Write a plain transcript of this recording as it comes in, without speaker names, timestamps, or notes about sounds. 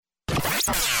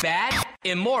Bad,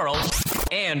 immoral,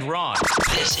 and wrong.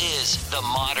 This is The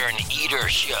Modern Eater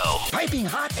Show. Piping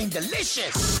hot and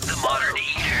delicious. The Modern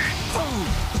Eater. Food,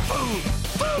 food,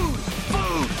 food,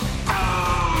 food,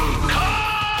 food.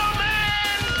 Come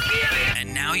and get it!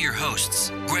 And now your hosts,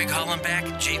 Greg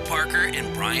Hollenbeck, Jay Parker,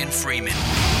 and Brian Freeman.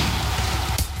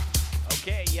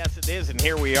 Okay, yes it is, and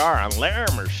here we are on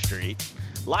Larimer Street.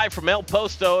 Live from Il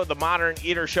Posto, The Modern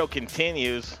Eater Show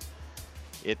continues.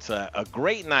 It's a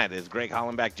great night as Greg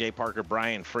Hollenbeck, Jay Parker,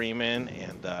 Brian Freeman,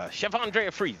 and Chef Andrea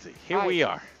Frizzi. Here Hi. we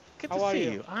are. Good to How are see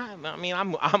you? you.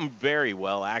 I'm very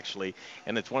well, actually,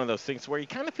 and it's one of those things where you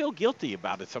kind of feel guilty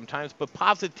about it sometimes, but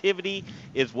positivity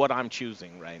is what I'm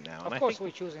choosing right now. Of course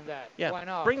we're choosing that. Yeah, Why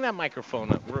not? bring that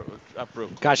microphone up real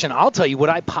quick. Gosh, and I'll tell you what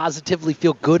I positively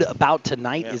feel good about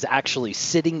tonight is actually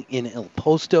sitting in Il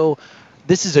Posto.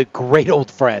 This is a great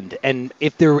old friend, and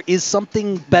if there is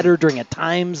something better during at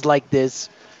times like this,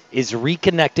 is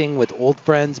reconnecting with old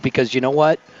friends, because you know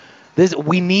what?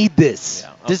 We need this.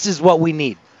 Yeah. This is what we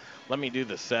need. Let me do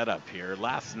the setup here.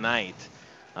 Last night,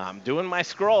 I'm doing my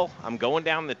scroll. I'm going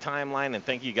down the timeline, and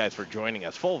thank you guys for joining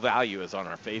us. Full Value is on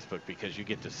our Facebook because you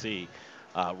get to see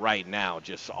right now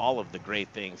just all of the great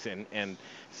things and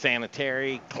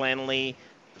sanitary, cleanly,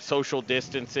 social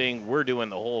distancing. We're doing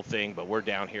the whole thing, but we're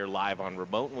down here live on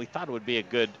remote, and we thought it would be a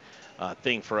good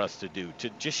thing for us to do, to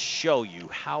just show you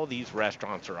how these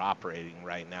restaurants are operating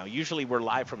right now. Usually we're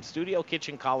live from Studio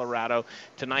Kitchen, Colorado.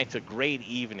 Tonight's a great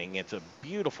evening. It's a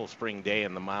beautiful spring day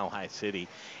in the Mile High City,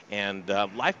 and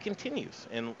life continues,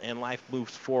 and life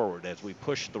moves forward as we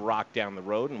push the rock down the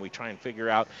road and we try and figure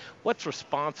out what's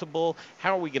responsible,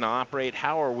 how are we going to operate,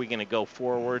 how are we going to go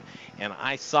forward. And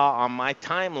I saw on my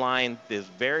timeline this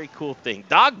very cool thing.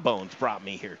 Dog Bones brought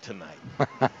me here tonight.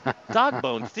 Dog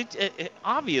Bones,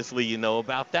 obviously you know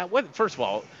about that. First of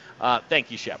all,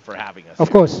 thank you, Chef, for having us. Of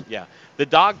here. course. Yeah. The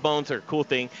Dog Bones are a cool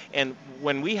thing. And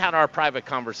when we had our private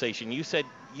conversation, you said,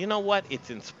 you know what? It's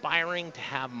inspiring to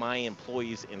have my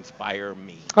employees inspire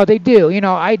me. Oh, they do. You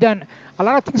know, I done a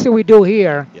lot of things that we do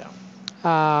here.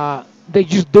 Yeah. They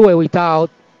just do it without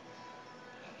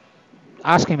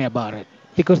asking me about it,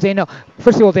 because they know.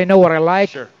 First of all, they know what I like.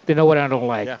 Sure. They know what I don't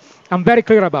like. Yeah. I'm very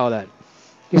clear about that.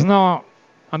 It's not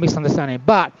a misunderstanding.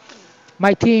 But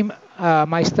my team,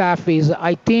 my staff is,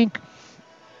 I think,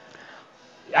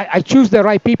 I choose the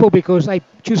right people because I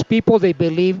choose people they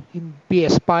believe in, be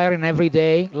aspiring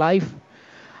everyday life,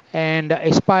 and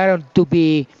aspire to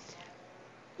be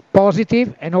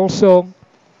positive, and also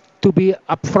to be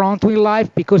upfront with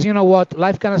life, because you know what,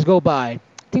 life gonna go by,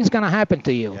 things gonna happen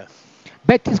to you. Yes.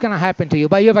 Bad things gonna happen to you,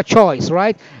 but you have a choice,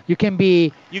 right? You can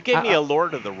be. You gave me a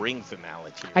Lord of the Rings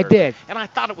analogy. I did. And I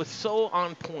thought it was so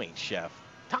on point, Chef.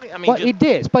 Well, it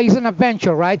is, but it's an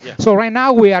adventure, right? Yeah. So right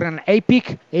now we are an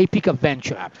epic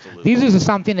adventure. Absolutely. This is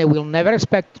something that we'll never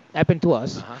expect happen to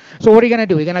us. Uh-huh. So what are you gonna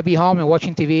do? You're gonna be home and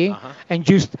watching TV and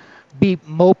just be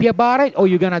mopey about it, or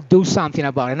you're gonna do something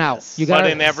about it? Now you gotta.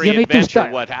 But in every you need to adventure,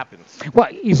 start. what happens? Well,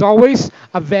 it's always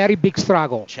a very big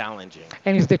struggle. Challenging.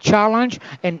 And it's the challenge,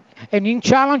 and in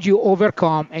challenge you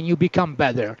overcome and you become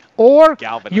better, or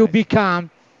Galvanized. you become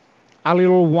a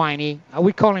little whiny.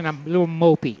 We call it a little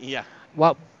mopey. Yeah.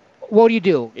 Well, what do you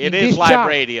do? It In is this live job,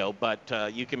 radio, but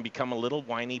you can become a little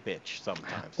whiny bitch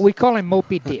sometimes. we call him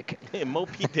mopey dick.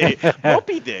 Mopey Dick.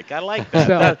 Mopey Dick. I like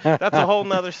that. So- That's a whole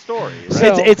nother story. Right?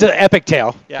 So- It's an epic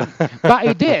tale. Yeah. But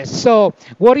it is. So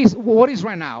what is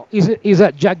right now is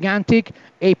a gigantic,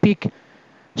 epic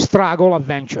struggle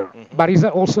adventure. Mm-hmm. But it's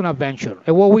also an adventure.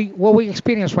 And what we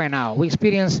experience right now, we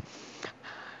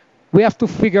have to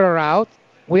figure it out.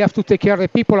 We have to take care of the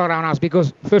people around us,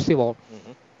 because first of all,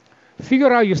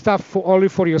 figure out your stuff only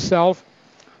for yourself.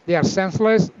 They are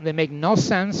senseless. They make no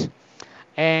sense,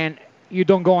 and you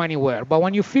don't go anywhere. But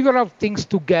when you figure out things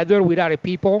together with other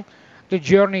people, the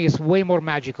journey is way more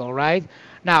magical, right?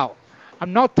 Now,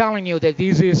 I'm not telling you that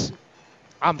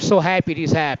I'm so happy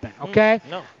this happened, okay?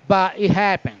 No. But it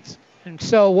happens. And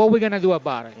so what are we going to do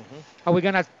about it? Are we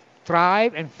going to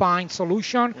thrive and find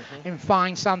solution and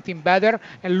find something better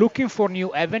and looking for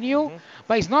new avenue?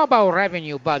 But it's not about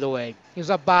revenue, by the way. It's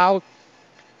about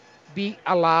be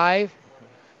alive,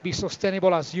 be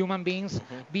sustainable as human beings,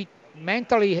 be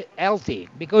mentally healthy,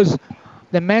 because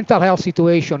the mental health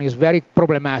situation is very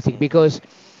problematic, because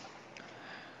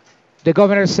the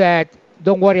governor said,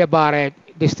 don't worry about it.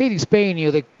 The state is paying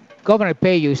you, the governor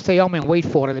pay you, stay home and wait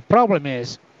for it. The problem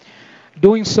is,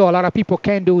 doing so, a lot of people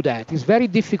can't do that. It's very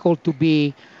difficult to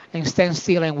be and stand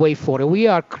still and wait for it. We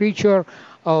are creature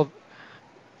of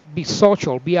be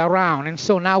social, be around, and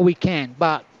so now we can.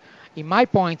 But in my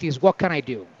point is, what can I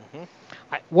do?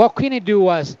 what can you do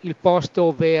as Il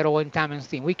Posto, Vero, and Tammins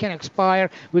team? We can expire,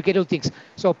 we can do things.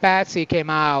 So Patsy came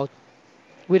out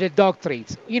with the dog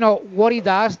treats. What he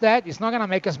does that, it's not going to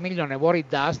make us millionaire. What he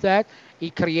does that, he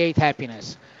create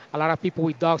happiness. A lot of people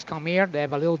with dogs come here, they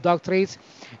have a little dog treats.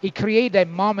 He create a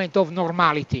moment of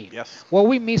normality. Yes. What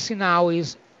we're missing now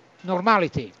is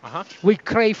normality. Uh-huh. We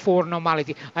crave for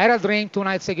normality. I had a drink 2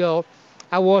 nights ago.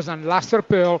 I was on Luster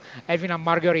Pearl having a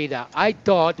margarita. I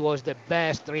thought it was the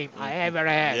best drink I ever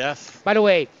had. Yes. By the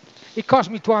way, it cost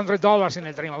me $200 in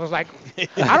a drink. I was like,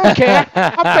 I don't care.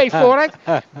 I'll pay for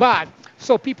it. But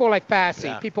so people like Patsy,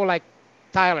 people like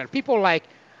Tyler, people like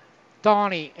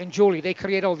Tony and Julie, they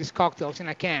create all these cocktails in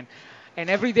a can. And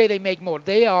every day they make more.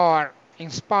 They are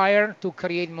inspired to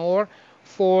create more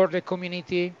for the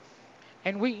community.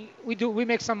 And we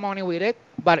make some money with it.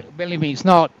 But believe me, it's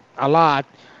not a lot.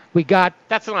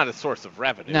 That's not a source of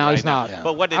revenue. No, right it's now. not. Yeah.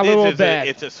 But what it A is little is bit.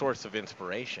 it's a source of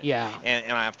inspiration. Yeah.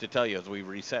 And I have to tell you, as we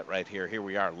reset right here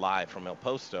we are live from El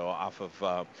Posto off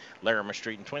of Larimer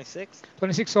Street in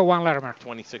 2601 Larimer.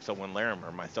 2601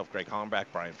 Larimer. Myself, Greg Hollenbach,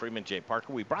 Brian Freeman, Jay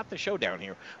Parker. We brought the show down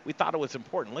here. We thought it was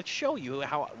important. Let's show you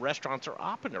how restaurants are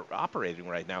operating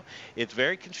right now. It's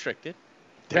very constricted.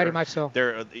 Very much so.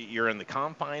 You're in the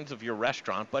confines of your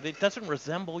restaurant, but it doesn't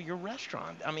resemble your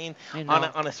restaurant. I mean, I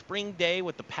on a spring day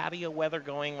with the patio weather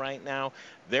going right now,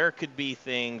 there could be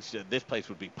things. This place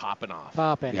would be popping off.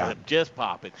 Popping. Yeah. Just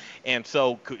popping. And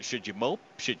so, should you mope?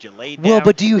 Should you lay down? Well,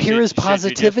 but do you hear his Should you just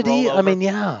positivity? roll I over? mean,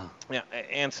 yeah. Yeah.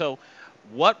 And so,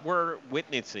 what we're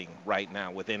witnessing right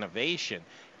now with innovation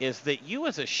is that you,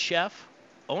 as a chef,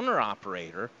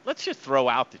 owner-operator, let's just throw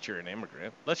out that you're an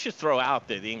immigrant. Let's just throw out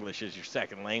that English is your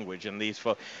second language, and these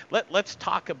folks. Let's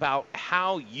talk about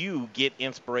how you get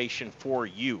inspiration for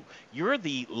you. You're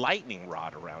the lightning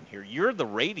rod around here. You're the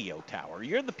radio tower.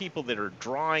 You're the people that are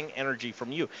drawing energy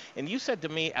from you. And you said to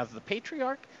me, as the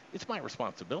patriarch, it's my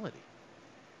responsibility.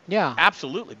 Yeah.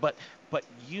 Absolutely. But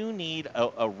you need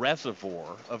a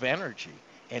reservoir of energy,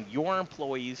 and your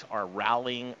employees are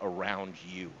rallying around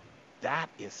you. That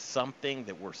is something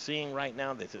that we're seeing right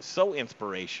now that is so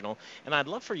inspirational. And I'd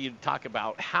love for you to talk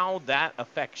about how that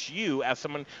affects you as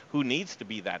someone who needs to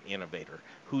be that innovator,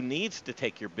 who needs to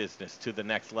take your business to the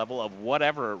next level of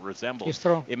whatever it resembles.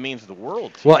 It means the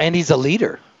world to Well, you. and he's a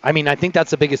leader. I mean, I think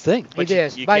that's the biggest thing. It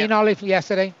is. But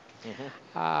yesterday,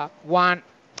 Mm-hmm.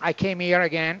 I came here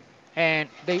again, and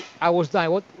I was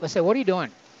done. I said, what are you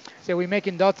doing? They said, we're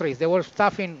making dotteries. They were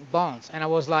stuffing buns. And I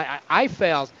was like, I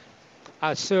felt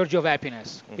a surge of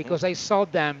happiness because I saw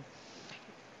them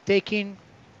taking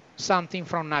something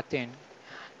from nothing.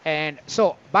 And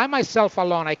so by myself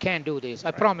alone, I can't do this.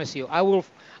 I promise you, I will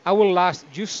last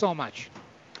just so much.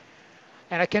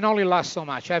 And I can only last so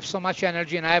much. I have so much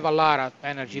energy, and I have a lot of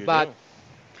energy.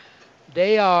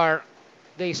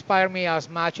 They inspire me as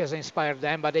much as I inspire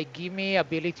them, but they give me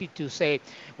ability to say,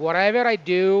 whatever I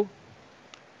do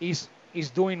is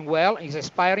doing well, is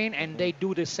inspiring, and they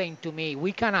do the same to me.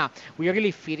 We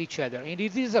really feed each other. And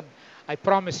it is I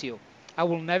promise you, I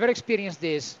will never experience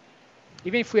this,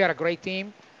 even if we are a great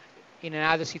team, in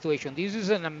another situation. This is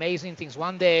an amazing thing.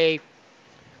 One day,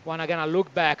 when I'm going to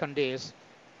look back on this,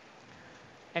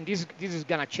 and this is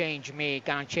going to change me,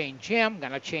 going to change Jim,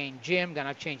 going to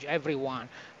change everyone.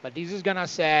 But this is going to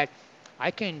say,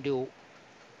 I can do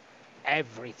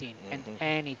everything and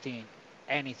anything.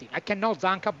 I cannot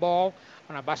dunk a ball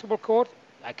on a basketball court.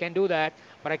 I can do that,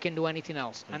 but I can do anything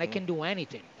else. And I can do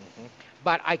anything.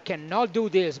 But I cannot do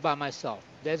this by myself.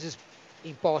 This is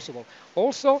impossible.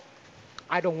 Also,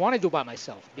 I don't want to do by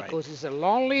myself because it's a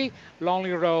lonely,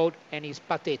 lonely road, and it's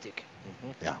pathetic.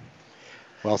 Yeah.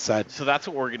 Well said. So that's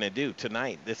what we're going to do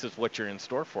tonight. This is what you're in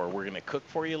store for. We're going to cook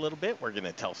for you a little bit. We're going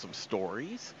to tell some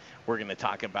stories. We're going to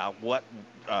talk about what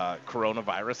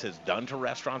coronavirus has done to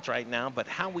restaurants right now, but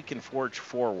how we can forge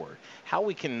forward, how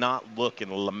we can not look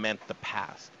and lament the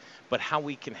past, but how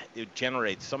we can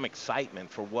generate some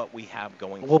excitement for what we have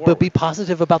going forward. But be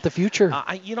positive about the future.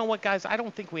 You know what, guys? I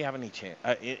don't think we have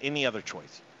any other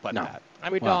choice but that.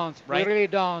 We don't. Right? We really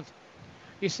don't.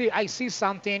 You see, I see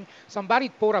something. Somebody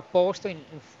put a post in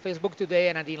Facebook today,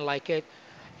 and I didn't like it.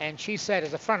 And she said,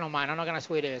 as a friend of mine, I'm not going to say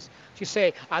who it is, she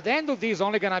said, at the end of this,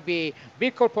 only going to be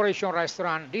big corporation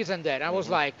restaurant, this and that. And I was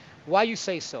like, why you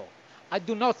say so? I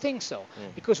do not think so.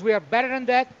 Because we are better than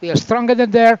that. We are stronger than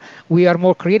that. We are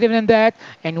more creative than that.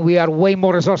 And we are way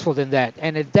more resourceful than that.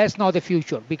 And that's not the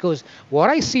future. Because what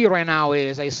I see right now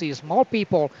is I see small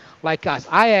people like us.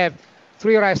 I have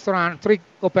 3 restaurants, 3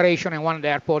 operation, and 1 at the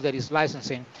airport that is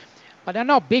licensing. But they're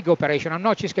not big operation. I'm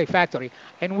not Cheesecake Factory.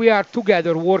 And we are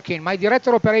together working. My director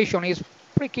of operation is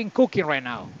freaking cooking right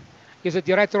now. He's a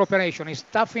director of operation. He's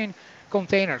stuffing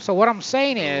container. So what I'm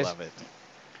saying I is, love it.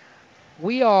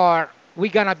 we're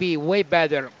gonna be way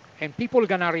better, and people are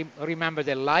gonna remember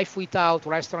that life without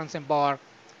restaurants and bar,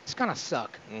 it's gonna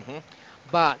suck. Mm-hmm.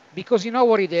 But because you know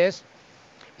what it is,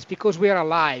 it's because we are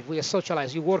alive, we are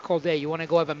socialized. You work all day, you want to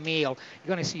go have a meal, you're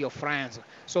gonna see your friends.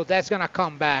 So that's gonna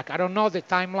come back. I don't know the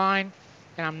timeline,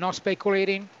 and I'm not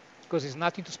speculating because there's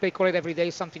nothing to speculate. Every day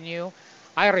is something new.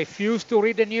 I refuse to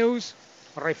read the news.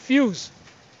 Refuse,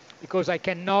 because I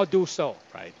cannot do so.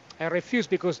 Right. I refuse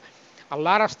because a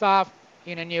lot of stuff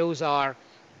in the news are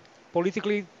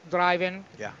politically driven.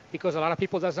 Yeah. Because a lot of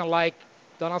people doesn't like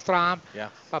Donald Trump. Yeah.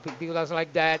 But people doesn't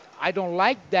like that. I don't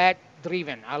like that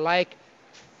driven. I like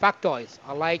factoids.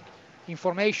 I like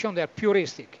information that are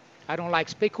puristic. I don't like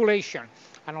speculation.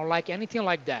 I don't like anything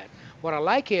like that. What I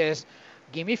like is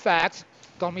give me facts,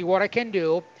 tell me what I can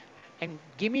do, and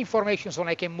give me information so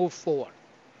I can move forward.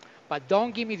 But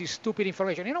don't give me this stupid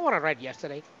information. You know what I read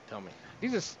yesterday? Tell me.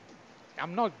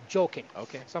 I'm not joking.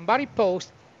 Okay. Somebody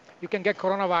post, you can get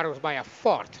coronavirus by a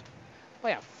fart.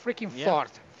 By a freaking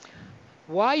fart.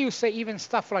 Why you say even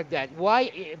stuff like that?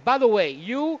 Why, by the way,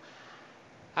 you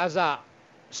as a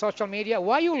social media,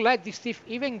 why you let this stuff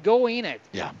even go in it?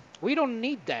 Yeah. We don't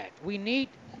need that. We need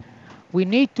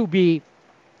to be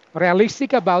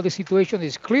realistic about the situation.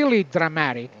 It's clearly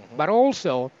dramatic, but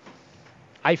also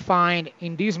I find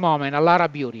in this moment a lot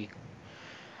of beauty.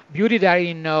 Beauty that I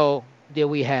didn't know that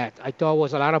we had. I thought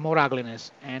was a lot of more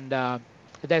ugliness, and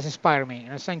that's inspired me.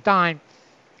 At the same time,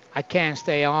 I can't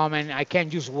stay home and I can't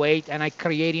just wait, and I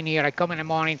create in here. I come in the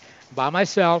morning by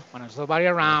myself when there's nobody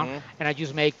around, and I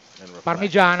just make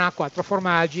parmigiana, quattro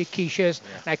formaggi, quiches,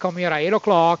 and I come here at 8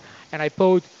 o'clock, and I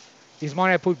put, this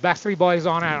morning I put Backstreet Boys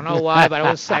on. I don't know why, but it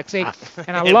was sexy,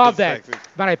 and I love that. Sexy.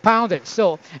 But I pound it.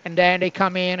 So, and then they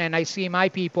come in, and I see my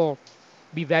people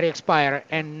be very inspired,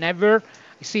 and never,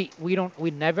 see, we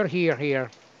never hear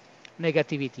here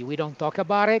negativity. We don't talk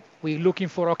about it. We're looking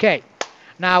for, okay,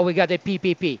 now we got the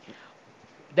PPP.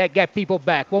 That get people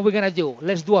back. What we're going to do?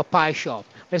 Let's do a pie shop.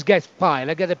 Let's get pie.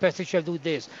 Let's get the pastry chef do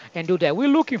this and do that. We're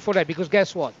looking for that because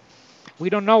guess what? We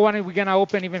don't know when we're going to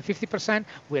open even 50%.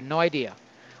 We have no idea.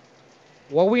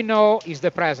 What we know is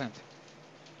the present.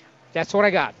 That's what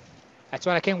I got. That's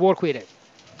what I can work with it.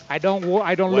 I don't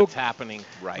What's look happening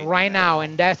right now,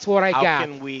 and that's what I got. How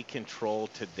can we control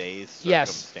today's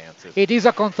circumstances? Yes, it is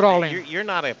a controlling. You're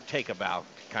not a take a bow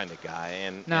kind of guy,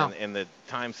 and the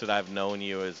times that I've known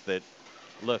you is that,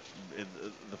 look,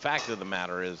 the fact of the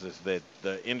matter is that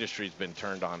the industry's been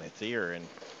turned on its ear, and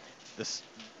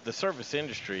the service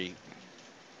industry,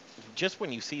 just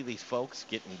when you see these folks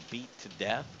getting beat to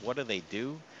death, what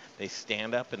do? They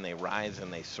stand up and they rise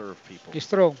and they serve people. It's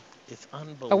true. It's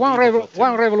unbelievable.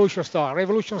 One revolution star.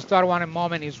 Revolution star one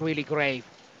moment is really great.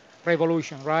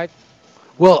 Revolution, right?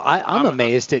 Well, I'm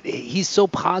amazed at he's so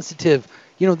positive.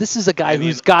 You know, this is a guy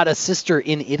who's got a sister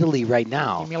in Italy right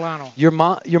now. In Milano. Your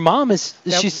mom is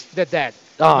she's the dad.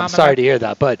 Oh, I'm sorry to hear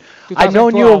that, but 2012. I've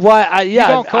known you a while. You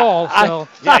don't call, so.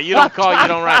 Yeah, you don't call, you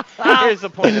don't write. Here's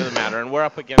the point of the matter, and we're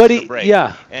up against the break.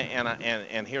 Yeah.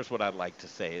 And here's what I'd like to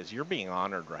say is you're being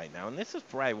honored right now, and this is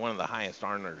probably one of the highest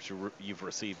honors you've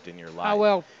received in your life. Oh,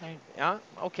 well.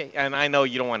 Okay, and I know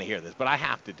you don't want to hear this, but I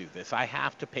have to do this. I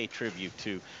have to pay tribute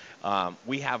to,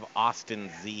 we have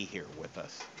Austin Z here with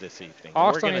us this evening.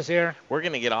 Austin is here. We're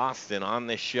going to get Austin on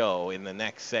this show in the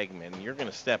next segment, and you're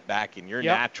going to step back in your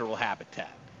natural habitat.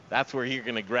 That's where you're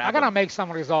going to grab. I'm going to make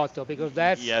some risotto because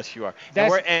that's. Yes, you are.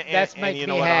 That's and you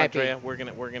know me what, happy.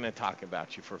 Andrea, we're gonna talk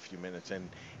about you for a few minutes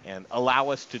and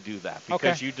allow us to do that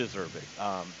because you deserve it.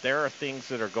 There are things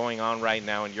that are going on right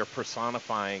now, and you're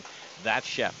personifying that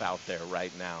chef out there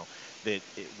right now. That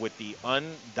with the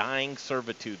undying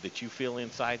servitude that you feel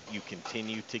inside, you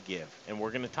continue to give. And we're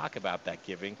going to talk about that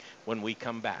giving when we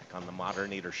come back on the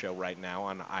Modern Eater Show right now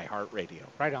on iHeartRadio.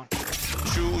 Right on.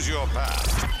 Choose your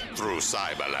path through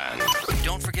Cyberland.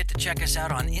 Don't forget to check us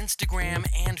out on Instagram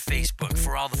and Facebook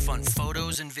for all the fun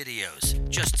photos and videos.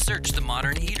 Just search The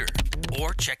Modern Eater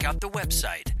or check out the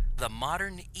website,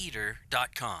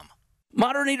 themoderneater.com.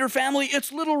 Modern Eater family,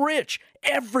 it's Little Rich.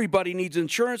 Everybody needs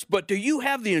insurance, but do you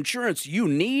have the insurance you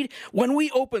need? When we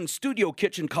opened Studio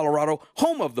Kitchen, Colorado,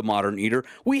 home of the Modern Eater,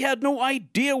 we had no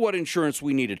idea what insurance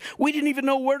we needed. We didn't even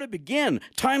know where to begin.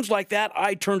 Times like that,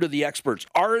 I turn to the experts.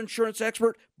 Our insurance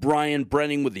expert, Brian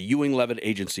Brenning with the Ewing Levitt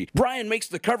Agency. Brian makes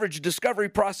the coverage discovery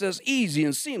process easy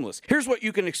and seamless. Here's what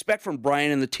you can expect from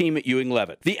Brian and the team at Ewing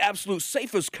Levitt. The absolute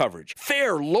safest coverage,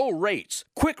 fair, low rates,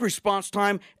 quick response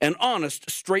time, and honest,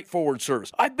 straightforward expert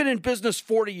service. I've been in business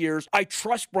 40 years. I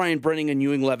trust Brian Brenning and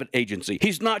Ewing Levitt Agency.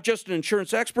 He's not just an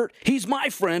insurance expert. He's my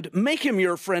friend. Make him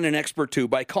your friend and expert too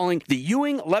by calling the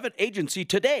Ewing Levitt Agency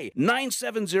today,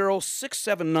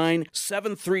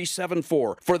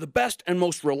 970-679-7374. For the best and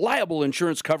most reliable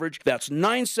insurance coverage, that's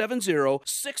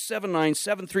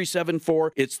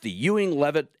 970-679-7374. It's the Ewing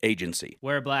Levitt Agency.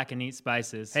 Wear black and eat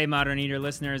spices. Hey, Modern Eater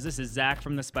listeners, this is Zach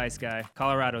from The Spice Guy,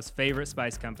 Colorado's favorite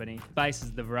spice company. Spice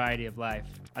is the variety of life.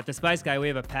 At The Spice Guy, we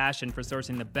have a passion for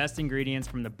sourcing the best ingredients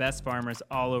from the best farmers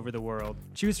all over the world.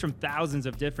 Choose from thousands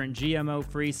of different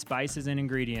GMO-free spices and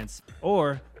ingredients,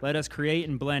 or let us create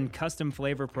and blend custom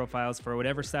flavor profiles for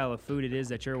whatever style of food it is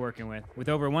that you're working with. With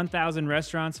over 1,000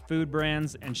 restaurants, food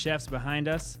brands, and chefs behind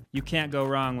us, you can't go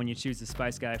wrong when you choose The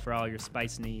Spice Guy for all your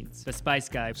spice needs. The Spice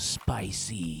Guy.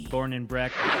 Spicy. Born in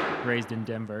Breck, raised in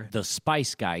Denver.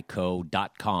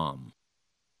 TheSpiceGuyCo.com.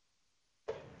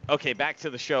 Okay, back to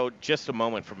the show. Just a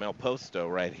moment from El Posto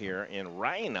right here in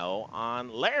Rhino on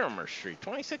Larimer Street,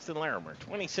 26th and Larimer,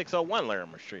 2601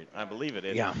 Larimer Street, I believe it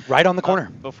is. Yeah, right on the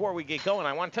corner. Before we get going,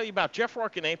 I want to tell you about Jeff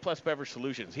Rourke and A-Plus Beverage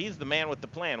Solutions. He's the man with the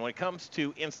plan. When it comes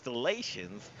to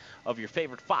installations of your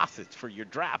favorite faucets for your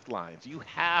draft lines, you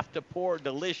have to pour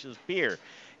delicious beer.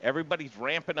 Everybody's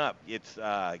ramping up. It's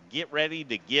get ready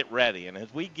to get ready. And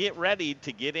as we get ready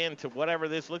to get into whatever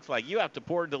this looks like, you have to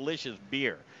pour delicious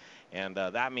beer. And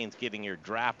that means getting your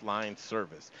draft line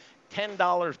service.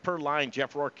 $10 per line,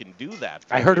 Jeff Rourke can do that.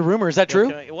 I heard a rumor. Is that true?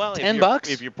 Well, $10?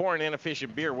 If you're pouring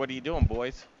inefficient beer, what are you doing,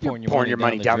 boys? Pouring your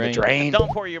money down the drain. Don't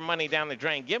pour your money down the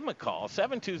drain. Give them a call,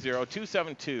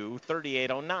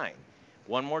 720-272-3809.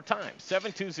 One more time,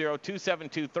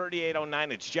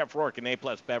 720-272-3809. It's Jeff Rourke and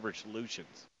A-Plus Beverage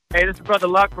Solutions. Hey, this is Brother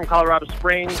Luck from Colorado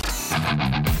Springs. All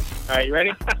right, you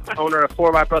ready? Owner of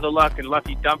 4 by Brother Luck and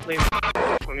Lucky Dumplings.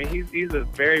 I mean, he's a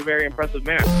very, very impressive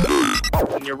man.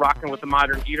 And you're rocking with the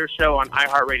Modern Eater Show on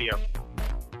iHeartRadio. All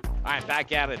right,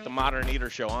 back at it, the Modern Eater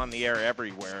Show on the air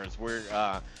everywhere as we're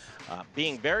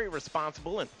being very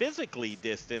responsible and physically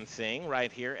distancing right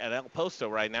here at El Posto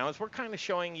right now as we're kind of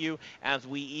showing you as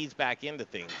we ease back into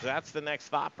things. That's the next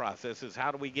thought process is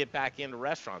how do we get back into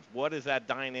restaurants? What is that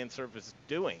dine-in service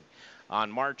doing? On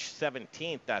March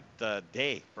 17th, that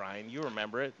day, Brian, you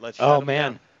remember it. Let's shut them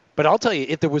down. But I'll tell you,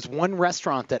 if there was one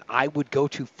restaurant that I would go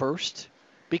to first,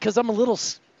 because I'm a little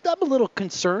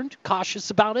concerned, cautious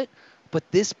about it, but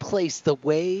this place, the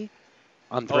way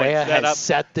Andrea has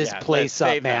set this place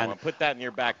up, man. Put that in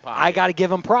your back pocket. I got to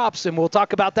give him props, and we'll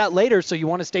talk about that later, so you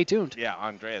want to stay tuned. Yeah,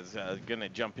 Andrea's going to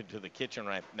jump into the kitchen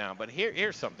right now. But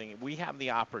here's something. We have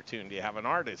the opportunity to have an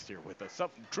artist here with us, some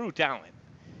true talent.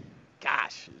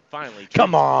 Gosh, finally.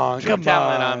 Come on.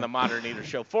 Talent on the Modern Eater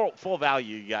Show. Full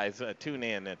value, you guys. Tune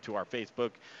in to our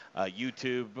Facebook,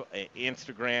 YouTube,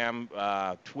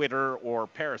 Instagram, Twitter, or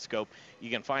Periscope. You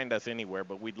can find us anywhere,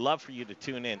 but we'd love for you to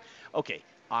tune in. Okay,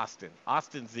 Austin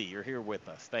Z, you're here with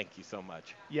us. Thank you so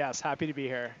much. Yes, happy to be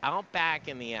here. Out back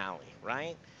in the alley,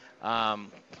 right?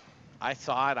 I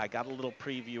saw it. I got a little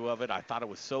preview of it. I thought it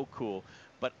was so cool.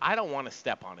 But I don't want to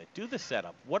step on it. Do the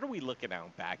setup. What are we looking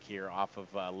at back here off of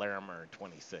Larimer and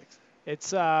 26th?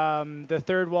 It's the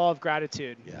third wall of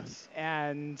gratitude. Yes.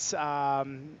 And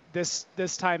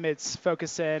this time it's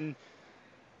focusing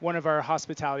one of our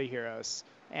hospitality heroes.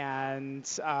 And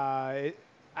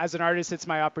as an artist, it's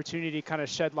my opportunity to kind of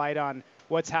shed light on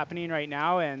what's happening right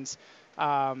now. And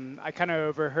I kind of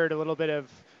overheard a little bit of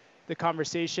the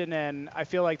conversation, and I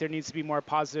feel like there needs to be more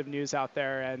positive news out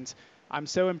there. And I'm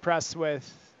so impressed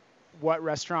with what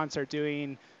restaurants are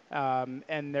doing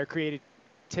and their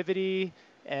creativity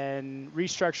and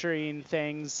restructuring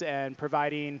things and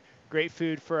providing great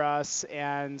food for us.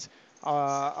 And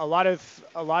a lot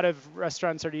of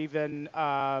restaurants are even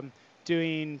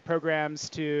doing programs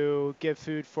to give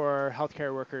food for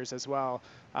healthcare workers as well.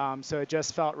 So it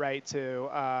just felt right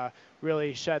to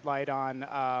really shed light on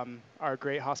our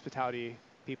great hospitality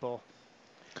people.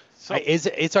 So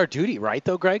it's our duty, right,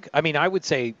 though, Greg? I mean, I would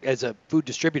say as a food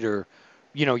distributor,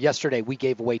 yesterday we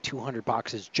gave away 200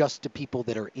 boxes just to people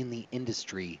that are in the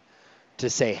industry to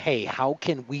say, hey, how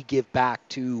can we give back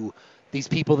to these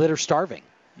people that are starving?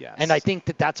 Yes. And I think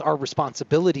that that's our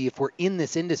responsibility if we're in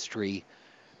this industry,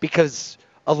 because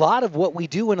a lot of what we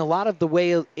do and a lot of the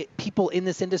way people in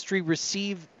this industry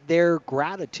receive their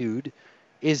gratitude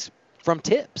is from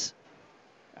tips.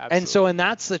 Absolutely. And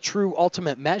that's the true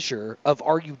ultimate measure of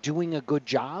are you doing a good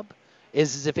job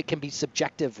is if it can be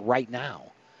subjective right now.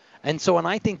 And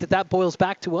I think that boils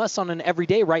back to us on an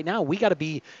everyday right now. We got to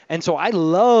be, and so I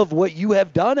love what you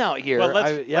have done out here. Well,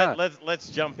 let's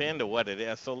jump into what it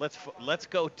is. So let's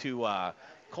go to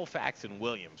Colfax and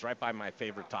Williams, right by my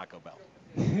favorite Taco Bell.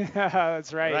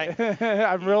 That's right. Right.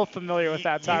 I'm real familiar with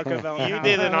that Taco Bell. You now.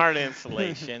 did an art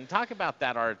installation. Talk about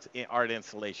that art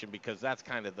installation, because that's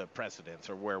kind of the precedence,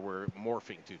 or where we're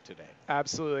morphing to today.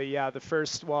 Absolutely, yeah. The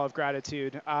first wall of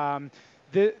gratitude.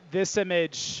 This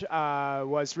image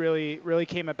was really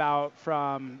came about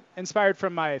inspired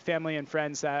from my family and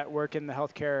friends that work in the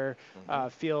healthcare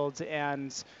field,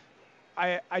 and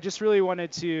I just really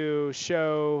wanted to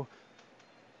show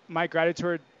my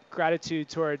gratitude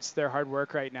towards their hard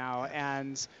work right now,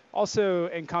 and also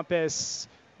encompass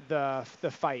the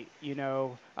fight.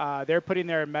 They're putting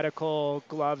their medical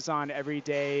gloves on every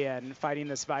day and fighting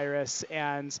this virus,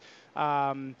 and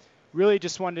really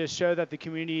just wanted to show that the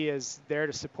community is there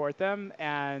to support them,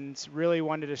 and really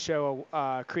wanted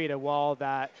to create a wall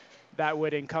that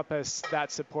would encompass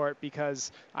that support,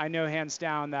 because I know hands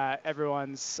down that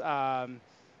everyone's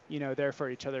there for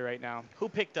each other right now. Who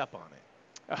picked up on it?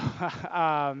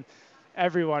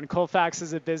 Everyone. Colfax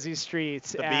is a busy street.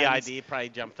 The BID probably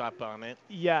jumped up on it.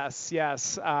 Yes.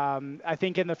 I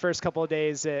think in the first couple of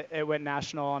days it went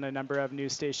national on a number of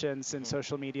news stations and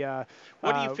social media.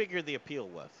 What do you figure the appeal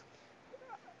was?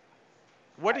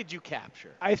 What did you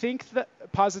capture? I think the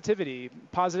positivity,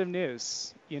 positive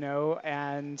news,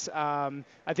 and I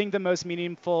think the most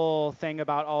meaningful thing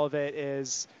about all of it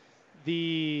is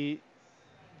the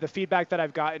feedback that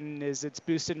I've gotten is it's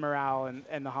boosted morale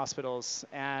in the hospitals,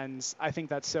 and I think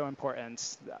that's so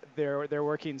important. They're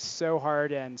working so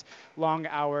hard and long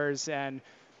hours, and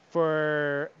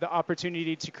for the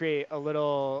opportunity to create a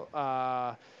little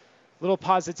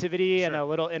positivity and a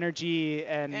little energy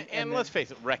and let's face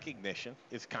it, recognition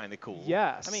is kind of cool.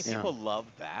 Yes. I mean, people love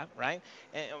that, right?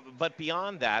 But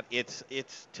beyond that, it's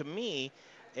to me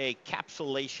a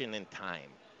capsulation in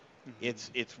time. It's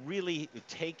really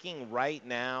taking right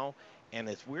now, and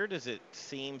as weird as it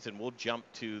seems, and we'll jump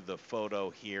to the photo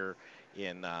here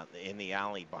in the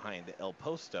alley behind El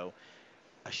Posto,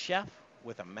 a chef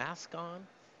with a mask on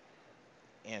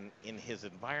and in his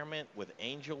environment with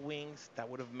angel wings, that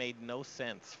would have made no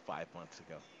sense 5 months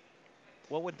ago.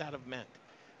 What would that have meant?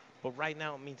 But right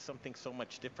now it means something so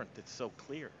much different that's so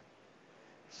clear.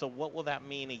 So what will that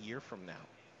mean a year from now,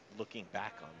 looking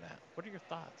back on that? What are your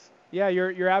thoughts? Yeah,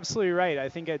 you're absolutely right. I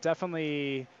think it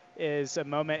definitely is a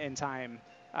moment in time.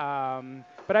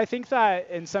 But I think that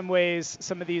in some ways,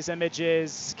 some of these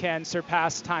images can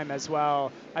surpass time as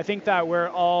well. I think that we're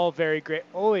all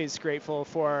always grateful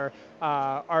for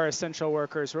our essential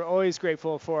workers. We're always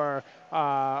grateful for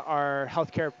our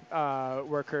healthcare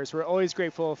workers. We're always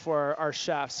grateful for our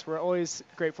chefs. We're always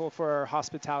grateful for our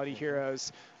hospitality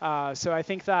heroes. So I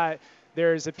think that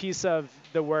there's a piece of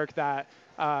the work that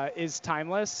is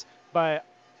timeless, but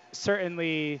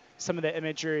certainly some of the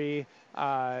imagery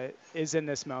is in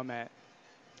this moment.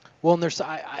 Well, and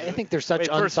I think there's such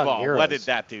First unsung of all, heroes. what did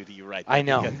that do to you right there? I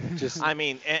know. Because, I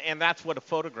mean, and that's what a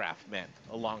photograph meant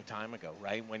a long time ago,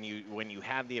 right? When you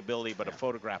had the ability, but a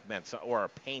photograph meant or a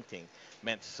painting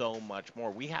meant so much more.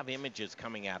 We have images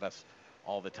coming at us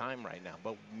all the time right now,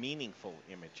 but meaningful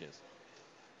images.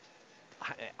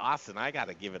 Austin, I got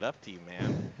to give it up to you,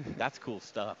 man. That's cool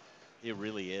stuff. It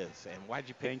really is. And why'd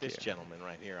you pick this gentleman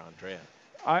right here, Andrea?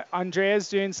 Andrea's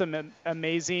doing some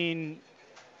amazing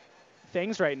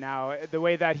things right now. The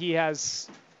way that he has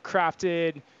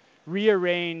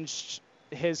rearranged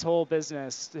his whole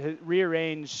business,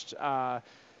 rearranged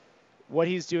what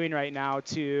he's doing right now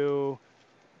to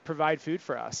provide food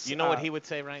for us. You know what he would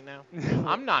say right now?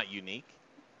 I'm not unique.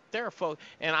 There are folks,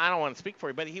 and I don't want to speak for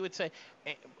you, but he would say,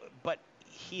 but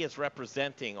he is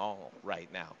representing all right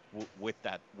now with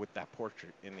that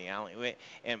portrait in the alley,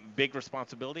 and big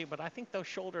responsibility. But I think those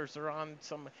shoulders are on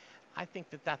some. I think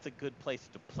that's a good place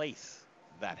to place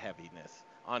that heaviness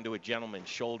onto a gentleman's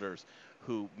shoulders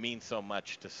who means so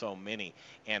much to so many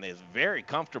and is very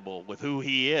comfortable with who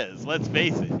he is. Let's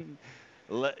face it.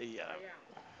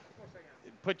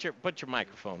 Put your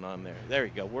microphone on there. There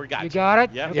you go. We got you. You got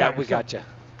it? Yep. Okay. Yeah, we got you.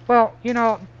 Well,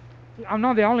 I'm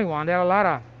not the only one. There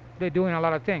are they're doing a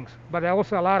lot of things, but there are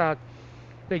also a lot of,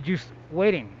 they're just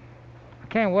waiting. I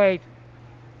can't wait,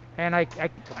 and I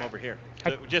come over here.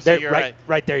 Just so you're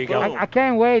right there you go. I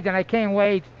can't wait, and I can't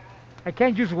wait. I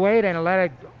can't just wait and let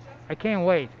it. I can't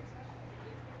wait,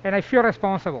 and I feel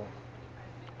responsible.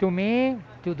 To me,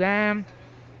 to them,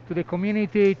 to the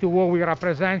community, to what we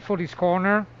represent for this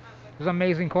corner, this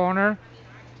amazing corner,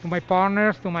 to my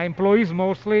partners, to my employees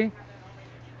mostly,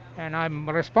 and I'm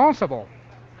responsible.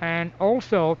 And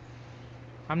also,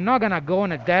 I'm not gonna go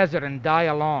in a desert and die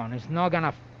alone. It's not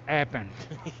gonna happen.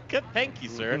 Good, thank you,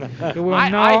 sir. You will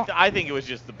know. I think it was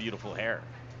just the beautiful hair.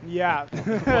 Yeah,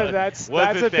 that's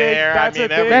Was a it big there? I that's mean, a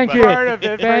big Thank you. part of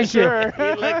it for Thank you.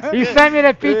 sure. You sent me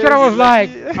the picture. I was like,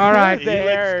 all right, He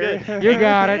looks good. you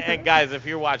got it. And guys, if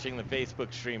you're watching the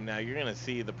Facebook stream now, you're going to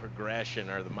see the progression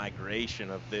or the migration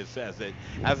of this as it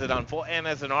unfolds. And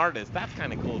as an artist, that's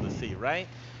kind of cool to see, right?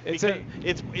 It's Because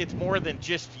it's more than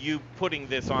just you putting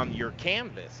this on your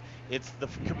canvas. It's the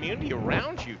community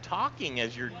around you talking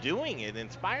as you're doing it,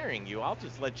 inspiring you. I'll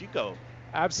just let you go.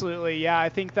 Absolutely, yeah. I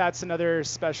think that's another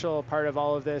special part of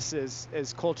all of this is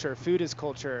culture. Food is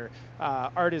culture,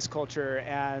 art is culture,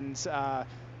 and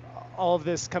all of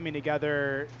this coming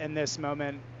together in this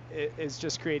moment is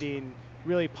just creating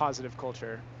really positive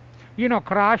culture. You know,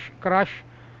 Crush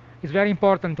is very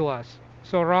important to us.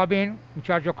 So Robin, in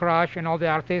charge of Crush, and all the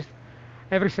artists,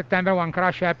 every September when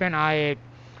Crush happen,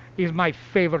 is my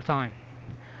favorite time.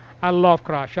 I love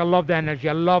Crush. I love the energy.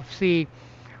 I love see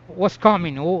what's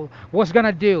coming, what's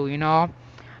gonna do.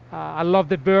 I love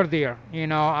the bird there.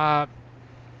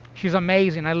 She's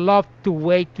amazing. I love to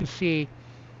wait to see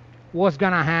what's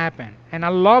gonna happen, and I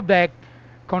love that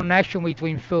connection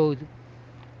between food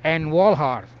and wall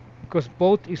heart, because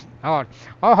both is hard.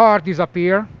 Our heart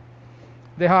disappear,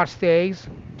 the heart stays.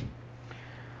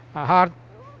 Our heart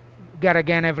get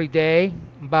again every day,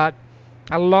 but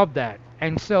I love that.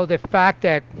 And so the fact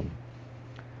that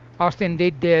Austin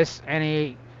did this and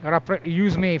he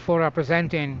used me for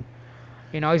representing,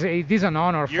 it is an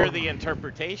honor. You're the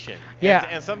interpretation. Yeah.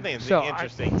 And something that's So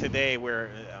interesting today where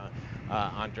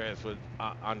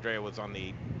Andrea was on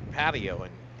the patio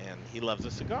and he loves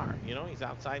a cigar. He's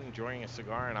outside enjoying a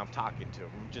cigar and I'm talking to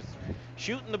him, just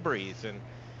shooting the breeze, and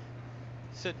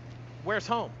said, "Where's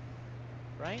home?"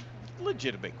 Right?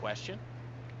 Legitimate question.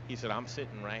 He said, "I'm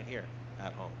sitting right here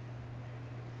at home."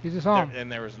 This is home.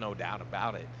 And there was no doubt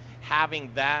about it.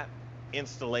 Having that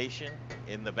installation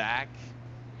in the back,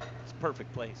 it's a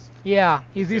perfect place. Yeah,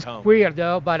 it is weird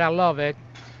though, but I love it.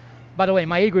 By the way,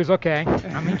 my ego is okay.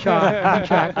 I'm in charge.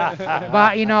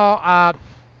 But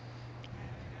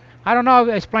I don't know how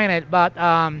to explain it, but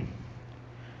I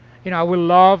would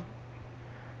love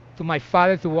to my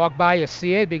father to walk by and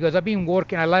see it, because I've been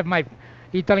working. I left my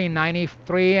Italy in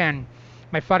 '93, and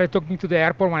my father took me to the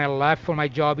airport when I left for my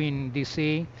job in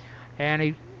DC,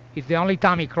 and it's the only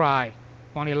time he cried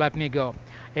when he let me go.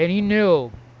 And he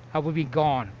knew I would be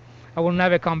gone. I will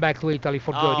never come back to Italy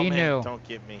for good. He knew. Don't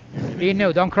get me. He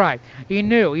knew. Don't cry. He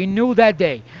knew that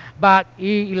day. But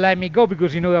he let me go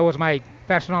because he knew that was my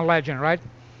personal legend, right?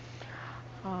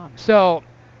 So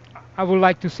I would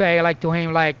like to say, to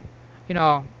him, I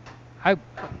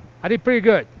did pretty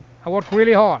good. I worked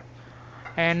really hard.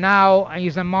 And now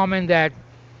is a moment that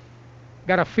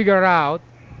gotta figure out.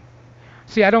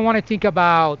 See, I don't want to think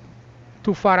about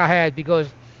too far ahead, because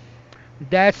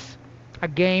that's a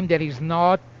game that is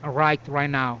not right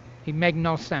now. It makes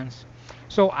no sense.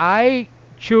 So I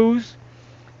choose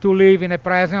to live in the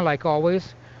present like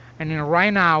always, and in right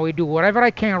now we do whatever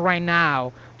I can right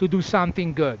now to do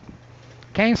something good.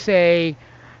 Can't say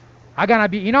I'm gonna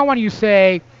be. When you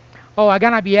say, "Oh, I'm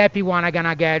gonna be happy when I'm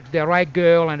gonna get the right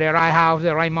girl and the right house,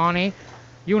 the right money,"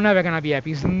 you're never gonna be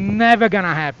happy. It's never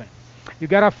gonna happen. You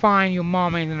gotta find your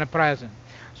moment in the present.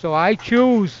 So I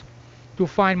choose to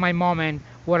find my moment,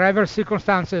 whatever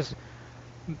circumstances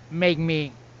make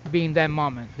me be in that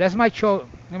moment. That's my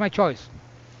choice,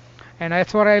 and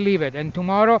that's where I leave it. And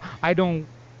tomorrow,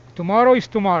 tomorrow is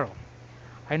tomorrow.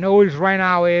 I know what right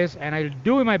now is, and I'll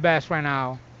do my best right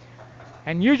now.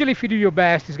 And usually, if you do your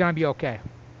best, it's gonna be okay,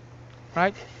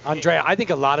 right? Andrea, I think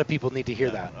a lot of people need to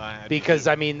hear that, because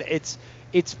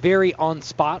it's very on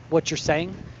spot. What you're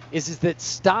saying is that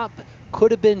stop,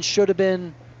 could have been, should have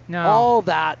been, all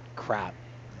that crap.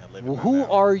 Who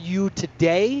are you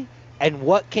today, and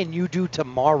what can you do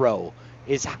tomorrow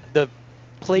is the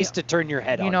place to turn your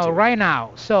head on. Right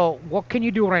now. So what can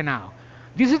you do right now?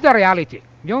 This is the reality.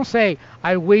 You don't say,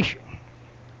 "I wish."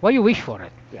 What you wish for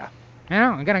it? Yeah.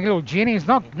 I'm gonna get a little genie. It's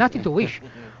nothing to wish.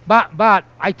 But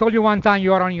I told you one time,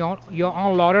 you are on your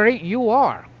own lottery. You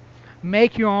are.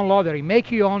 Make your own lottery. Make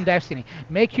your own destiny.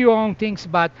 Make your own things.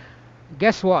 But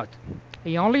guess what?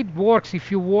 It only works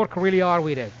if you work really hard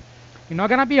with it. You're not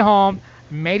gonna be home,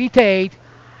 meditate,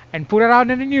 and put it out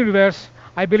in the universe.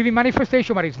 I believe in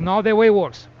manifestation, but it's not the way it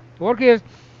works. Work is,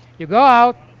 you go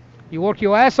out, you work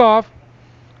your ass off,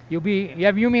 you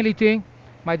have humility.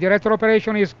 My director of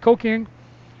operation is cooking.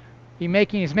 He's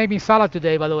making salad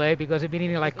today, by the way, because I've been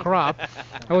eating like crap.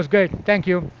 It was good. Thank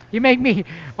you. He made me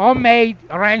homemade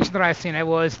ranch dressing. It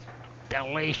was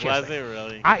delicious. Was it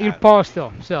really? Il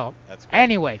Posto. So That's good.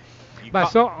 anyway,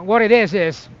 so what it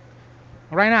is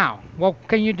right now, what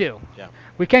can you do? Yeah.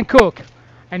 We can cook.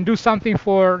 and do something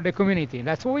for the community.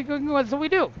 That's what we do.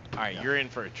 All right, you're in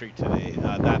for a treat today.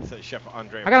 That's Chef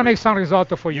Andrea. I gotta make some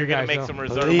risotto for You're you guys. gonna make though. some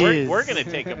risotto. We're gonna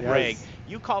take a break.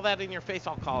 You call that in your face,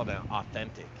 I'll call it an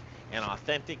authentic. And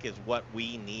authentic is what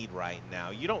we need right now.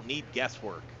 You don't need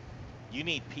guesswork. You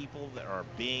need people that are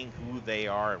being who they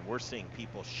are, and we're seeing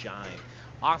people shine.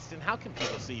 Austin, how can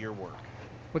people see your work?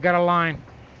 We got a line.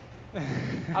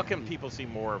 How can people see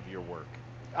more of your work?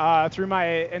 Through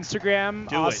my Instagram,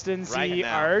 Do Austin it Z right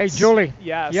now. Arts. Hey, Julie.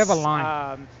 Yes. You have a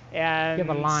line. And You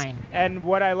have a line. And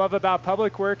what I love about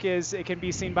public work is it can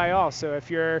be seen by all. So if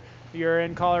you're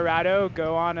in Colorado,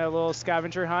 go on a little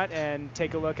scavenger hunt and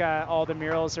take a look at all the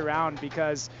murals around,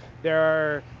 because there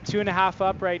are 2.5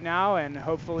 up right now and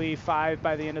hopefully 5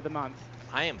 by the end of the month.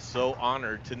 I am so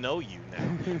honored to know you now.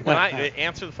 When I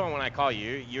answer the phone when I call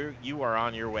you, you are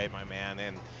on your way, my man,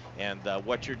 and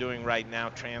what you're doing right now,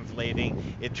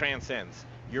 translating, it transcends.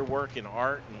 Your work in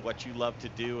art and what you love to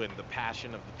do and the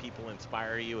passion of the people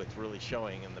inspire you. It's really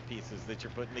showing in the pieces that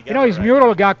you're putting together. You know, his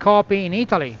mural got copied in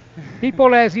Italy.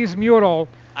 People has his mural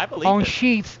I believe on it.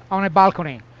 sheets on a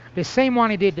balcony. The same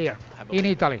one he did there in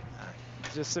Italy.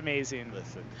 Just amazing.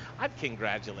 Listen, I'd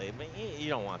congratulate me. You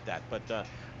don't want that, but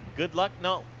good luck.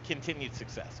 No, continued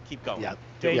success. Keep going. Yeah.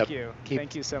 Thank you. Keep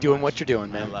Thank you so much. doing what you're doing,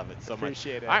 I man. love it so much.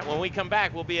 Appreciate it. All right, when we come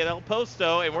back, we'll be at El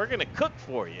Posto, and we're going to cook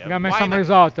for you. We're gonna make Why some not?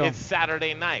 risotto. It's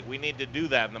Saturday night. We need to do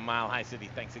that in the Mile High City.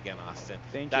 Thanks again, Austin.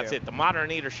 That's you. it. The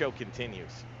Modern Eater Show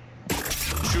continues.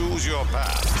 Choose your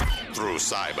path through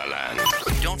Cyberland.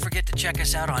 Don't forget to check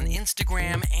us out on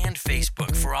Instagram and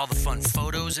Facebook for all the fun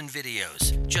photos and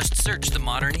videos. Just search The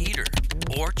Modern Eater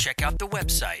or check out the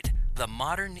website,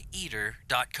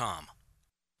 themoderneater.com.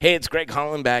 Hey, it's Greg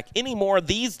Hollenbach. Anymore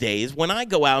these days, when I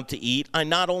go out to eat, I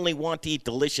not only want to eat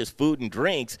delicious food and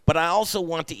drinks, but I also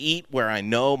want to eat where I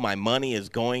know my money is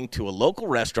going to a local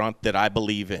restaurant that I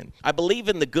believe in. I believe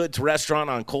in The Goods Restaurant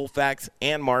on Colfax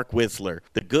and Mark Whistler.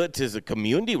 The Goods is a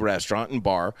community restaurant and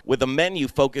bar with a menu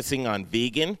focusing on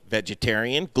vegan,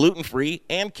 vegetarian, gluten-free,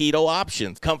 and keto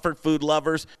options. Comfort food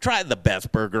lovers, try the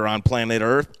best burger on planet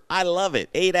Earth. I love it.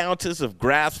 8 ounces of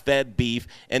grass-fed beef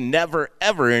and never,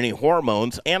 ever any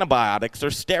hormones, antibiotics, or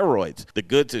steroids. The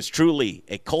Goods is truly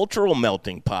a cultural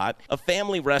melting pot, a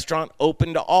family restaurant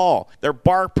open to all. Their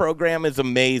bar program is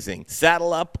amazing.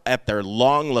 Saddle up at their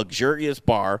long, luxurious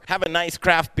bar, have a nice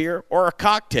craft beer or a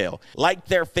cocktail. Like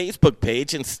their Facebook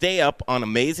page and stay up on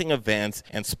amazing events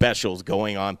and specials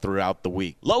going on throughout the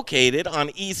week. Located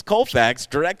on East Colfax,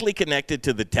 directly connected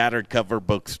to the Tattered Cover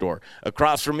Bookstore,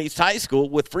 across from East High School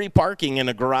with free parking and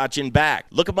a garage in back.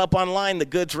 Look them up online,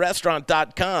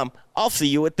 thegoodsrestaurant.com. I'll see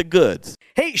you at the Goods.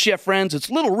 Hey, chef friends, it's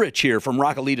Little Rich here from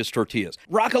Raquelitas Tortillas.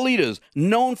 Raquelitas,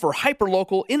 known for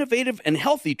hyper-local, innovative, and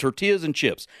healthy tortillas and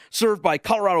chips, served by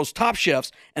Colorado's top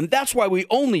chefs, and that's why we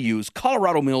only use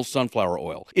Colorado Mills sunflower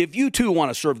oil. If you too want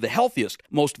to serve the healthiest,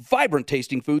 most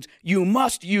vibrant-tasting foods, you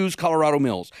must use Colorado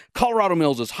Mills. Colorado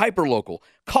Mills is hyper-local,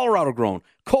 Colorado-grown,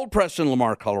 cold-pressed in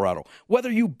Lamar, Colorado.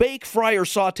 Whether you bake, fry, or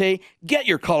saute, get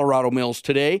your Colorado Mills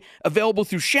today. Available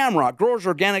through Shamrock, Growers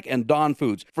Organic, and Dawn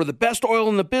Foods. For the best oil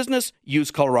in the business, use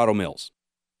Colorado Mills.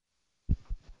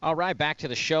 All right, back to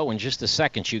the show in just a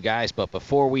second, you guys. But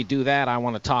before we do that, I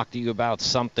want to talk to you about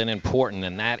something important,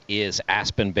 and that is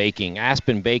Aspen Baking.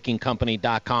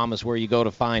 AspenBakingCompany.com is where you go to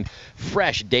find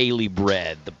fresh daily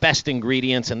bread, the best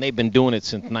ingredients, and they've been doing it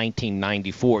since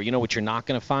 1994. You know what you're not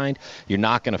going to find? You're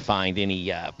not going to find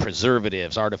any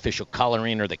preservatives, artificial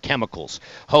coloring, or the chemicals.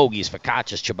 Hoagies,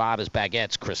 focaccias, ciabattas,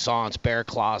 baguettes, croissants, bear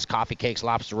claws, coffee cakes,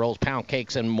 lobster rolls, pound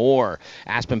cakes, and more.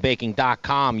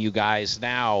 AspenBaking.com, you guys.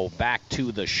 Now, back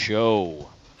to the show.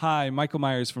 Hi, Michael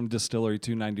Myers from Distillery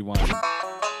 291.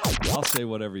 I'll say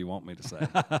whatever you want me to say.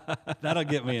 That'll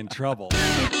get me in trouble.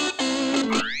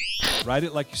 Write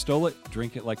it like you stole it,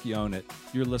 drink it like you own it.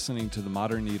 You're listening to The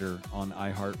Modern Eater on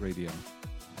iHeartRadio.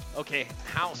 Okay,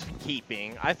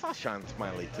 housekeeping. I saw Sean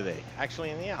Smiley today, actually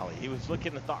in the alley. He was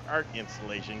looking at the art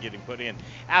installation getting put in.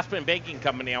 Aspen Baking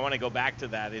Company, I want to go back to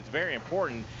that. It's very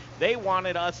important. They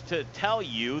wanted us to tell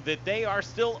you that they are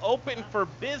still open for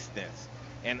business.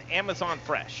 And Amazon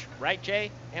Fresh, right,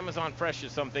 Jay? Amazon Fresh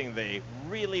is something they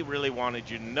really, really wanted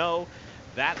you to know.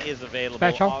 That is available.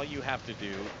 Special. All you have to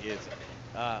do is...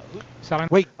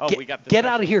 Wait, we got the get special.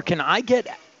 out of here. Can I get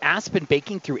Aspen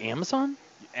Baking through Amazon?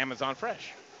 Amazon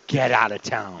Fresh. Get out of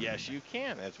town. Yes, you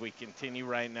can. As we continue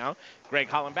right now, Greg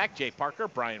Hollenbach, Jay Parker,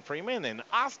 Brian Freeman, and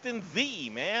Austin Z,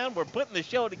 man. We're putting the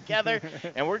show together,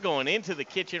 and we're going into the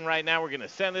kitchen right now. We're going to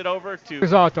send it over to...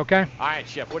 Risotto, okay? All right,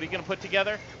 Chef, what are you going to put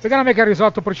together? We're going to make a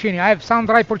risotto porcini. I have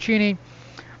sun-dried porcini.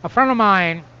 A friend of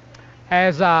mine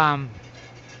has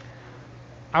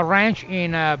a ranch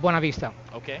in Buena Vista.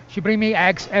 Okay. She bring me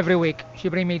eggs every week. She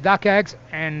bring me duck eggs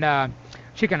and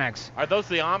chicken eggs. Are those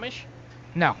the Amish?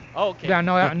 No. Oh, okay. They are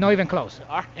not even close.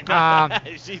 All right.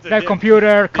 Their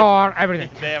computer, car, everything.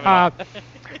 They have it all.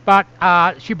 But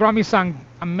she brought me some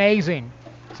amazing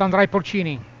sun-dried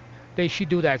porcini. She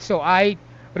do that. So I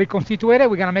reconstituted.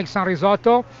 We're gonna make some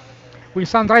risotto with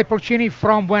sun-dried porcini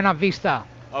from Buena Vista.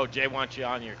 Oh, Jay wants you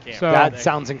on your camera. So- That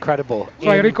sounds incredible. So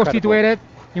I reconstituted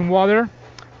in water,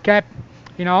 kept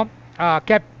the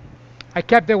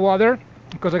water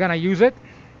because I'm gonna use it.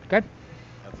 Okay.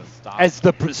 That's a stop. As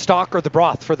the stock or the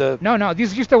broth for the. No,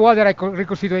 this is just the water I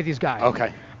reconstituted this guy.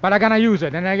 Okay. But I'm gonna use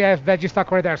it, and I have veggie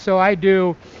stock right there. So I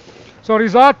do. So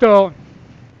risotto.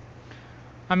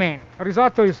 I mean,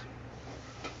 risotto is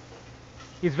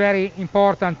very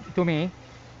important to me.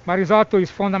 But risotto is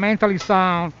fundamentally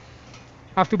sound.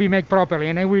 Has to be made properly,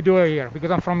 and then we do it here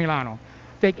because I'm from Milano.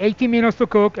 Take 18 minutes to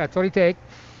cook. That's what it takes.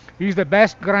 Use the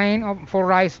best grain for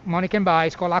rice money can buy.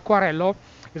 It's called Acquarello.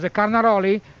 It's a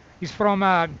Carnaroli. It's from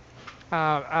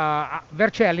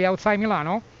Vercelli outside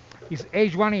Milano. It's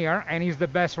aged 1 year, and it's the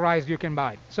best rice you can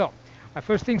buy. So, the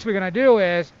first things we're gonna do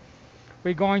is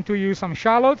we're going to use some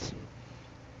shallots.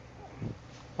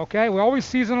 Okay, we always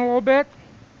season a little bit.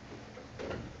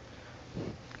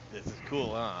 This is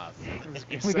cool, huh?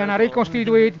 We're gonna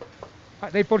reconstitute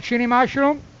the porcini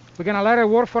mushroom. We're gonna let it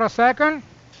work for a second.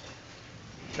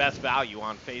 Best value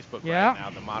on Facebook Yeah. right now,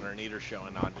 the Modern Eater Show,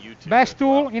 and on YouTube. Best as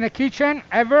tool well. in the kitchen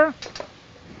ever.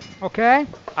 Okay.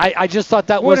 I just thought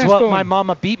that was Wooden what spoon. my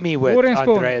mama beat me with, Wooden spoon.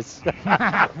 Andres.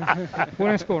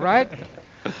 Wooden spoon, right?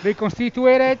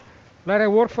 Reconstitute it. Let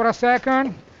it work for a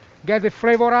second. Get the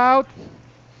flavor out.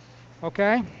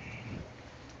 Okay.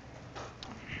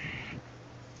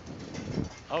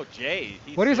 Oh, Jay.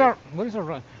 What is our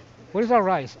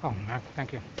rice? Oh,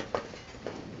 thank you.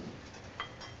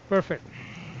 Perfect.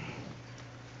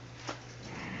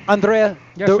 Andrea,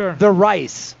 Yes, sir. the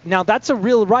rice. Now that's a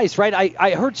real rice, right?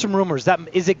 I heard some rumors.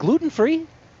 Is it gluten free?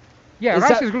 Yeah, Is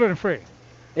rice that- is gluten free.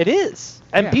 It is,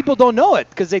 and Yeah. people don't know it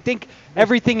because they think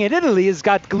everything in Italy has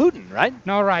got gluten, right?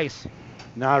 No rice.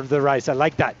 Not the rice. I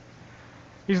like that.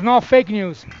 It's not fake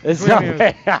news. It's real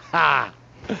not.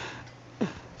 news.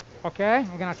 Okay,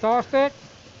 we're gonna toast it.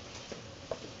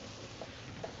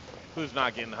 Who's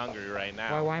not getting hungry right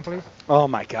now? White wine, please. Oh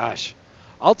my gosh.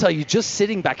 I'll tell you, just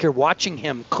sitting back here watching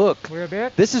him cook, A little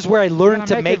bit. this is where I We're learned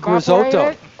gonna to make it evaporate risotto.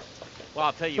 it, Well,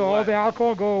 I'll tell you So all what. the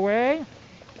alcohol go away.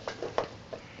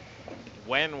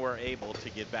 When we're able to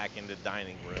get back into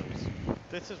dining rooms,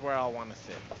 this is where I'll want to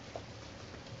sit.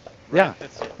 Yeah.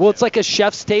 That's it. Well, it's like a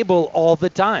chef's table all the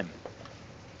time.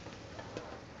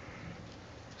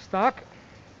 Stock.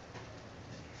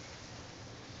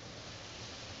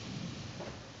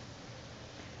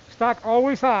 Stock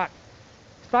always hot.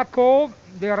 Stock cold.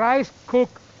 The rice cook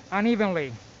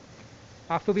unevenly.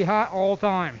 Have to be hot all the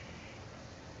time.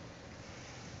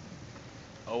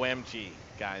 OMG,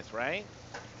 guys, right?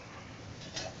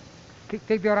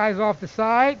 Take the rice off the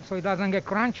side so it doesn't get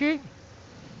crunchy.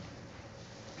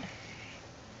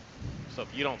 So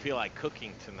if you don't feel like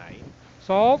cooking tonight,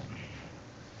 Salt.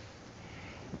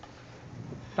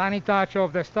 Tiny touch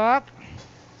of the stock.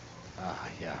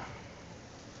 Yeah.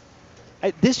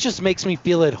 This just makes me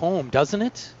feel at home, doesn't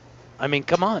it? I mean,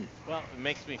 come on. well, it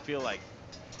makes me feel like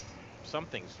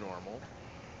something's normal.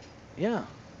 Yeah.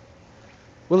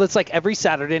 Well, it's like every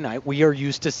Saturday night we are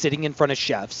used to sitting in front of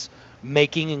chefs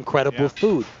making incredible Yeah.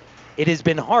 food. It has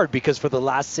been hard because for the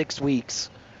last 6 weeks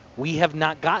we have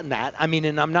not gotten that. I mean,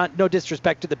 and I'm not no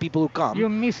disrespect to the people who come. You're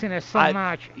missing it so I-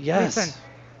 much. yes. Listen,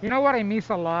 you know what I miss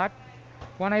a lot?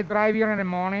 When I drive here in the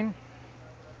morning,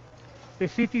 the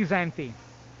city is empty.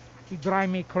 It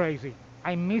drives me crazy.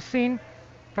 I'm missing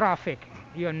traffic.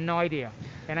 You have no idea.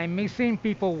 And I'm missing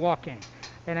people walking.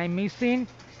 And I'm missing,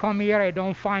 come here, I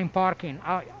don't find parking.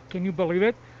 Can you believe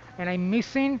it? And I'm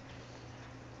missing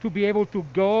to be able to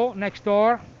go next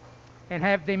door and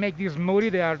they make this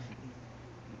smoothie.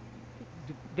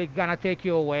 They're gonna take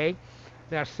you away.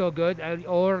 They are so good.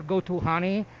 Or go to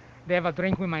Honey. They have a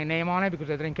drink with my name on it because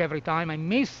I drink every time. I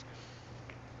miss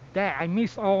that. I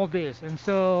miss all this. And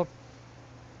so,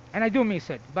 and I do miss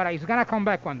it. But it's gonna come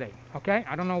back one day. Okay?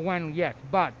 I don't know when yet.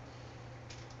 But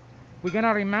we're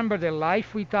gonna remember the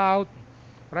life without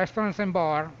restaurants and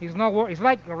bar is not. It's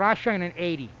like Russia in an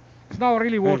 80. It's not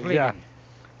really worth living. Yeah.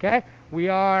 Okay? We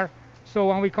are. So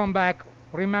when we come back,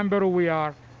 remember who we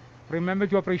are. Remember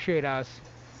to appreciate us.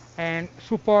 And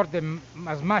support them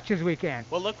as much as we can.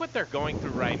 Well, look what they're going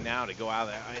through right now to go out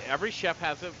there. Every chef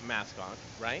has a mask on,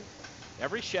 right?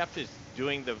 Every chef is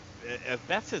doing as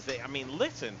best as they. I mean,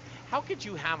 listen, how could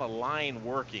you have a line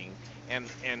working and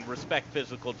respect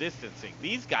physical distancing?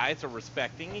 These guys are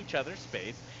respecting each other's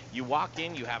space. You walk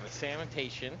in, you have a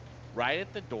sanitation right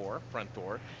at the door, front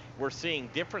door. We're seeing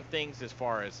different things as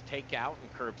far as takeout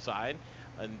and curbside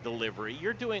and delivery.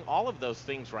 You're doing all of those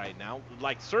things right now.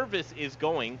 Like service is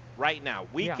going right now.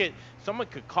 Someone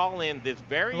could call in this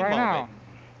very moment.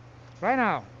 Right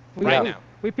now. Right now.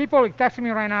 People text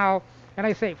me right now, and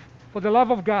I say, for the love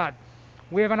of God,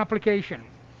 we have an application.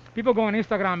 People go on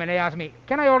Instagram and they ask me,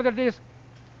 can I order this?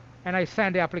 And I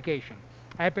send the application.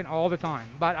 Happen all the time.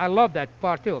 But I love that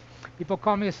part too. People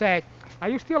call me and say, are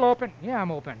you still open? Yeah,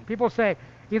 I'm open. People say,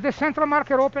 is the Central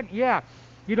Market open? Yeah.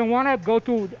 You don't want to go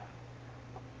to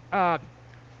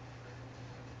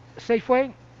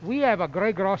Safeway? We have a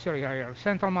great grocery here,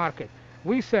 Central Market.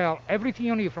 We sell everything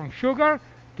you need, from sugar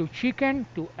to chicken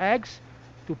to eggs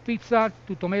to pizza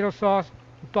to tomato sauce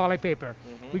to toilet paper.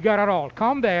 We got it all.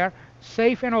 Come there,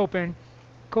 safe and open.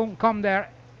 Come there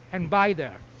and buy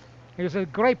there. It's a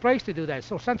great place to do that.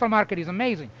 So Central Market is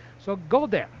amazing. So go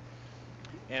there.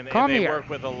 And Come they here. work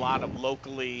with a lot of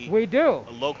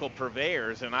local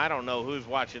purveyors, and I don't know who's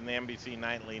watching the NBC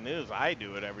Nightly News. I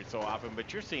do it every so often,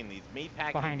 but you're seeing these meat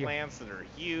packing plants that are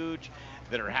huge,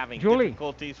 that are having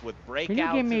difficulties with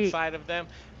breakouts inside of them.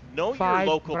 Know your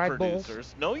local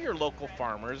producers, know your local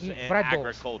farmers and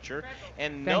agriculture,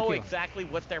 and know exactly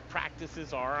what their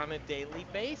practices are on a daily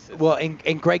basis. Well,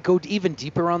 and Greg, go even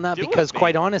deeper on that, because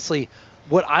quite honestly,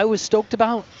 what I was stoked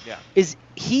about is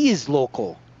he is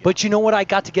local. But you know what I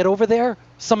got to get over there?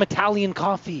 Some Italian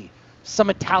coffee, some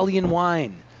Italian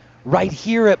wine, right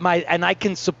here and I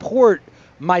can support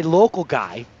my local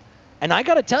guy. And I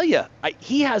got to tell you,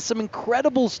 he has some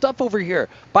incredible stuff over here.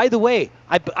 By the way,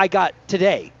 I got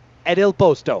today at Il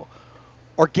Posto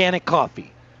organic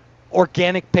coffee,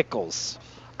 organic pickles.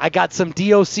 I got some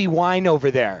DOC wine over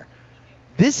there.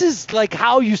 This is like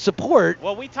how you support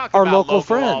we talk our about local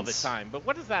friends all the time, but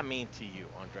what does that mean to you,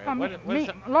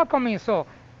 Andrea? Local means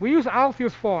we use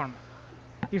Alfie's Farm.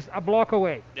 It's a block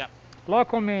away. Yeah.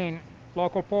 Local mean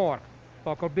local pork,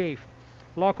 local beef,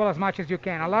 local as much as you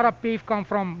can. A lot of beef come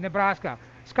from Nebraska.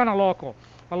 It's kind of local.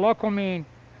 But local mean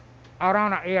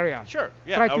around our area. Sure.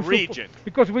 Yeah. A region.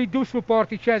 Because we do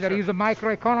support each other. It's a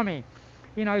microeconomy.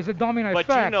 You know, it's a domino effect.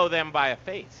 But you know them by a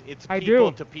face. It's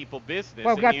people to people business.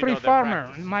 Well, we got 3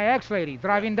 farmers. My ex-lady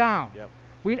driving down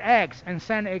with eggs and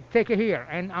take it here.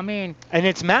 And I mean. And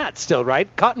it's Matt still, right?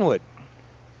 Cottonwood.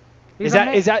 Is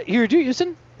that here,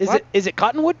 Houston? Is it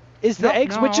Cottonwood? Is the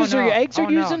eggs? Which is your eggs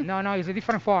are using? No, it's a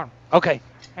different farm. Okay.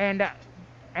 And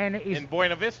it's in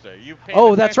Buena Vista.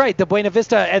 That's right, the Buena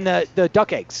Vista and the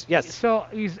duck eggs. Yes. So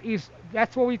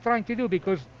that's what we're trying to do,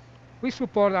 because we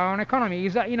support our own economy.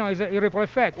 It's a ripple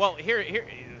effect. Well, here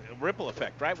ripple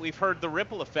effect, right? We've heard the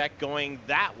ripple effect going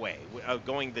that way,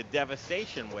 going the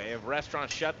devastation way of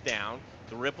restaurants shut down.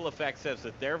 The ripple effect says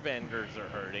that their vendors are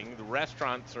hurting. The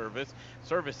restaurant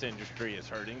service industry is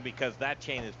hurting because that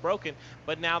chain is broken.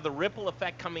 But now the ripple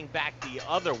effect coming back the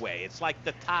other way. It's like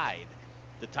the tide.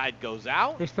 The tide goes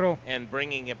out. It's true. And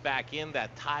bringing it back in.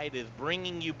 That tide is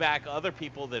bringing you back other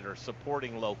people that are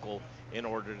supporting local in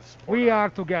order to support. We are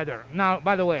together. Now,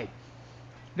 by the way,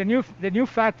 the new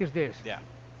fact is this. Yeah.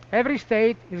 Every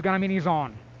state is going to be in its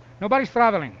own. Nobody's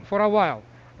traveling for a while.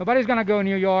 Nobody's going to go to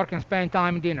New York and spend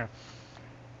time and dinner.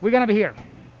 We're going to be here.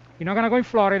 You're not going to go in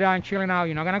Florida and chilling out.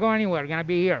 You're not going to go anywhere. You're going to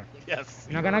be here. Yes.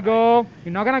 You're not going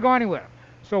to go anywhere.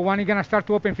 So when you're going to start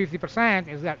to open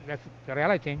 50%, that's the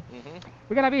reality.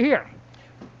 We're going to be here.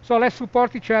 So let's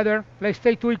support each other. Let's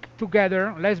stay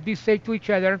together. Let's be safe to each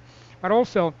other. But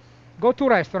also, go to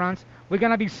restaurants. We're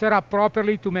going to be set up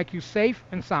properly to make you safe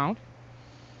and sound.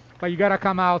 But you got to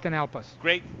come out and help us.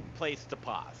 Great place to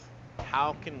pause.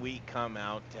 How can we come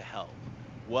out to help?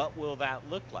 What will that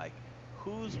look like?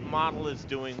 Whose model is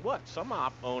doing what? Some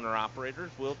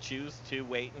owner-operators will choose to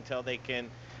wait until they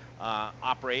can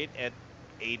operate at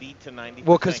 80 to 90%.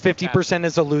 Well, because 50%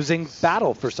 is a losing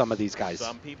battle for some of these guys.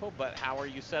 Some people, but how are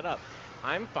you set up?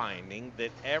 I'm finding that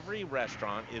every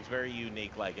restaurant is very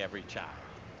unique, like every child.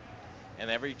 And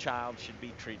every child should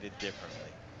be treated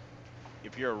differently.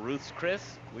 If you're a Ruth's Chris,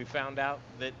 we found out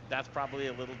that that's probably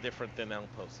a little different than El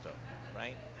Posto,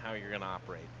 right? How you're going to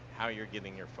operate, how you're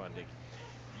getting your funding.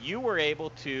 You were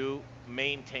able to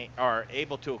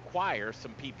acquire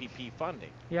some PPP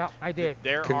funding. Yeah, I did.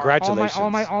 Congratulations.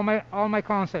 All my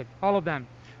concept, all of them.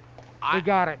 We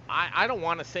got it. I don't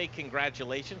want to say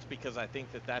congratulations because I think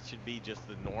that should be just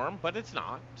the norm, but it's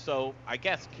not. So I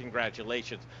guess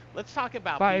congratulations. Let's talk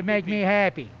about But it make me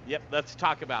happy. Yep, let's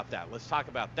talk about that. Let's talk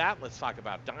about that. Let's talk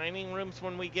about dining rooms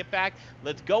when we get back.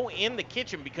 Let's go in the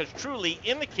kitchen because truly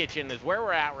in the kitchen is where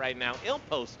we're at right now. Il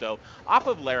Posto off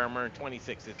of Larimer and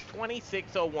 26. It's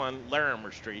 2601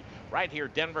 Larimer Street right here,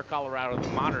 Denver, Colorado, the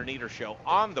Modern Eater Show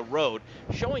on the road,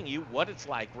 showing you what it's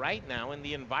like right now in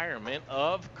the environment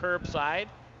of curbside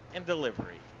and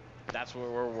delivery. That's what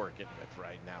we're working with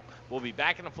right now. We'll be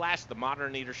back in a flash. The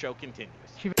Modern Eater Show continues.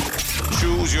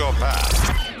 Choose your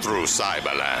path through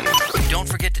Cyberland. Don't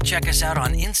forget to check us out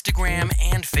on Instagram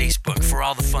and Facebook for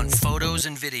all the fun photos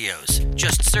and videos.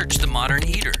 Just search The Modern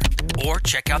Eater or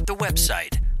check out the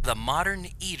website,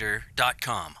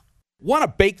 themoderneater.com. Want to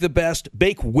bake the best?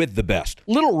 Bake with the best.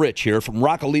 Little Rich here from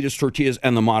Raquelitas Tortillas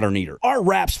and the Modern Eater. Our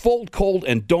wraps fold cold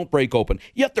and don't break open,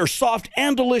 yet they're soft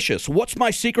and delicious. What's my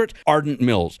secret? Ardent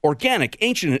Mills. Organic,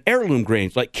 ancient, and heirloom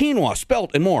grains like quinoa, spelt,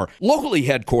 and more. Locally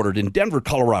headquartered in Denver,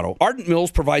 Colorado, Ardent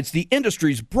Mills provides the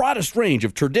industry's broadest range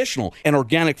of traditional and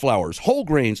organic flours, whole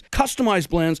grains, customized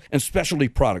blends, and specialty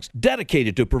products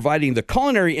dedicated to providing the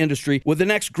culinary industry with the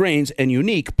next grains and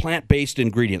unique plant-based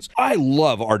ingredients. I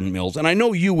love Ardent Mills, and I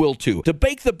know you will too. To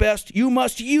bake the best, you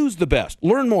must use the best.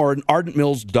 Learn more at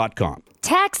ardentmills.com.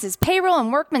 Taxes, payroll,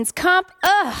 and workman's comp?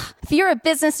 Ugh. If you're a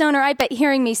business owner, I bet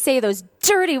hearing me say those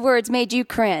dirty words made you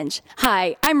cringe.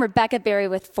 Hi, I'm Rebecca Berry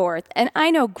with Forth, and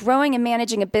I know growing and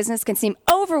managing a business can seem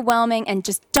overwhelming and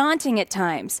just daunting at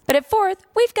times. But at Forth,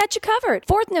 we've got you covered.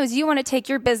 Forth knows you want to take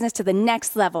your business to the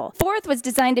next level. Forth was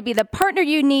designed to be the partner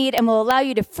you need and will allow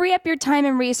you to free up your time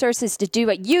and resources to do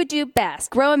what you do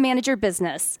best, grow and manage your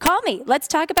business. Call me. Let's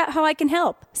talk about how I can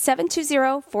help.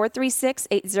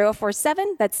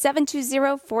 720-436-8047. That's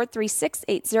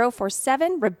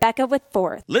 720-436-8047. Rebecca with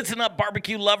Forth. Listen up,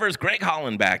 barbecue lovers. Greg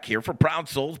Holland back here for Proud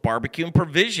Souls Barbecue and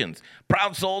Provisions.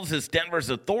 Proud Souls is Denver's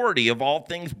authority of all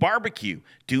things barbecue.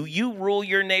 Do you rule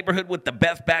your neighborhood with the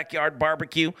best backyard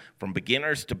barbecue? From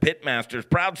beginners to pitmasters,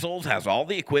 Proud Souls has all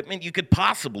the equipment you could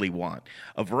possibly want.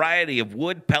 A variety of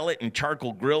wood, pellet, and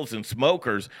charcoal grills and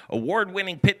smokers.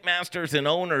 Award-winning pitmasters and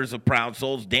owners of Proud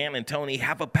Souls, Dan and Tony,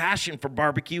 have a passion for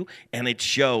barbecue, and it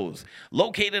shows.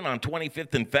 Located on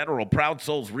 25th and Federal, Proud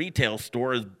Souls retail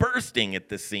store is bursting at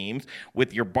the seams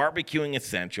with your barbecuing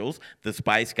essentials, the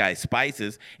Spice Guy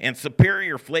spices, and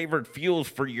superior flavored fuels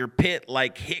for your pit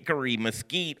like hickory,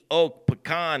 mesquite, oak,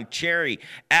 pecan, cherry,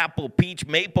 apple, peach,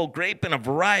 maple, grape, and a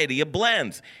variety of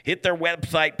blends. Hit their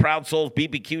website,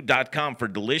 ProudSoulsBBQ.com, for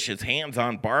delicious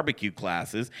hands-on barbecue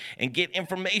classes and get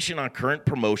information on current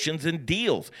promotions and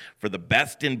deals. For the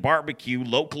best in barbecue,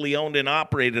 locally owned and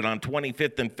operated on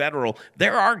 25th and Federal,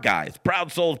 there are guys.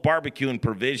 Proud Souls Barbecue and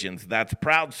Provisions. That's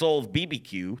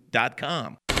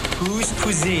ProudSoulsBBQ.com. Whose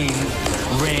cuisine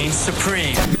reigns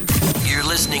supreme? You're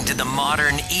listening to The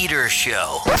Modern Eater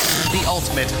Show, The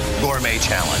ultimate gourmet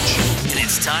challenge. and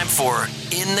it's time for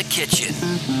In the Kitchen.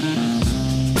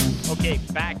 Okay,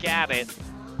 back at it.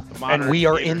 And we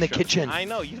are Eater in the Show. kitchen. I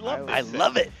know, you love this. I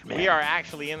love it, man. We are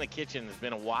actually in the kitchen. It's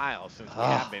been a while since we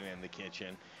have been in the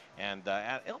kitchen. And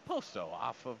at Il Posto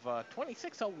off of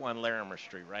 2601 Larimer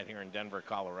Street right here in Denver,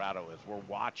 Colorado, as we're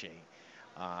watching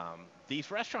these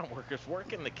restaurant workers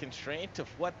work in the constraint of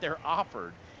what they're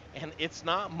offered. And it's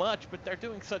not much, but they're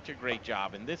doing such a great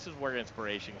job. And this is where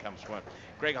inspiration comes from.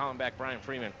 Greg Hollenbeck, Brian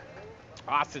Freeman,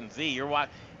 Austin Z. You're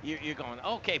going,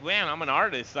 okay, man, I'm an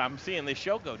artist. I'm seeing this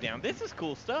show go down. This is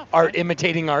cool stuff. Art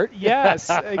imitating art? Yes,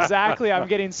 exactly. I'm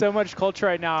getting so much culture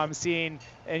right now. I'm seeing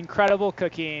incredible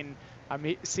cooking.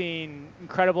 I'm seeing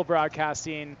incredible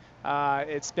broadcasting.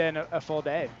 It's been a full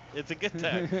day. It's a good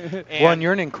time. And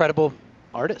you're an incredible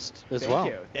artist as Thank well.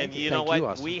 you. And you know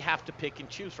what? We have to pick and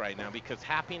choose right now because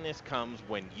happiness comes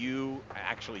when you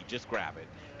actually just grab it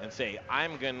and say,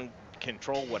 I'm going to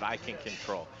control what I can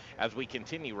control. As we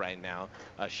continue right now,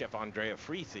 Chef Andrea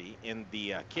Frizzi in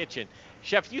the kitchen.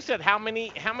 Chef, you said how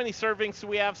many servings do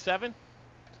we have? 7?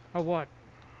 Of what?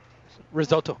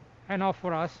 Risotto. Enough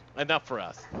for us. Enough for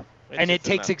us. And it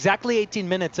takes exactly 18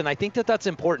 minutes, and I think that's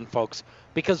important, folks,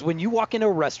 because when you walk into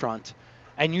a restaurant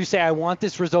and you say, I want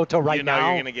this risotto right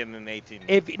now. You're going to get it in 18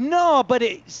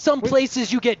 minutes. Some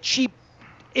places you get cheap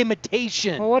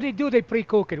imitation. Well, what they do, they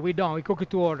pre-cook it. We don't. We cook it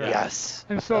to order. Yes.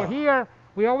 And so here,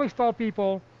 we always tell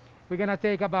people we're going to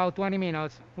take about 20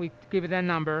 minutes. We give it that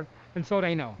number, and so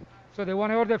they know. So they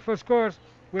want to order first course,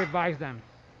 we advise them.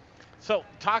 So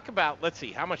talk about, let's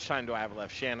see, how much time do I have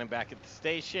left? Shannon back at the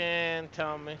station,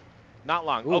 tell me. Not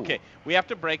long. Ooh. Okay, we have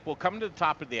to break. We'll come to the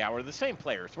top of the hour. The same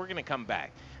players. We're going to come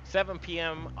back. 7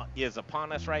 p.m. is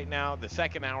upon us right now. The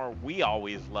second hour we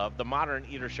always love. The Modern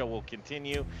Eater Show will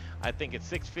continue. I think it's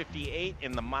 6:58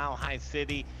 in the Mile High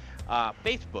City.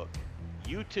 Facebook,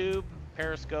 YouTube,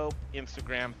 Periscope,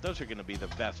 Instagram. Those are going to be the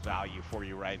best value for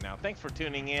you right now. Thanks for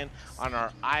tuning in on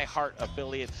our iHeart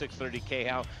affiliate 630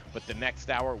 KHOW. But the next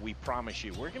hour, we promise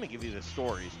you, we're going to give you the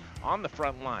stories on the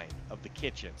front line of the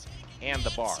kitchen and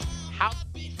the bar.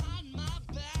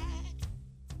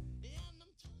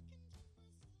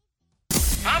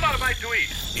 How about a bite to eat?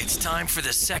 It's time for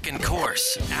the second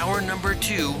course, hour number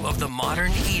 2 of the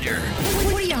Modern Eater.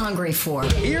 What are you hungry for?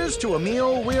 Here's to a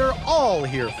meal we're all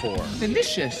here for.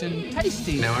 Delicious and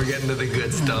tasty. Now we're getting to the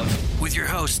good stuff. With your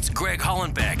hosts, Greg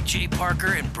Hollenbeck, Jay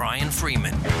Parker, and Brian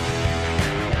Freeman.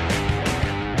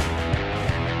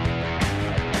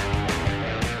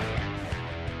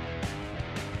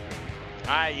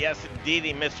 Hi, yes,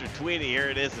 indeedy, Mr. Tweety. Here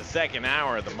it is, the second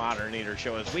hour of the Modern Eater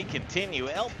Show as we continue.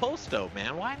 El Posto,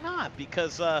 man, why not?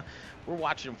 Because we're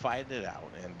watching them fight it out,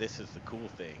 and this is the cool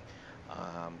thing.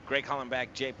 Greg Hollenbeck,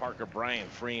 Jay Parker, Brian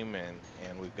Freeman,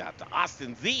 and we've got the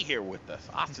Austin Z here with us.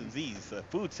 Austin Z's the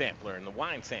food sampler and the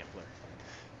wine sampler.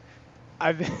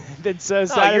 I've been so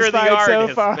satisfied you're the artist,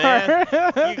 so far. Man.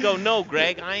 You go, no,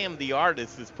 Greg, I am the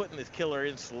artist that's putting this killer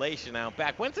installation out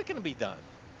back. When's it going to be done?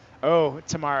 Oh,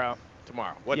 tomorrow.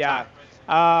 Tomorrow. What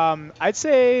time? I'd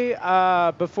say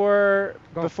before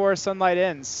sunlight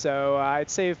ends. So I'd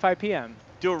say 5 p.m.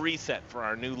 Do a reset for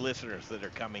our new listeners that are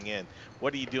coming in.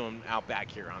 What are you doing out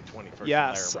back here on 21st?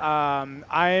 Yes,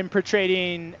 I am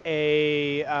portraying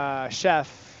a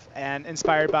chef and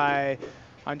inspired by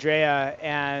Andrea,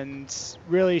 and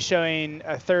really showing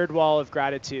a third wall of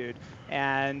gratitude.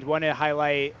 And want to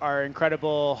highlight our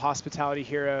incredible hospitality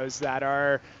heroes that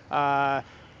are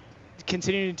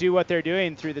continuing to do what they're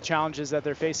doing through the challenges that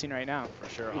they're facing right now. For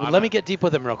sure. Let me get deep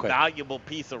with them real quick. Valuable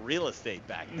piece of real estate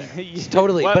back there.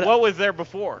 Totally. What was there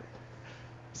before?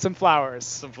 Some flowers.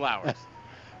 Some flowers.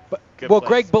 Well,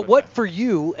 Greg, but what for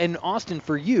you and Austin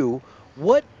for you?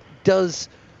 What does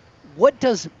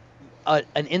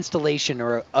an installation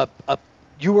or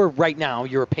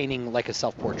you're painting like a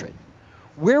self-portrait?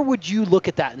 Where would you look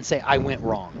at that and say, I went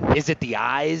wrong? Is it the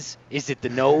eyes? Is it the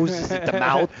nose? Is it the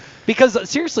mouth? Because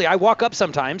seriously, I walk up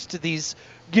sometimes to these,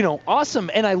 awesome,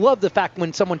 and I love the fact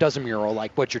when someone does a mural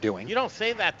like what you're doing. You don't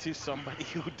say that to somebody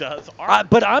who does art.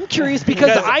 But I'm curious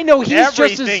because I know he's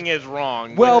everything is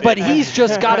wrong. Well, but he's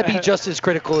just got to be just as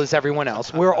critical as everyone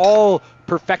else. We're all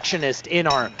perfectionists in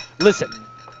our. Listen,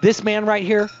 this man right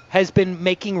here has been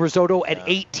making risotto at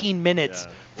 18 minutes.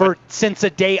 Since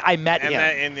the day I met him,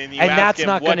 and that's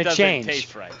not going to change.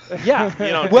 Taste right?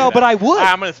 Yeah. Well, but I would.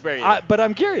 I'm going to spare you. But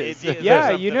I'm curious.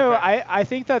 I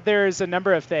think that there's a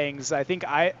number of things. I think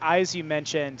eyes you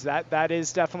mentioned that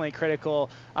is definitely critical.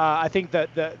 I think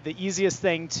that the easiest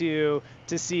thing to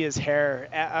see is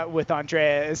hair with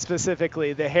Andrea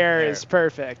specifically. The hair is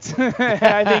perfect.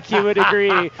 I think you would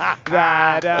agree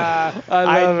that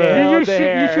I nailed the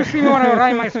hair. You should see me when I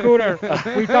ride my scooter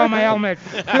without my helmet.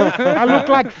 I look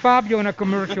like Fabio in a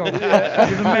commercial.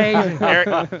 It's amazing.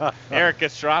 Eric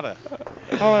Estrada.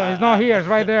 Oh, he's not here. It's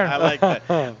right there. I like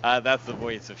that. That's the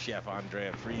voice of Chef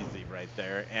Andrea Frizzi right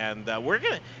there. And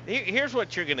here's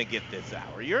what you're gonna get this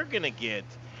hour. You're gonna get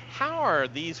how are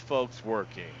these folks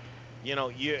working.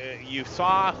 You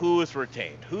saw who was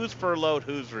retained, who's furloughed,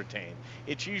 who's retained.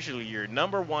 It's usually your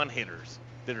number one hitters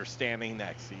that are standing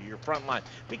next to you, your front line,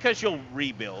 because you'll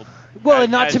rebuild. Well,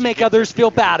 and not to make others feel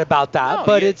bad about that,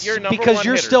 but it's because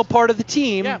you're still part of the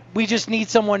team. Yeah. We just need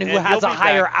someone who has a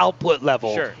higher output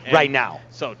level right now.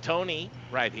 So Tony,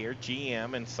 right here,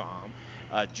 GM and Som,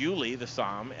 Julie, the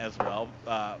Som as well,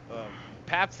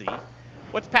 Patsy.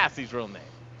 What's Patsy's real name?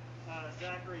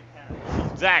 Zachary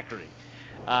Patsy. Zachary.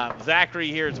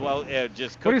 Zachary here as well,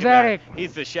 just cooking. What is that?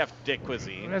 He's the chef de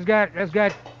cuisine. Let's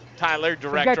get Tyler,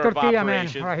 director of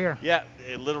operations. Man right here. Yeah,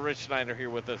 Little Rich Schneider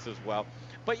here with us as well.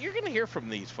 But you're going to hear from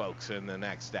these folks in the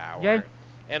next hour. Yeah.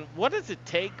 And what does it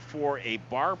take for a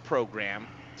bar program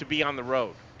to be on the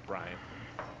road, Brian?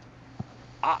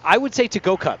 I would say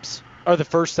to-go cups are the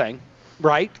first thing,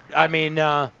 right? I mean,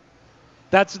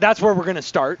 that's where we're going to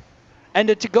start.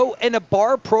 And to go in a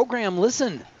bar program,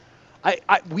 listen,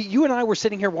 you and I were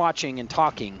sitting here watching and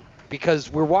talking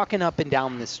because we're walking up and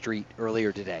down this street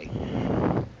earlier today.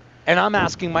 And I'm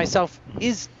asking myself,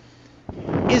 is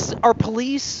our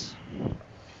police,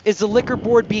 is the liquor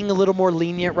board being a little more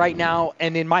lenient right now?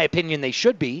 And in my opinion, they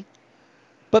should be.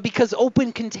 But because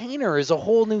open container is a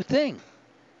whole new thing.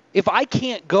 If I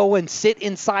can't go and sit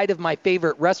inside of my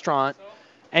favorite restaurant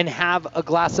and have a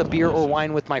glass of beer or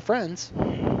wine with my friends,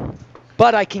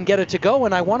 but I can get it to go,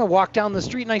 and I want to walk down the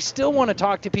street, and I still want to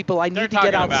talk to people. I need to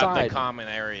get outside. They're talking about the common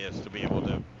areas to be able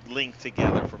to link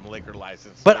together from liquor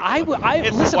license. But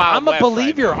listen, I'm a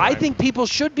believer. Right now, I think people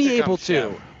should be able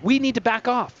to. We need to back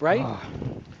off, right?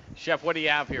 Chef, what do you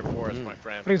have here for us, my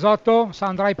friend? Risotto,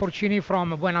 sun-dried porcini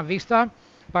from Buena Vista,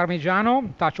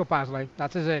 Parmigiano, tacho parsley.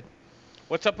 That is it.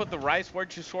 What's up with the rice?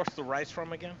 Where'd you source the rice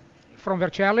from again? From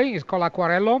Vercelli. It's called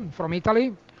Acquarello from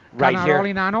Italy. Right here.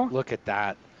 Nano. Look at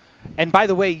that. And by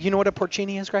the way, you know what a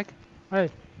porcini is, Greg? Hey.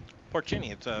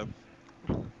 Porcini, it's a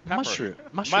mushroom.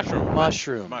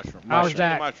 Mushroom. How's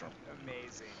that? Mushroom.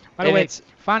 Amazing. By the way,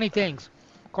 funny things.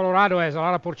 Colorado has a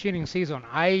lot of porcini in season.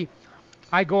 I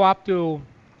go up to,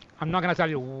 I'm not going to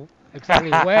tell you exactly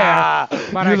where.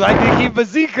 But you like to keep a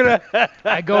secret.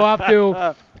 I go up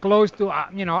to close to,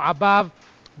 above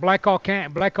Black Hawk,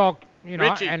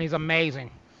 and it's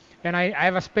amazing. And I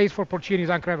have a space for porcini.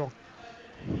 It's incredible.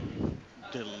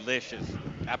 Delicious.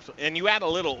 Absolutely. And you add a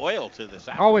little oil to this.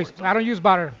 Always. I don't use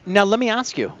butter. Now, let me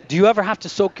ask you. Do you ever have to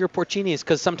soak your porcinis?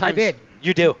 Because sometimes... I did.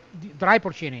 You do? Dry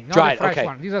porcini, not Dried, the fresh okay.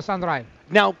 one. These are sun-dried.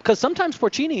 Now, because sometimes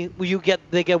porcini,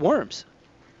 they get worms.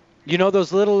 You know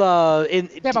those little...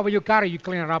 yeah, but when you cut it, you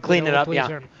clean it up. Clean it up,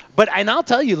 yeah. And I'll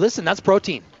tell you, listen, that's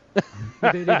protein.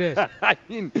 It is. I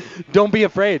mean, don't be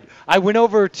afraid. I went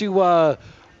over to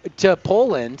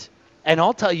Poland, and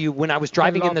I'll tell you, when I was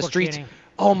driving in the streets,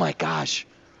 oh my gosh,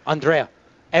 Andrea,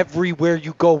 everywhere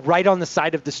you go, right on the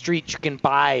side of the street, you can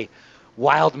buy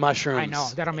wild mushrooms. I know,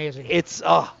 they're amazing. It's,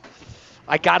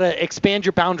 I got to expand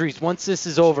your boundaries once this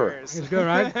is over. It's good,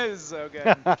 right? It's so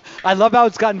good. I love how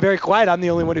it's gotten very quiet. I'm the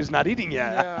only one who's not eating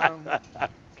yet. Yeah.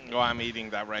 Oh, I'm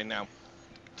eating that right now.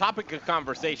 Topic of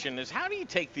conversation is, how do you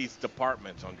take these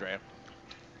departments, Andrea?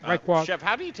 Chef,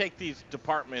 how do you take these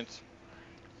departments,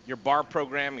 your bar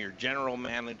program, your general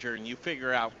manager, and you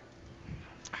figure out,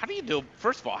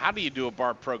 first of all, how do you do a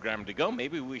bar program to go?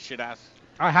 Maybe we should ask.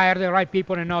 I hire the right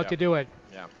people and know how to do it.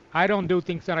 Yeah. I don't do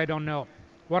things that I don't know.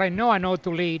 What I know to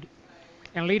lead.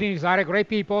 And leading is hire great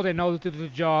people that know to do the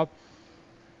job.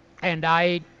 And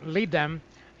I lead them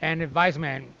and advise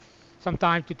them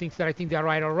sometimes to things that I think they're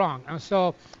right or wrong. And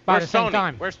so, by the same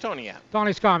time. Where's Tony at?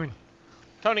 Tony's coming.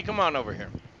 Tony, come on over here.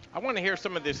 I want to hear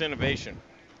some of this innovation.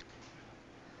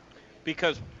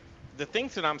 Because the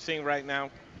things that I'm seeing right now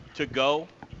to go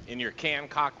in your canned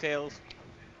cocktails,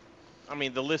 I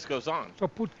mean, the list goes on. So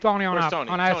put Tony on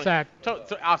headset.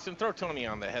 Austin, throw Tony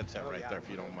on the headset there if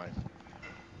you don't mind.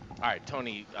 All right,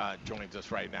 Tony joins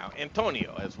us right now.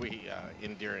 Antonio, as we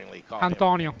endearingly call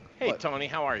Antonio. him. Hey, Tony,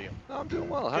 how are you? I'm doing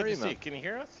well. How are you, man? Can you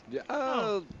hear us? Yeah,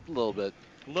 a little bit.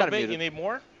 A little bit? You need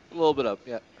more? A little bit up,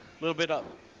 yeah. A little bit up.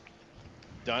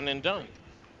 Done and done.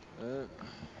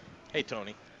 Hey,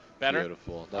 Tony. Better?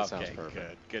 Beautiful. That sounds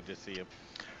perfect. Good to see you.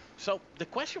 So the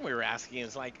question we were asking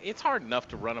is, it's hard enough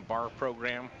to run a bar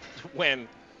program when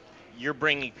you're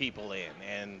bringing people in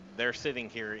and they're sitting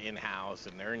here in-house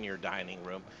and they're in your dining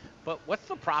room. But what's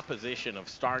the proposition of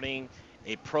starting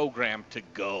a program to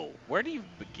go? Where do you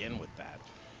begin with that?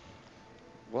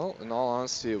 Well, in all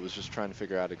honesty, it was just trying to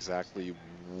figure out exactly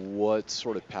what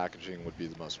sort of packaging would be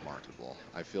the most marketable.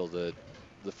 I feel that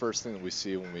the first thing that we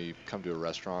see when we come to a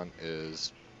restaurant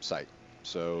is sight.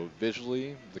 So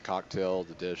visually, the cocktail,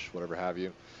 the dish, whatever have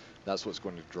you, that's what's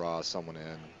going to draw someone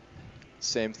in.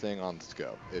 Same thing on the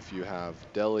go. If you have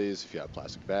delis, if you have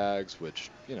plastic bags, which,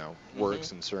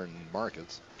 works in certain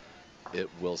markets, it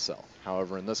will sell.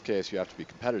 However, in this case, you have to be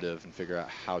competitive and figure out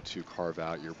how to carve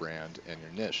out your brand and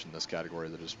your niche in this category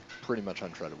that is pretty much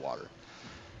untreaded water.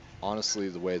 Honestly,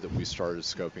 the way that we started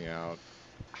scoping out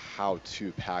how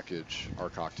to package our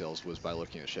cocktails was by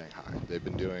looking at Shanghai. They've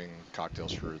been doing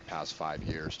cocktails for the past 5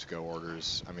 years, to-go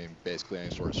orders. I mean, basically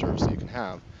any sort of service that you can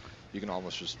have, you can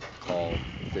almost just call,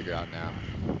 figure out now.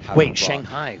 Wait,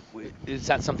 Shanghai, is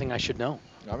that something I should know?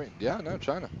 I mean, no,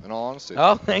 China, in all honesty.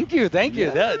 Oh, thank you.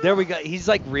 There we go. He's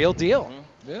like real deal.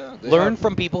 Yeah. Learn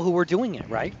from people who were doing it,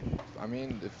 right? I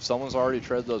mean, if someone's already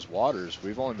tread those waters,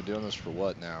 we've only been doing this for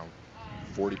what now?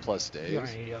 40 plus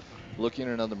days. Looking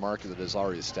at another market that has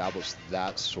already established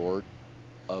that sort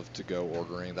of to-go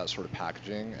ordering, that sort of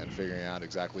packaging, and figuring out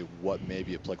exactly what may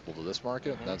be applicable to this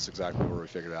market, that's exactly where we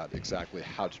figured out exactly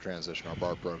how to transition our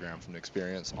bar program from an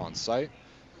experience on site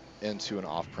into an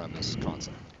off-premise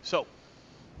concept. So,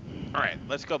 all right,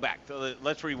 let's go back.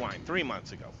 Let's rewind. 3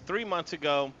 months ago. 3 months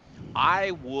ago,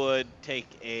 I would take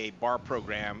a bar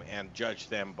program and judge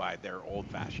them by their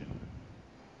old-fashioned.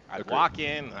 I'd walk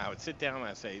in, and I would sit down, and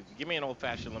I'd say, give me an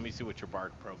old-fashioned, let me see what your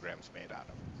bar program's made out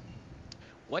of.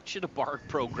 What should a bar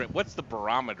program, what's the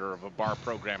barometer of a bar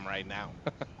program right now?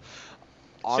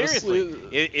 Honestly,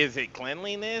 Seriously, is it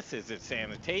cleanliness? Is it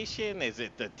sanitation? Is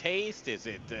it the taste? Is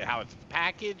it how it's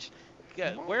packaged?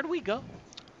 Where do we go?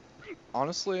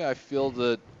 honestly, I feel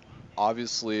that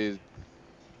obviously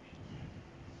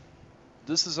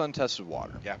this is untested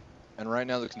water. Yeah. And right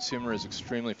now the consumer is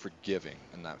extremely forgiving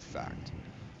in that fact.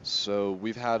 So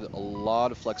we've had a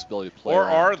lot of flexibility to play Or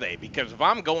around. are they? Because if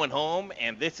I'm going home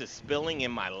and this is spilling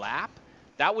in my lap,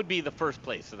 that would be the first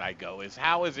place that I go. Is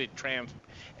how is it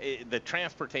the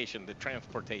transportation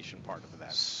part of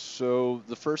that? So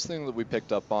the first thing that we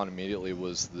picked up on immediately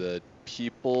was that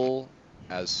people,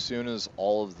 as soon as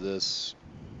all of this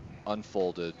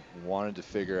unfolded, wanted to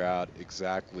figure out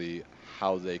exactly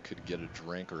how they could get a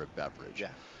drink or a beverage. Yeah.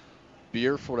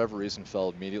 Beer, for whatever reason, fell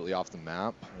immediately off the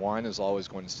map. Wine is always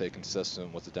going to stay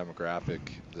consistent with the demographic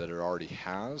that it already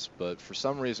has, but for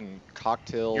some reason,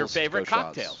 cocktails. Your favorite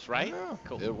shots. cocktails, right? Yeah,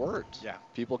 Cool. it worked. Yeah.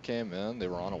 People came in, they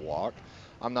were on a walk.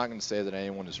 I'm not going to say that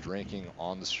anyone is drinking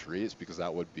on the streets because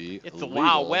that would be It's illegal. the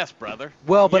Wild West, brother.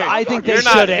 Well, but I think they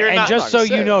should. And just so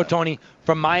you know, Tony,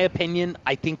 from my opinion,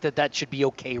 I think that should be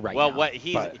okay right now. Well, what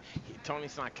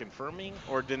Tony's not confirming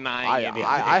or denying anything.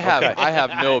 I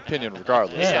have no opinion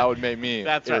regardless. Yeah. That would make me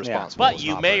That's right. irresponsible. But as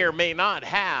you an may operator. or may not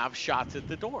have shots at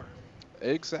the door.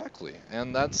 Exactly,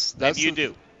 and that's you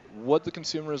do. What the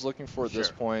consumer is looking for at this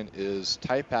Sure. point is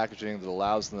tight packaging that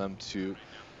allows them to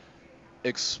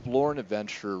explore an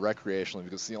adventure recreationally,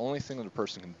 because it's the only thing that a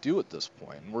person can do at this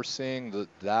point. And we're seeing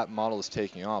that model is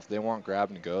taking off. They want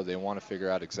grab and go. They want to figure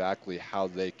out exactly how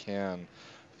they can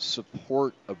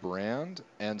support a brand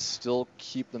and still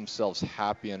keep themselves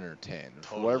happy and entertained. And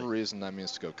for whatever reason, that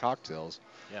means to go cocktails.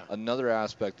 Yeah. Another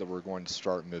aspect that we're going to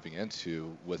start moving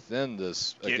into within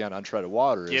this, again, untreated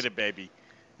water is Get it, baby.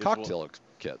 cocktail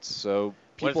kits. So What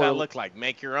people does that look like?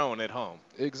 Make your own at home.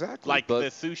 Exactly. Like but the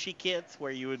sushi kits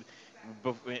where you would.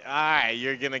 All right,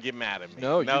 you're gonna get mad at me.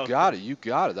 No, you got it. You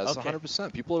got it. That's Okay.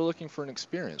 100%. People are looking for an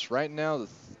experience. Right now,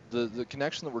 the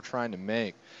connection that we're trying to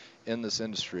make in this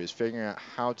industry is figuring out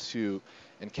how to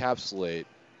encapsulate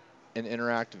an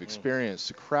interactive experience,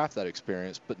 to craft that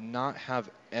experience, but not have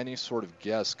any sort of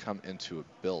guests come into a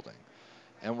building.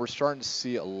 And we're starting to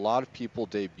see a lot of people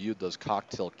debut those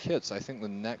cocktail kits. I think the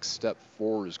next step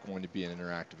forward is going to be an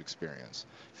interactive experience,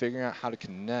 figuring out how to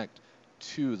connect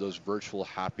to those virtual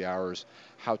happy hours,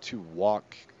 how to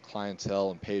walk clientele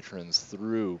and patrons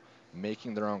through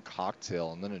making their own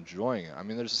cocktail and then enjoying it. I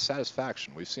mean, there's a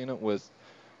satisfaction. We've seen it with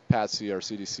Patsy, our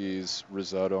CDC's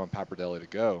risotto and pappardelle to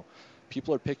go.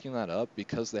 People are picking that up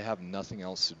because they have nothing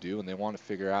else to do and they want to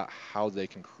figure out how they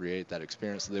can create that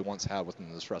experience that they once had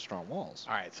within this restaurant walls.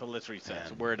 All right, so let's reset.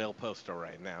 So we're at El Posto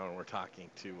right now, and we're talking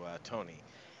to Tony.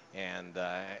 And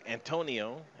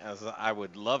Antonio, as I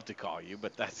would love to call you,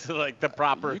 but that's like the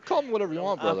proper. You call me whatever you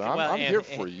want, brother. Well, I'm here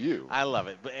for you. I love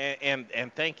it,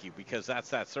 and thank you, because that's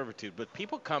that servitude. But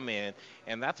people come in,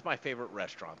 and that's my favorite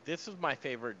restaurant. This is my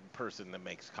favorite person that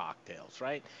makes cocktails,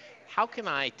 right? How can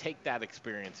I take that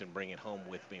experience and bring it home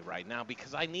with me right now?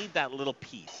 Because I need that little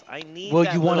piece. I need. Well,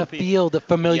 that you want to little piece. feel the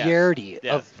familiarity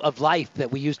Yes. of life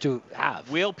that we used to have.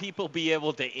 Will people be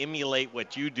able to emulate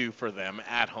what you do for them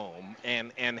at home?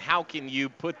 And how can you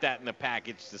put that in a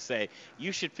package to say,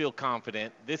 you should feel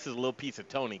confident, this is a little piece of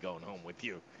Tony going home with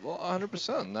you? Well,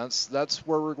 100%. That's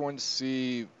where we're going to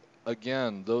see,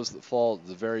 again, those that fall at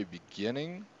the very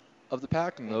beginning of the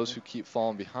pack and those who keep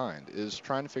falling behind, is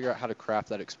trying to figure out how to craft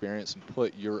that experience and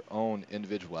put your own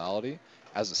individuality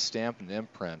as a stamp and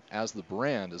imprint as the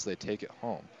brand as they take it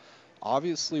home.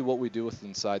 Obviously, what we do with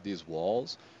inside these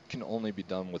walls can only be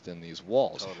done within these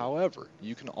walls. Totally. However,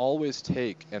 you can always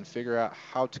take and figure out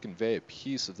how to convey a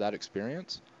piece of that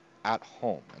experience at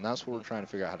home, and that's what we're trying to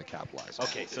figure out how to capitalize on.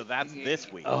 Okay, so that's this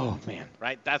week. Oh, man.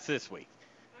 Right? That's this week.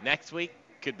 Next week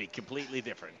could be completely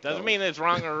different. Doesn't mean it's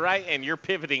wrong or right, and you're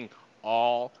pivoting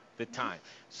all the time.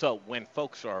 So when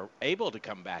folks are able to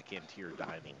come back into your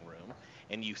dining room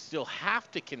and you still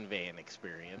have to convey an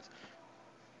experience,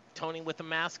 Tony with a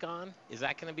mask on, is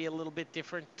that going to be a little bit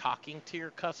different, talking to your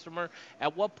customer?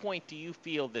 At what point do you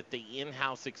feel that the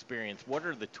in-house experience, what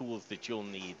are the tools that you'll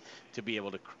need to be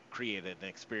able to create an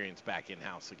experience back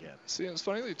in-house again? See, it's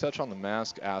funny that you touch on the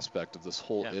mask aspect of this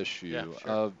whole issue. Yeah,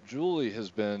 sure. Julie has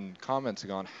been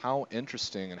commenting on how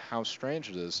interesting and how strange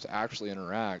it is to actually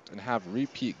interact and have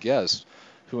repeat guests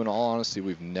who, in all honesty,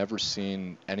 we've never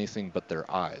seen anything but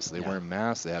their eyes. They wear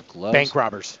masks, they have gloves. Bank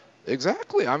robbers.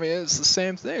 Exactly. I mean, it's the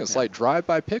same thing. It's like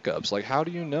drive-by pickups. Like, how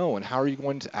do you know, and how are you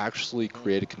going to actually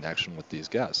create a connection with these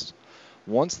guests?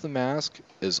 Once the mask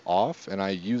is off, and I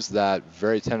use that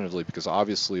very tentatively because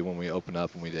obviously when we open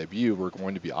up and we debut, we're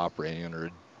going to be operating under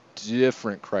a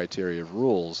different criteria of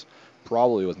rules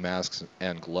probably with masks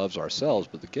and gloves ourselves,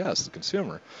 but the guest, the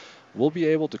consumer, we'll be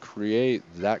able to create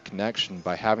that connection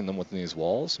by having them within these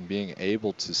walls and being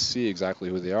able to see exactly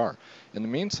who they are. In the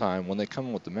meantime, when they come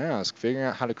in with the mask, figuring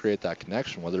out how to create that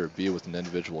connection, whether it be with an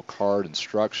individual card,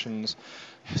 instructions,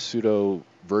 pseudo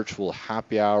virtual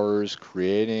happy hours,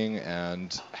 creating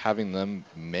and having them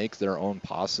make their own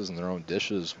pastas and their own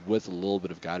dishes with a little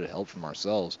bit of guided help from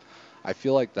ourselves. I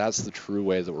feel like that's the true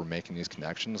way that we're making these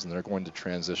connections, and they're going to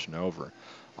transition over.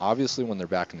 Obviously, when they're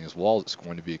back in these walls, it's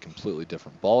going to be a completely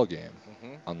different ball game,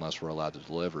 unless we're allowed to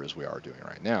deliver as we are doing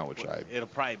right now, which It'll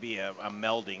probably be a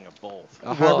melding of both.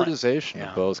 A hybridization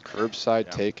of both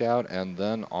curbside takeout and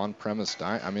then on-premise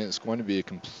dining. I mean, it's going to be a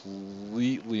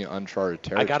completely uncharted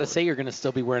territory. I got to say, you're going to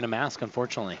still be wearing a mask,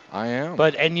 unfortunately. I am.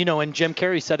 But, and Jim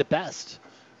Carrey said it best.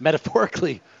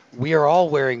 Metaphorically, we are all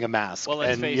wearing a mask. Well,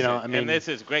 let's face it. I mean, and this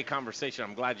is great conversation.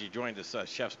 I'm glad you joined us.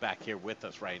 Chef's back here with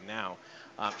us right now.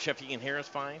 Chef, you can hear us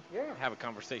fine? Yeah. Have a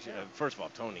conversation. First of all,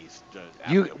 Tony's.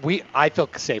 I feel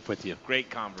safe with you.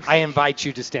 Great conversation. I invite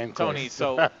you to stand close. Tony,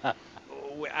 so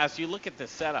as you look at the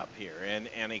setup here,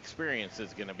 and experience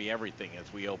is going to be everything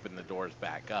as we open the doors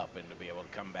back up and to be able to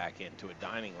come back into a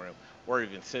dining room or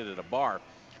even sit at a bar,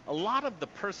 a lot of the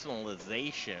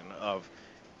personalization of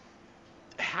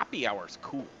happy hour is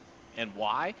cool. And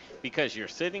why? Because you're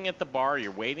sitting at the bar,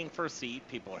 you're waiting for a seat,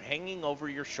 people are hanging over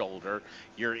your shoulder,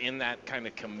 you're in that kind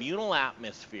of communal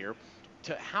atmosphere.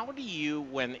 How do you,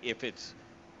 if it's,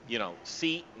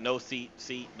 seat, no seat,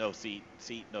 seat, no seat,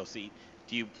 seat, no seat,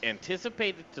 do you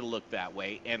anticipate it to look that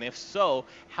way? And if so,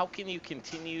 how can you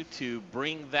continue to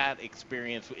bring that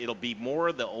experience? It'll be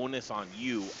more the onus on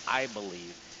you, I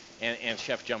believe. And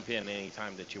Chef, jump in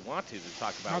anytime that you want to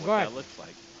talk about what that looks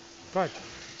like. Go ahead.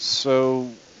 So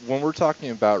when we're talking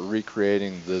about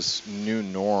recreating this new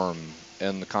norm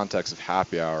in the context of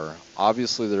happy hour,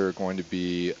 obviously there are going to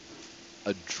be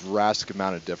a drastic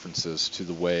amount of differences to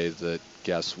the way that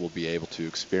guests will be able to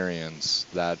experience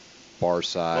that bar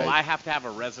side. Will I have to have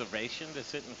a reservation to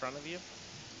sit in front of you?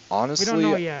 Honestly, we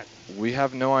don't know yet. We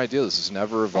have no idea. This has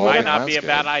never evolved. Might not be a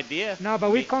bad idea. No,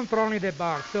 but we're controlling the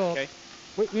bar. So,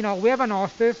 we have an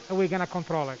hostess, and we're going to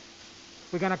control it.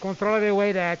 We're going to control it the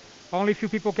way that only a few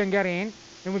people can get in,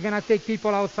 and we're going to take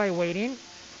people outside waiting.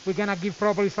 We're going to give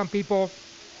probably some people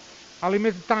a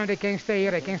limited time. They can stay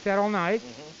here. They can stay all night.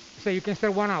 So you can stay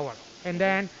 1 hour. And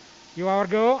then you hour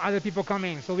go, other people come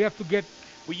in. So we have to get...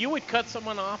 Well, you would cut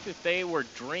someone off if they were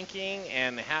drinking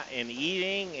and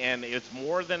eating, and it's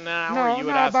more than an hour, you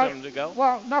would ask them to go?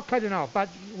 Well, not cutting off, but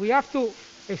we have to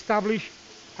establish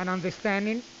an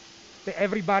understanding that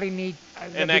everybody needs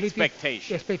an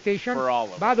expectation for all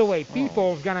of us. By the way,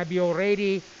 people's going to be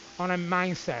already on a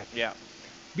mindset. Yeah.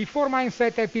 Before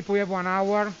mindset that people have 1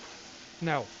 hour,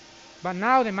 no. But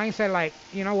now the mindset like,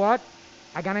 you know what,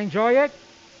 I'm going to enjoy it.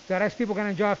 The rest people going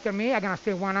to enjoy after me. I'm going to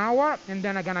stay 1 hour, and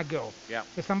then I'm going to go. Yeah.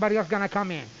 If somebody else going to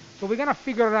come in. So we're going to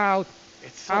figure out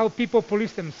how people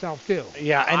police themselves, too.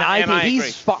 Yeah, and I think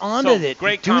he's on to it.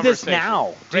 Great Do this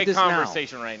now. Great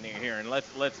conversation right here, and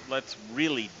let's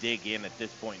really dig in at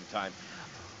this point in time.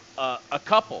 A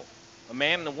couple, a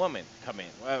man and a woman come in,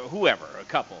 whoever, a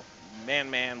couple, man,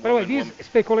 woman, woman.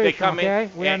 Speculation, they come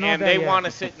in, and they want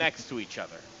to sit next to each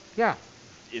other. Yeah.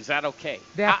 Is that okay?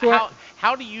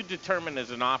 How do you determine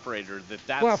as an operator that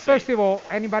that's Well, safe? first of all,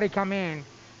 anybody come in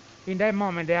that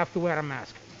moment, they have to wear a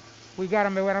mask. We got to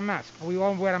wear a mask. We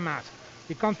all wear a mask.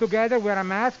 We come together, wear a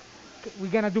mask.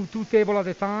 We're going to do 2 tables at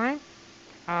a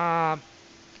time.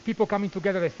 People coming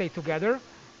together, they stay together.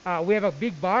 We have a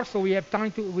big bar, so we have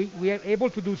time to, we are able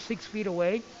to do 6 feet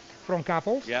away from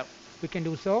couples. Yep. We can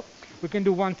do so. We can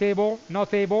do 1 table, no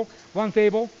table, 1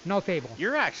 table, no table.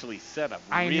 You're actually set up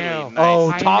I really know. nice.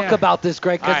 Oh, talk about this,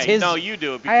 Greg. No, you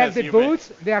do it because I have the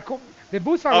boots. The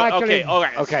boots are actually...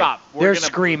 Okay, stop. They're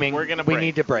screaming. We're gonna we break.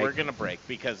 need to break. We're going to break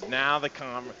because now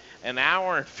an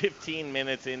hour and 15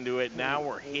 minutes into it, now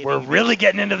we're hitting... We're really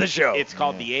getting into the show. It's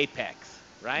called the apex,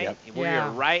 right? Yep. We're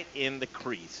right in the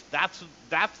crease. That's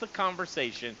the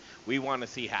conversation we want to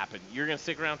see happen. You're going to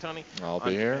stick around, Tony? I'll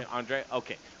be here. Andre?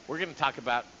 Okay. We're going to talk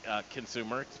about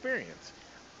consumer experience.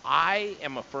 I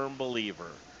am a firm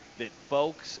believer that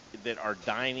folks that are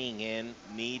dining in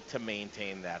need to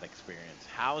maintain that experience.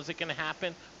 How is it going to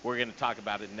happen? We're going to talk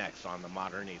about it next on the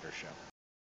Modern Eater Show.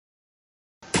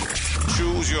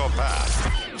 Choose your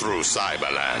path through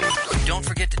Cyberland. Don't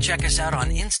forget to check us out on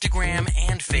Instagram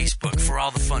and Facebook for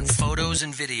all the fun photos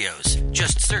and videos.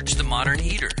 Just search The Modern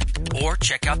Eater or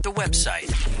check out the website,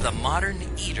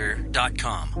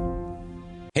 themoderneater.com.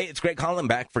 Hey, it's Greg Holland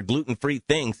back for Gluten-Free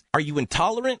Things. Are you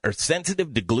intolerant or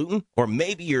sensitive to gluten? Or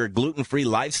maybe you're a gluten-free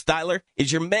lifestyler?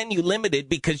 Is your menu limited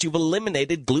because you've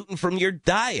eliminated gluten from your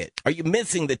diet? Are you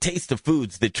missing the taste of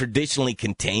foods that traditionally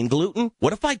contain gluten?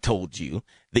 What if I told you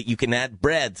that you can add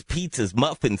breads, pizzas,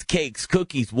 muffins, cakes,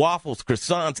 cookies, waffles,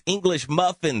 croissants, English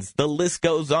muffins, the list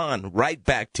goes on, right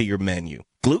back to your menu?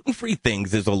 Gluten-Free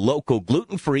Things is a local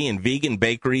gluten-free and vegan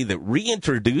bakery that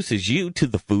reintroduces you to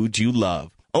the foods you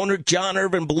love. Owner John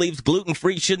Irvin believes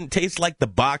gluten-free shouldn't taste like the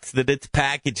box that it's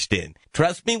packaged in.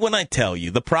 Trust me when I tell you,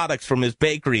 the products from his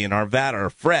bakery in Arvada are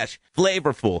fresh,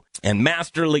 flavorful, and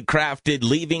masterly crafted,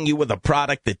 leaving you with a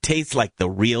product that tastes like the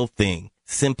real thing.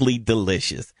 Simply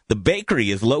delicious. The bakery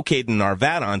is located in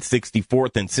Arvada on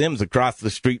 64th and Sims across the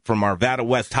street from Arvada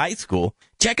West High School.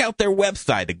 Check out their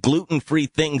website at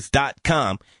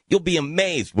glutenfreethings.com. You'll be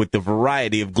amazed with the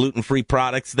variety of gluten-free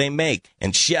products they make.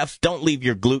 And chefs, don't leave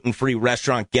your gluten-free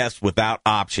restaurant guests without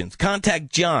options.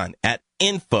 Contact John at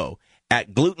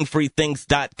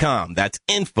info@glutenfreethings.com. That's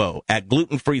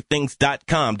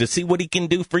info@glutenfreethings.com to see what he can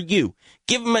do for you.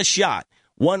 Give him a shot.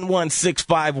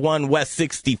 11651 West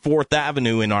 64th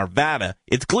Avenue in Arvada.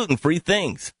 It's Gluten-Free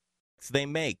Things they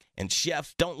make. And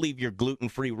chefs, don't leave your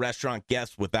gluten-free restaurant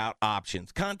guests without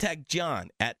options. Contact John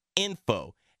at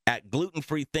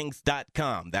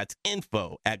info@glutenfreethings.com. That's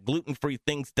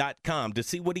info@glutenfreethings.com to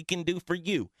see what he can do for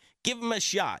you. Give him a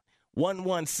shot.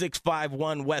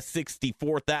 11651 West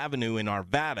 64th Avenue in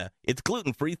Arvada. It's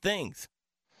Gluten-Free Things.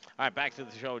 All right, back to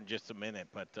the show in just a minute,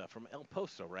 but from El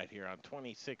Posto right here on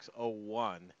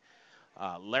 2601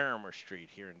 Larimer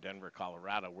Street here in Denver,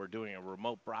 Colorado, we're doing a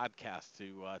remote broadcast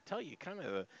to tell you kind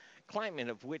of the climate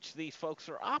of which these folks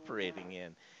are operating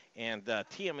in. And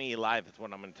TME Live is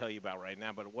what I'm going to tell you about right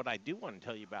now, but what I do want to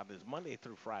tell you about is Monday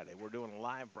through Friday. We're doing a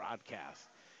live broadcast,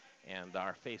 and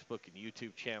our Facebook and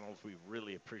YouTube channels, we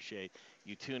really appreciate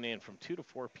you tune in from 2 to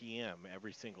 4 p.m.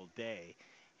 every single day.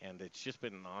 And it's just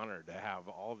been an honor to have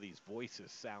all these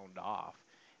voices sound off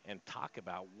and talk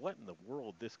about what in the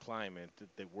world this climate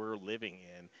that we're living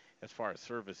in as far as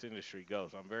service industry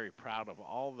goes. I'm very proud of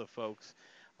all the folks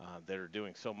that are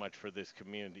doing so much for this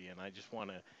community. And I just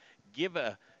want to give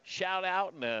a shout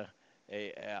out and a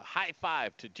high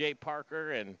five to Jay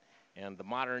Parker and the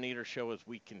Modern Eater Show as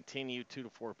we continue 2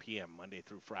 to 4 p.m. Monday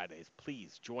through Fridays.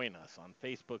 Please join us on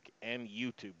Facebook and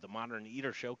YouTube. The Modern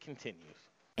Eater Show continues.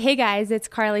 Hey guys, it's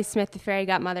Carly Smith, the Fairy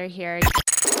Godmother here.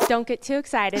 Don't get too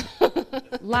excited.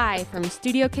 Live from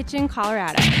Studio Kitchen,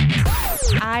 Colorado.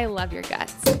 I love your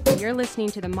guts. You're listening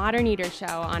to the Modern Eater Show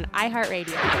on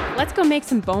iHeartRadio. Let's go make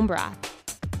some bone broth.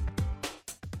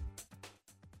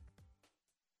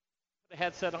 The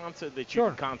headset on so that you Sure.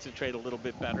 can concentrate a little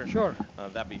bit better. Sure.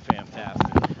 That'd be fantastic.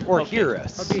 Or hear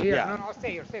us. I'll be here. Yeah. No, I'll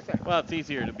stay here. Stay there. Well, it's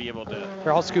easier to be able to.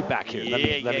 Here, I'll scoot back here. Let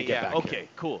me get back Okay, here.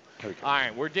 cool. All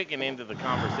right, we're digging into the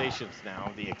conversations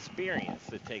now, the experience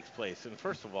that takes place. And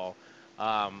first of all,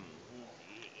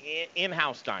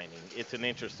 in-house dining, it's an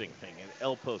interesting thing. At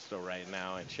El Posto right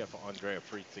now, and Chef Andrea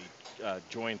Frizzi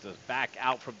joins us back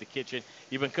out from the kitchen.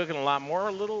 You've been cooking a lot more,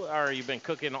 or you've been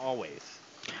cooking always?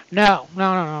 No.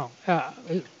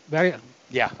 Very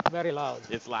loud.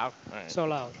 It's loud? All right. So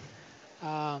loud.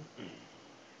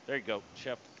 There you go,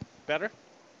 Chef. Better?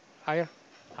 Higher?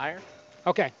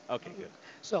 Okay. Okay, good.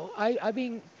 So I've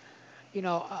been,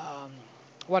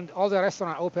 when all the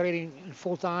restaurants are operating in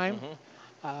full time,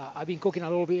 I've been cooking a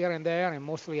little bit here and there, and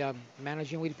mostly I'm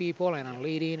managing with people and I'm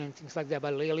leading and things like that.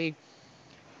 But lately,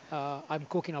 I'm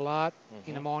cooking a lot.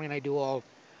 In the morning, I do all,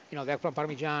 the eggplant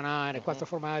parmigiana and the quattro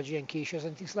formaggi and quiches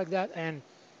and things like that. And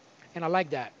I like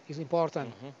that. It's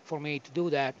important for me to do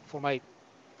that for my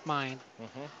mind,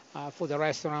 for the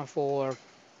restaurant, for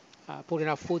putting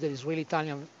out food that is really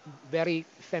Italian, very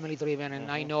family driven, and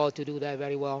I know how to do that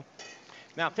very well.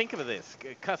 Now think of this,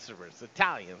 customers,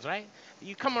 Italians, right?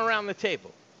 You come around the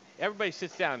table. Everybody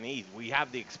sits down and eats. We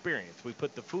have the experience. We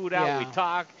put the food out. We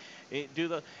talk.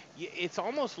 It's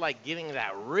almost like getting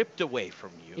that ripped away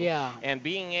from you. Yeah. And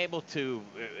being able to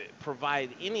provide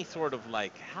any sort of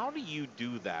how do you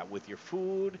do that with your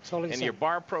food and your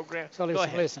bar program? So Go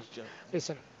ahead.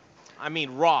 listen. I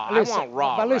mean raw. Listen, I want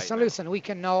raw. But listen, right listen. We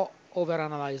cannot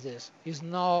overanalyze this. It's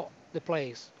not the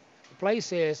place. The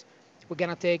place is we're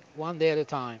gonna take one day at a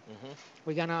time.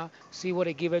 We're gonna see what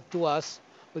they give it to us.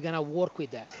 We're gonna work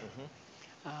with that.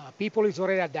 People is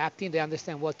already adapting. They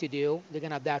understand what to do. They're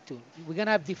gonna adapt to. We're gonna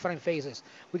have different phases.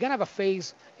 We're gonna have a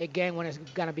phase again when it's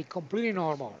gonna be completely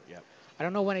normal. Yep. I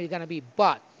don't know when it's gonna be,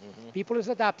 but people is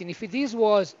adapting. If this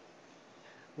was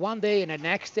one day and the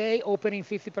next day opening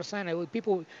 50%,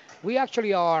 people, we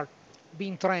actually are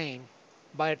being trained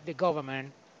by the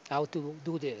government how to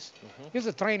do this. It's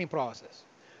a training process.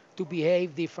 to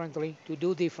behave differently, to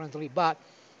do differently. But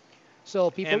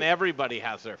so people. And everybody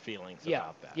has their feelings Yeah,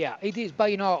 about that. yeah, it is.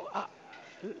 But you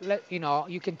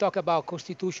can talk about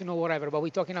constitution or whatever, but we're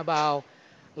talking about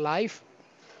life.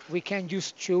 We can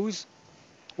just choose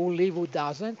who live, who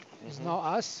doesn't. It's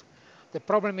not us. The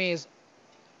problem is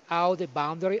how the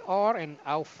boundary are and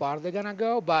how far they're gonna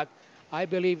go. But I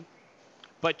believe.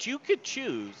 But you could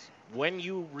choose when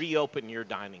you reopen your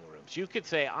dining rooms. You could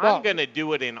say, I'm Well, going to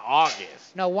do it in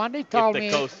August. Now, when they told if me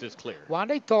the coast is clear. when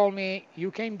they told me you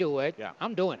can do it,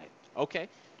 I'm doing it. Okay.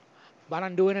 But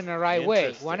I'm doing it in the right way.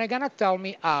 Interesting. When they're gonna tell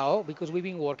me how, because we've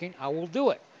been working, I will do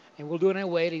it, and we'll do it in a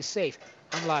way that is safe.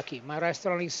 I'm lucky. My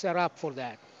restaurant is set up for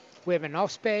that. We have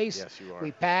enough space. Yes, you are.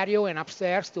 We patio and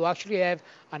upstairs to actually have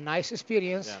a nice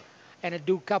experience, and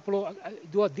do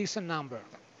a decent number.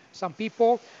 Some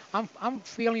people, I'm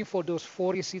feeling for those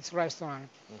 40 seats restaurant.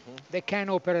 They can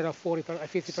operate at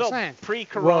 50%. So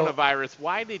pre-coronavirus,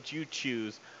 why did you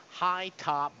choose high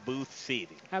top booth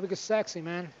seating? Because sexy,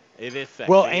 man. It is sexy.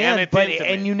 Well, it's intimate.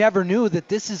 and you never knew that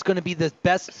this is going to be the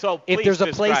best. So if please there's a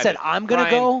place describe that it. I'm going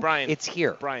to go, Brian, it's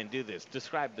here. Brian, do this.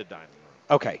 Describe the dining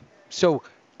room. Okay, so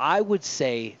I would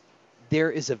say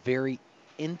there is a very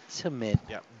intimate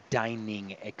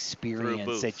dining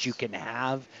experience that you can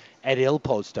have at Il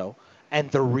Posto,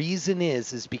 and the reason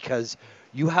is because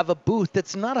you have a booth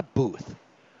that's not a booth.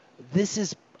 This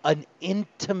is an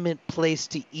intimate place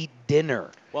to eat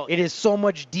dinner. Well, it is so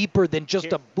much deeper than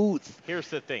just a booth. Here's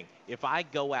the thing. If I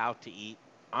go out to eat,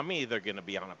 I'm either going to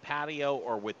be on a patio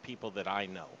or with people that I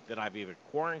know, that I've either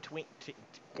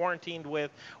quarantined with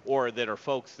or that are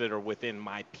folks that are within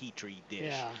my Petri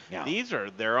dish. Yeah. These are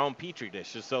their own Petri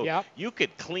dishes. So you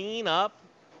could clean up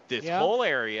this Yeah. whole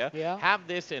area, Yeah. have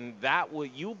this, and that will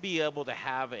you'll be able to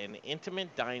have an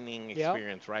intimate dining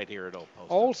experience right here at Il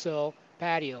Posto. Also,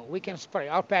 patio. We can spread.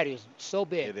 Our patio is so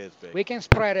big. It is big. We can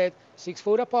spread it 6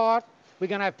 foot apart. We're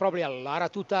gonna have probably a lot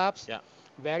of 2 tops. Yeah.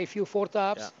 Very few 4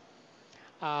 tops.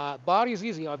 Bar is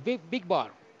easy. A big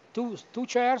bar. Two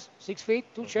chairs, 6 feet.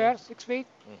 2 chairs, 6 feet.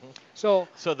 So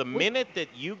the minute that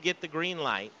you get the green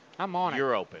light, I'm on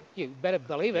you're open. You better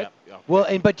believe it. Well,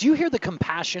 but do you hear the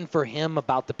compassion for him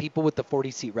about the people with the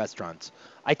 40-seat restaurants?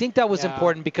 I think that was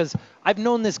important because I've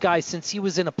known this guy since he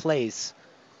was in a place.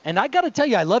 And I got to tell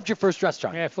you, I loved your first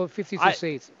restaurant. Yeah, for 52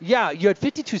 seats. Yeah, you had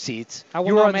 52 seats. I will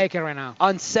you were not make it right now.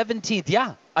 On 17th,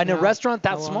 yeah. In a restaurant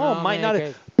that small, might not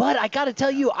have. But I got to tell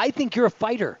you, I think you're a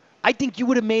fighter. I think you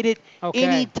would have made it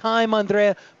any time,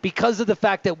 Andrea, because of the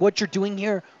fact that what you're doing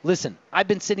here. Listen, I've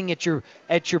been sitting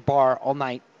at your bar all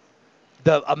night.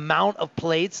 The amount of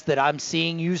plates that I'm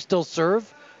seeing you still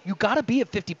serve, you got to be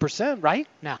at 50%, right?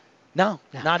 No,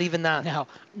 not even that.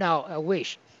 No, I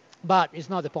wish. But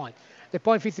it's not the point. The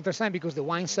point 50% because the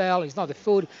wine sell is not the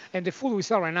food. And the food we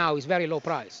sell right now is very low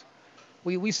price.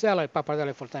 We sell at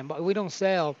Pappardelle for time, but we don't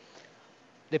sell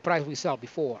the price we sell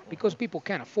before because people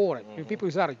can't afford it. When people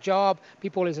is out of job,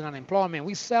 people is in unemployment.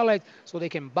 We sell it so they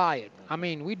can buy it. I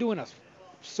mean, we're doing a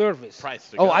service.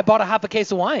 I bought a half a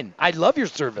case of wine. I love your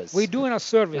service. We're doing a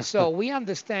service, so we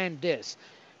understand this.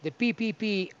 The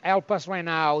PPP help us right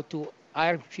now to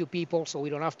hire a few people so we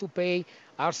don't have to pay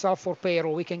ourselves for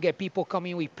payroll. We can get people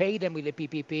coming. We pay them with the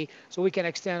PPP so we can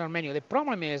extend our menu. The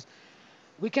problem is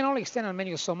we can only extend our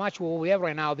menu so much what we have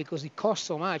right now because it costs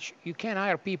so much. You can't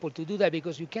hire people to do that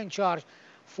because you can't charge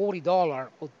 $40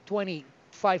 or $25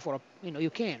 for you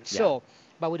can't. So,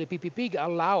 but with the PPP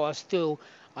allow us to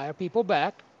hire people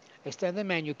back, extend the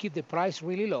menu, keep the price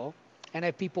really low, and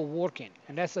have people working.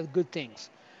 And that's a good thing.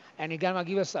 And it's going to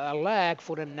give us a lag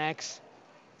for the next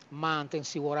month and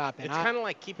see what happens. It's kind of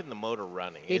like keeping the motor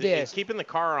running. It is. It's keeping the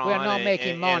car on. We're not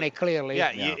making money, clearly.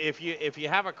 Yeah, if you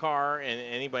have a car, and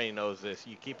anybody knows this,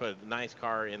 you keep a nice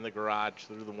car in the garage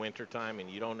through the winter time and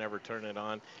you don't ever turn it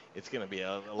on, it's going to be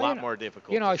a lot more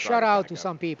difficult. Shout out to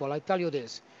some people. I tell you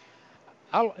this.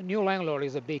 Our new landlord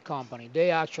is a big company.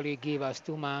 They actually give us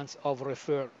 2 months of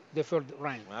deferred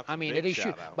rent.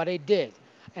 But they did.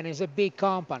 And it's a big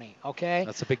company, okay?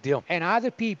 That's a big deal. And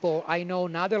other people, I know,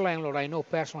 another landlord I know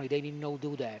personally, they didn't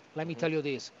do that. Let me tell you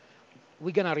this.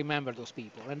 We're going to remember those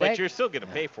people. But you're still going to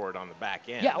pay for it on the back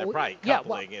end. They're probably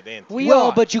coupling it in.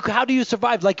 But how do you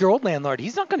survive like your old landlord?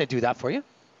 He's not going to do that for you.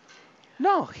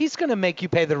 No, he's going to make you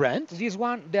pay the rent. This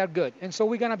one, they're good. And so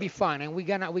we're going to be fine. And we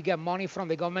get money from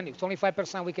the government. It's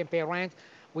 25% we can pay rent.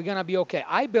 We're going to be okay.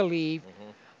 I believe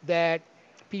that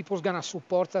people's going to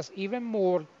support us even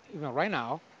more right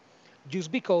now,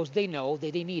 just because they know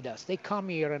that they need us. They come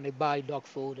here and they buy dog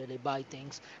food, and they buy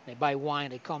things, they buy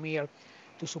wine. They come here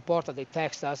to support us. They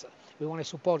text us. We want to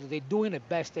support them. They're doing the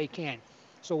best they can.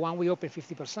 So when we open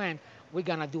 50%, we're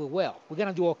going to do it well. We're going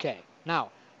to do okay. Now,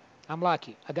 I'm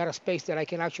lucky. I got a space that I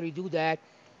can actually do that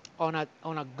on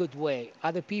a good way.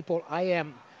 Other people, I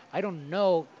don't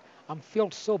know. I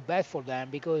feel so bad for them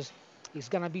because it's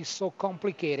gonna be so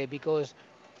complicated because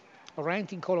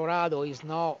rent in Colorado is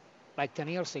not like 10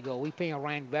 years ago. We pay a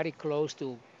rent very close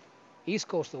to East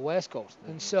Coast to West Coast,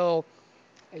 and so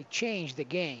it changed the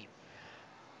game.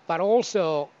 But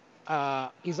also,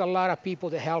 is a lot of people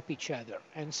that help each other,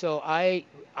 and so I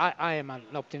am an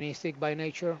optimistic by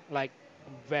nature, like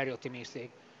very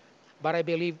optimistic. But I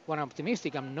believe when I'm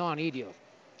optimistic, I'm not an idiot.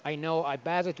 I know I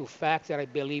base it to fact that I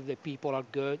believe that people are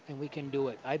good and we can do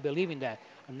it. I believe in that.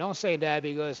 I'm not saying that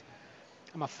because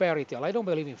I'm a fairy tale. I don't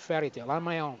believe in fairy tale. I'm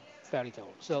my own fairy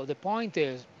tale. So the point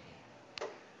is,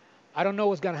 I don't know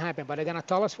what's going to happen, but they're going to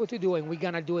tell us what to do, and we're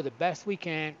going to do it the best we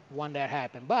can when that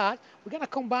happens. But we're going to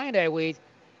combine that with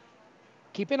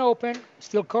keeping open,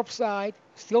 still curbside,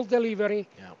 still delivery,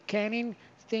 canning,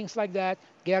 things like that.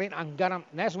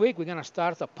 Next week, we're going to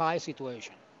start a pie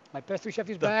situation. My pastry chef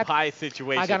is back. The pie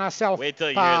situation. I'm going to sell Wait till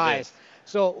you pies. hear this.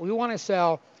 So we want to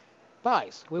sell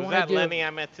pies. Was that Lenny I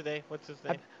met today? What's his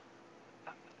name?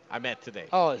 I met today.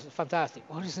 Oh, it's fantastic.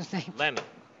 What is his name? Leonard.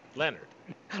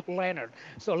 Leonard.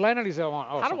 So Leonard is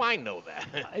awesome. How do I know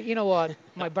that? You know what?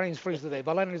 My brain's freeze today.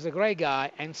 But Leonard is a great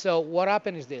guy. And so what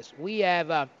happened is this. We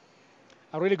have a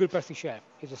really good pastry chef.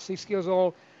 He's a 6 years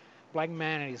old black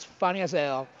man, and he's funny as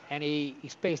hell. And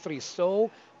his pastry is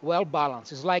so well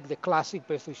balanced. It's like the classic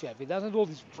pastry chef. He doesn't do all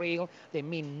this frill. They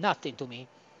mean nothing to me.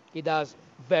 He does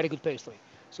very good pastry.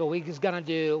 So we're gonna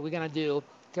do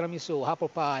tiramisu, apple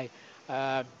pie,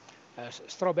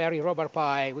 strawberry rhubarb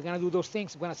pie. We're gonna do those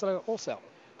things. We're gonna sell it wholesale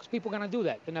because people are gonna do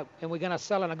that, and we're gonna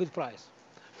sell at a good price.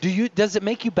 Does it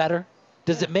make you better?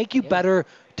 Does it make you better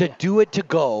to do it to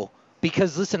go?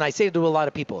 Because listen, I say to a lot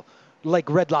of people, like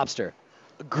Red Lobster,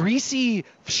 greasy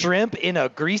shrimp in a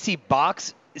greasy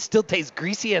box still tastes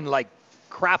greasy and like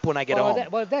crap when I get home.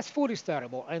 That food is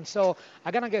terrible, and so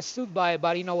I'm gonna get sued by it.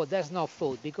 But you know what? That's not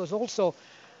food because also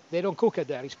they don't cook it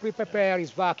there. It's pre-prepared,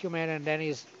 it's vacuumed, and then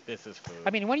it's. This is food.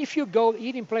 I mean, if you go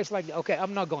eat in place like that, okay,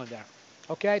 I'm not going there.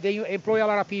 Okay, they employ a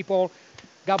lot of people.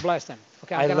 God bless them.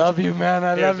 Okay, I love you, man.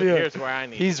 I love you. Here's where I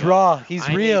need. He's raw. He's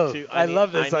real. I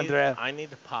love this, Andrea. I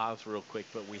need to pause real quick,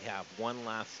 but we have one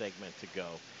last segment to go.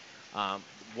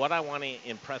 What I want to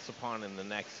impress upon in the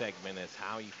next segment is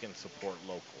how you can support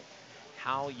local,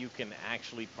 how you can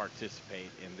actually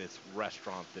participate in this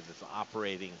restaurant that is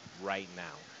operating right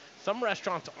now. Some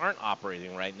restaurants aren't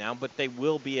operating right now, but they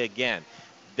will be again.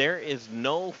 There is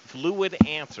no fluid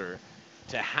answer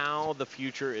to how the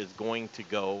future is going to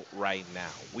go right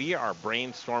now. We are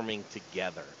brainstorming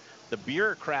together. The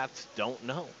bureaucrats don't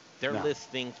know. They're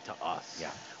listening to us.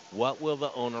 Yeah. What will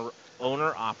the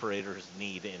owner-operators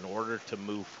need in order to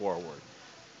move forward?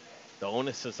 The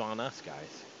onus is on us,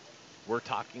 guys. We're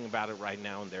talking about it right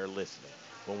now, and they're listening.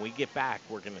 When we get back,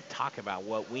 we're going to talk about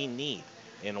what we need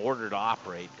in order to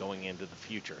operate going into the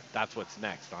future. That's what's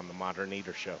next on the Modern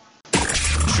Eater Show.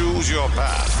 Choose your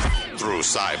path through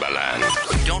Cyberland.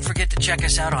 Don't forget to check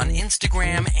us out on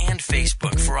Instagram and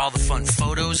Facebook for all the fun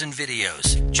photos and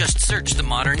videos. Just search The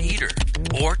Modern Eater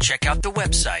or check out the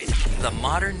website,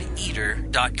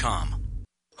 themoderneater.com.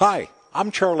 Hi,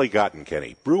 I'm Charlie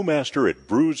Gottenkenny, brewmaster at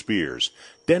Brews Beers,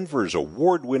 Denver's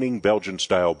award-winning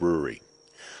Belgian-style brewery.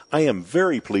 I am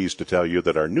very pleased to tell you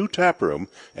that our new tap room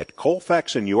at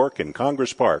Colfax and York in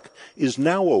Congress Park is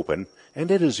now open, and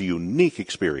it is a unique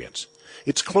experience.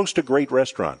 It's close to great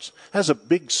restaurants, has a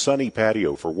big sunny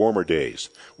patio for warmer days,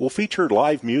 will feature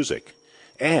live music,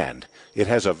 and it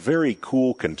has a very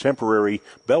cool contemporary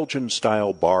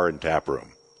Belgian-style bar and tap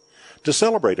room. To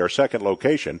celebrate our second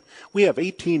location, we have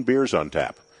 18 beers on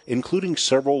tap, including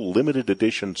several limited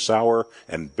edition sour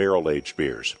and barrel-aged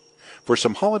beers. For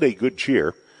some holiday good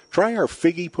cheer, try our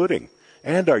figgy pudding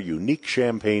and our unique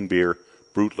champagne beer,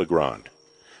 Brut Le Grand.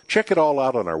 Check it all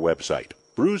out on our website,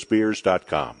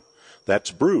 brewsbeers.com.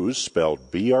 That's Brews, spelled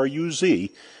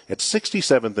B-R-U-Z, at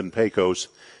 67th and Pecos,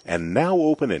 and now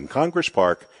open in Congress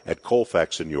Park at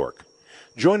Colfax and York.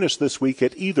 Join us this week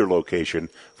at either location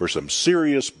for some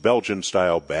serious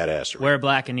Belgian-style badassery. Wear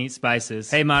black and eat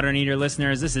spices. Hey, Modern Eater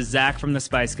listeners, this is Zach from The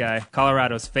Spice Guy,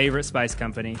 Colorado's favorite spice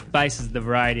company. Spice is the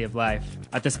variety of life.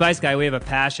 At The Spice Guy, we have a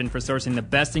passion for sourcing the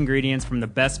best ingredients from the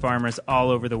best farmers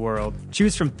all over the world.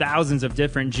 Choose from thousands of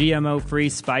different GMO-free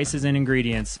spices and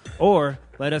ingredients, or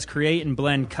Let us create and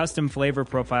blend custom flavor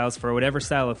profiles for whatever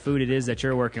style of food it is that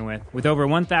you're working with. With over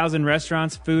 1,000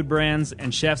 restaurants, food brands,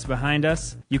 and chefs behind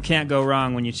us, you can't go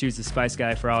wrong when you choose the Spice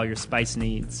Guy for all your spice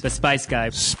needs. The Spice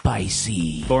Guy.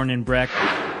 Spicy. Born in Breck,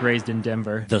 raised in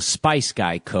Denver.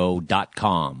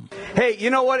 TheSpiceGuyCo.com. Hey,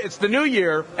 you know what? It's the new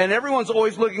year, and everyone's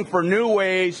always looking for new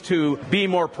ways to be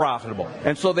more profitable.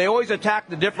 And so they always attack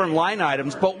the different line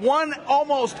items. But one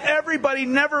almost everybody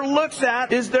never looks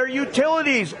at is their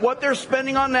utilities, what they're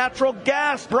spending on natural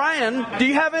gas. Brian, do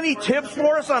you have any tips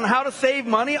for us on how to save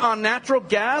money on natural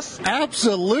gas?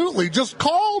 Absolutely. Just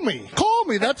call me. Call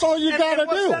me. That's all you got to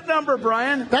do. What's that number,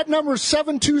 Brian? That number is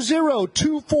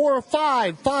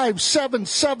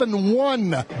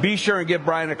 720-245-5771. Be sure and give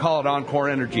Brian a call at Encore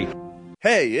Energy.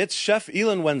 Hey, it's Chef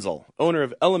Elon Wenzel, owner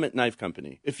of Element Knife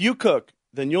Company. If you cook,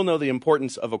 then you'll know the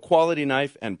importance of a quality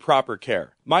knife and proper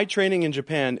care. My training in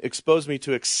Japan exposed me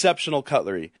to exceptional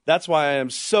cutlery. That's why I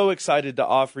am so excited to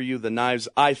offer you the knives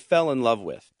I fell in love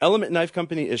with. Element Knife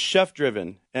Company is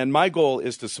chef-driven, and my goal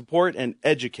is to support and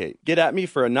educate. Get at me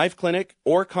for a knife clinic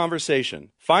or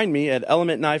conversation. Find me at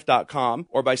elementknife.com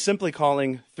or by simply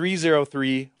calling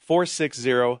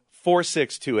 303-460-4628.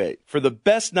 For the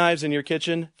best knives in your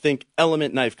kitchen, think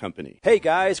Element Knife Company. Hey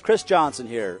guys, Chris Johnson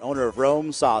here, owner of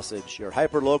Rome Sausage, your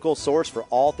hyper-local source for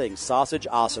all things sausage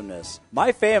awesomeness.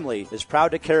 My family is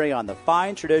proud to carry on the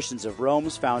fine traditions of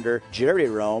Rome's founder, Jerry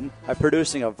Rome, by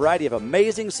producing a variety of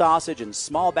amazing sausage in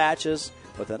small batches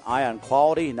with an eye on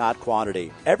quality, not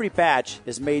quantity. Every batch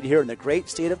is made here in the great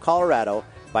state of Colorado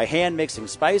by hand mixing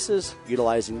spices,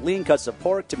 utilizing lean cuts of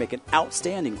pork to make an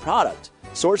outstanding product.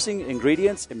 Sourcing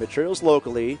ingredients and materials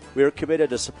locally, we are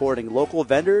committed to supporting local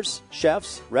vendors,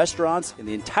 chefs, restaurants, and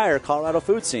the entire Colorado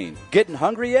food scene. Getting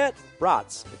hungry yet?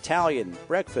 Brats, Italian,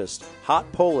 breakfast, hot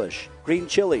Polish, green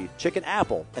chili, chicken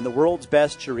apple, and the world's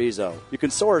best chorizo. You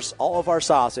can source all of our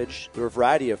sausage through a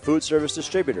variety of food service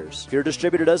distributors. If your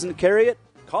distributor doesn't carry it,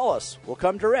 call us. We'll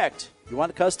come direct. You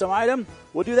want a custom item?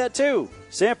 We'll do that too.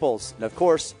 Samples, and of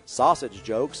course, sausage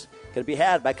jokes, can be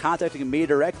had by contacting me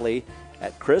directly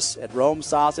at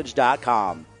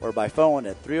chris@romesausage.com or by phone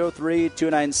at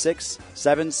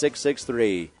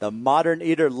 303-296-7663. The modern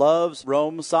eater loves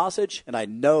Rome sausage, and I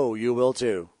know you will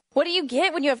too. What do you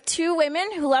get when you have two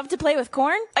women who love to play with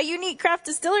corn? A unique craft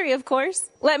distillery, of course.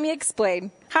 Let me explain.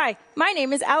 Hi, my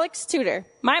name is Alex Tudor.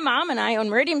 My mom and I own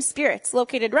Meridian Spirits,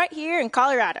 located right here in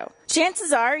Colorado.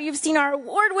 Chances are you've seen our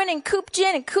award-winning Coop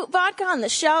Gin and Coop Vodka on the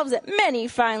shelves at many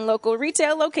fine local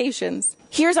retail locations.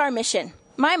 Here's our mission.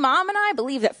 My mom and I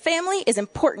believe that family is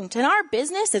important, and our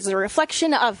business is a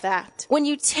reflection of that. When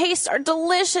you taste our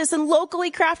delicious and locally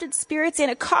crafted spirits in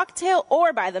a cocktail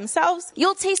or by themselves,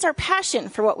 you'll taste our passion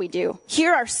for what we do.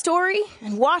 Hear our story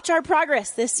and watch our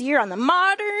progress this year on The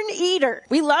Modern Eater.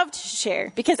 We love to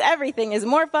share because everything is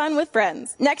more fun with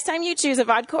friends. Next time you choose a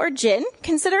vodka or gin,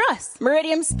 consider us,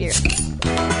 Meridian Spirits.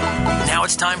 Now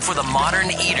it's time for the Modern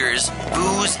Eater's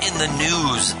Booze in the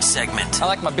News segment. I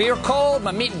like my beer cold,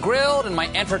 my meat grilled, and my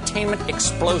entertainment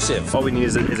explosive. All we need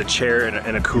is a chair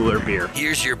and a cooler beer.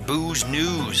 Here's your booze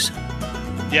news.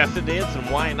 Yes, it is, and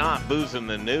why not booze in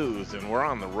the news? And we're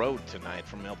on the road tonight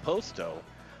from El Posto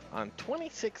on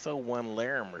 2601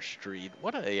 Larimer Street.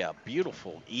 What a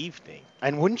beautiful evening.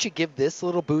 And wouldn't you give this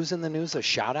little Booze in the News a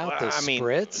shout out? The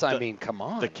spritz? I mean, come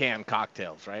on. The canned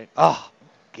cocktails, right? Oh,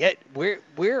 where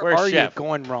are Chef? you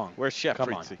going wrong? Where's Chef Come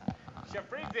Frizzi? on. Chef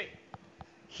Frizzi.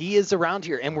 He is around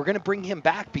here, and we're going to bring him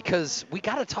back because we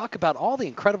got to talk about all the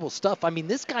incredible stuff. I mean,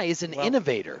 this guy is an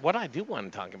innovator. What I do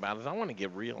want to talk about is I want to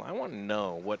get real. I want to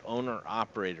know what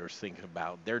owner-operators think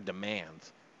about their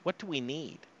demands. What do we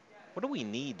need? What do we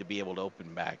need to be able to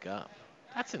open back up?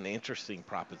 That's an interesting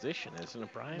proposition, isn't it,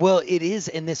 Brian? Well, it is,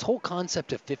 and this whole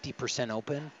concept of 50%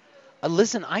 open.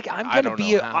 Listen, I'm going to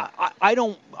be. I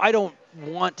don't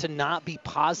want to not be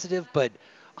positive, but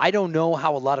I don't know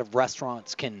how a lot of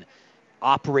restaurants can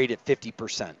operate at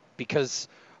 50% because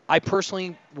I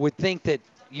personally would think that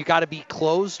you got to be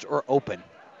closed or open,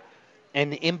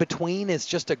 and in between is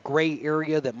just a gray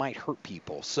area that might hurt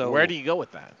people. So where do you go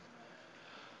with that?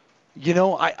 You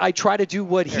know, I try to do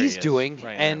what he's doing,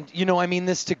 right and you know, I mean,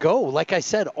 this to go. Like I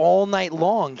said, all night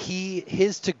long,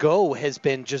 his to go has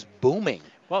been just booming.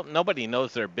 Well, nobody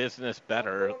knows their business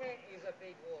better.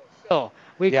 So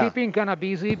we're keeping kind of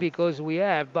busy because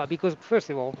first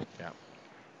of all,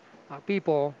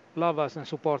 people love us and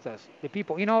support us. The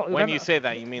people, you know. When you say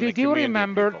that, you mean the do you community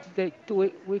remember people.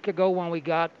 2 weeks ago when we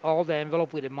got all the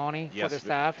envelope with the money for the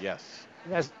staff? Yes.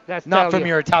 That's not from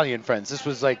your Italian friends. This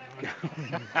was like.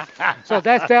 So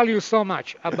that tells you so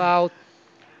much about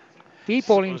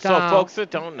People in town. So folks that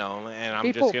don't know, and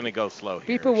I'm just going to go slow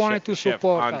here. People wanted to Chef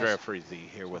support Andrea us. Frizzi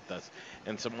here with us.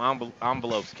 And some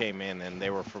envelopes came in, and they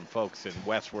were from folks in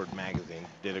Westward Magazine.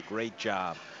 Did a great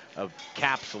job of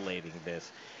capsulating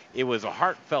this. It was a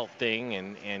heartfelt thing,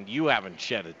 and you haven't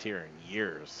shed a tear in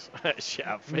years,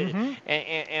 Chef. Mm-hmm.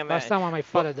 And last time when my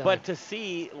father died. But to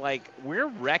see, like, we're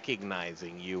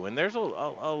recognizing you, and there's a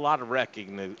lot of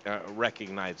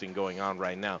recognizing going on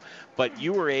right now. But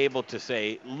you were able to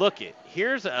say, look,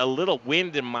 here's a little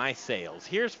wind in my sails.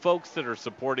 Here's folks that are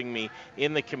supporting me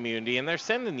in the community, and they're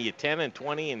sending you $10 and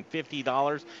 $20 and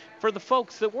 $50 for the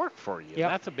folks that work for you. Yep.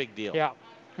 That's a big deal. Yeah.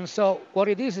 And so what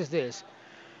it is this.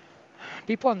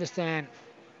 People understand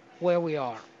where we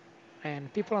are,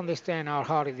 and people understand how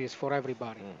hard it is for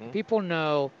everybody. Mm-hmm. People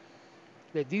know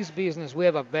that this business, we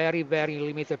have a very, very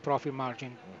limited profit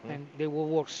margin, and they will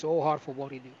work so hard for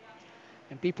what we do.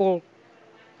 And people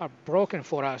are broken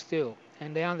for us too,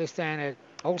 and they understand it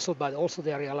also, but also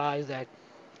they realize that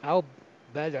how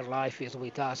better life is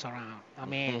with us around. I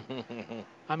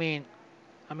mean,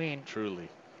 truly,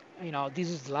 this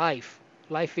is life.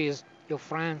 Life is your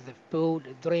friends, the food,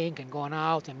 the drink, and going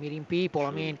out and meeting people. True.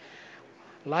 I mean,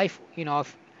 life,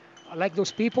 like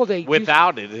those people,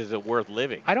 without it, is it worth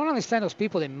living? I don't understand those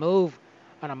people that move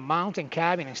on a mountain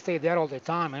cabin and stay there all the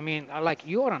time. I mean, like,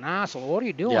 you're an asshole. What are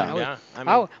you doing? Yeah.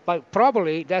 But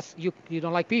probably that's you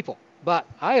don't like people. But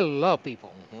I love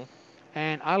people,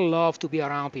 and I love to be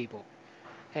around people.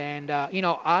 And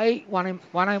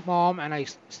when I'm home and I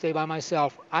stay by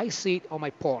myself, I sit on my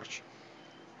porch.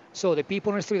 So the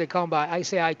people in the street that come by, I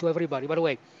say hi to everybody. By the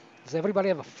way, does everybody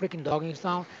have a freaking dog in this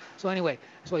town? So anyway,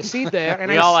 so I sit there. And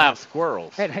we all have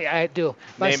squirrels. And I do.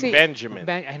 But named Benjamin.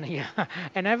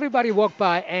 And everybody walk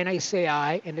by, and I say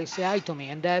hi, and they say hi to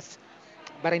me.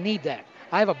 But I need that.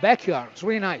 I have a backyard. It's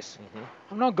really nice.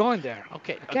 I'm not going there.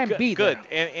 Okay. I can't be good.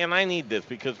 there. And I need this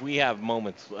because we have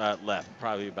moments left,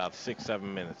 probably about 6-7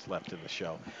 minutes left in the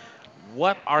show.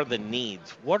 What are the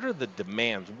needs? What are the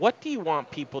demands? What do you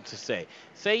want people to say?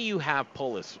 Say you have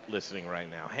Polis listening right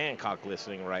now, Hancock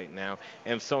listening right now,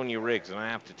 and Sonia Riggs. And I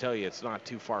have to tell you, it's not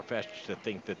too far-fetched to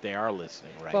think that they are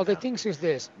listening right now. Well, the thing is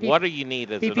this. What do you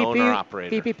need as PPP, an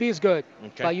owner-operator? PPP is good.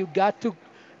 Okay. But you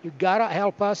gotta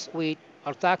help us with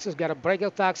our taxes. Gotta break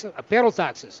our taxes, payroll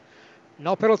taxes.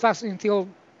 No payroll taxes until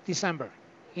December,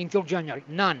 until January.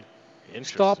 None.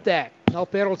 Stop that. No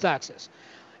payroll taxes.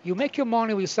 You make your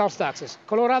money with sales taxes.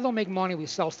 Colorado make money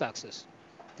with sales taxes.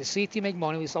 The city make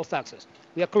money with sales taxes.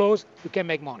 We are closed. We can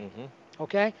make money.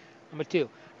 Okay? Number 2.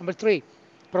 Number 3,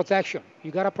 protection.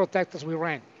 You got to protect us with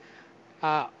rent.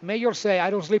 Mayor say, I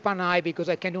don't sleep at night because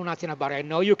I can't do nothing about it. I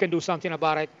know you can do something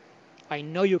about it. I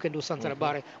know you can do something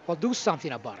about it. Well, do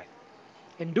something about it.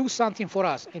 And do something for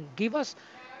us. And give us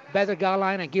better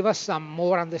guideline and give us some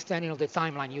more understanding of the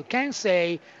timeline. You can't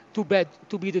say to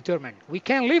be determined. We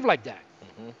can't live like that.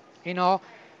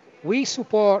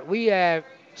 We have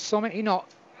so many,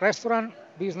 restaurant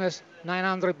business,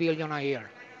 900 billion a year.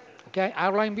 Okay,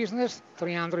 airline business,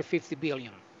 350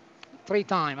 billion. 3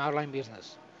 times airline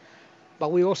business.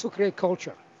 But we also create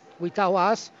culture. Without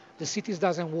us, the cities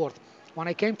doesn't work. When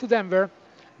I came to Denver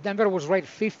was rated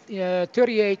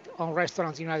 38 on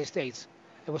restaurants in the United States.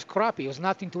 It was crappy. It was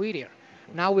nothing to eat here.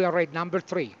 Now we are rated number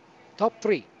 3, top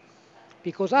 3.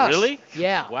 Because us. Really?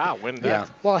 Yeah. Wow, when did that?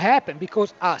 What happened?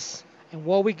 Because us. And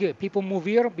what we get. People move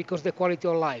here because the quality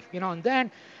of life. And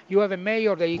then you have a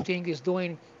mayor that you think is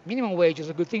doing minimum wage is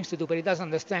a good thing to do, but he doesn't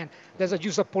understand there's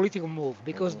just a political move.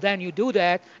 Because then you do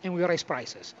that and we raise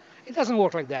prices. It doesn't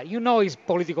work like that. It's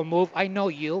political move. I know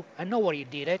you. I know why you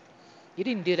did it. You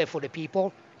didn't do it for the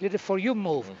people. You did it for your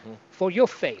move, for your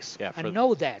face. Yeah, I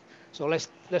know that. So let's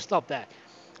stop that.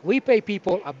 We pay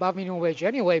people above minimum wage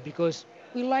anyway because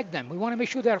we like them. We want to make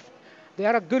sure they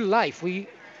are a good life. We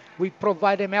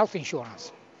provide them health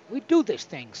insurance. We do these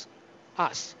things,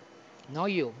 us, not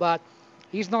you. But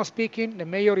he's not speaking. The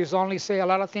mayor is only say a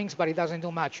lot of things, but he doesn't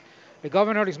do much. The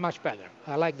governor is much better.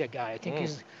 I like that guy. I think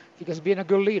he's been a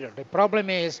good leader. The problem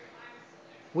is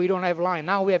we don't have line.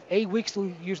 Now we have 8 weeks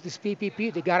to use this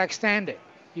PPP. They got to extend it.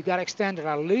 You got to extend it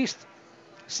at least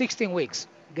 16 weeks.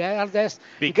 Because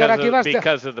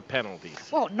of the penalties.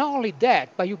 Well, not only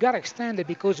that, but you got to extend it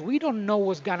because we don't know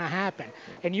what's going to happen.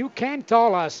 And you can't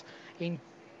tell us in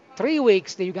 3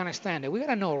 weeks that you're going to extend it. We got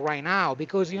to know right now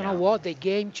because you know what? The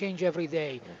game change every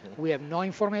day. We have no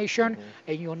information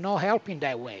and you're not helping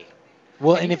that way.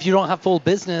 Well, and if you don't have full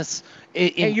business,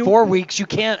 in 4 weeks, you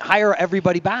can't hire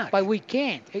everybody back. But we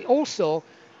can't. Also,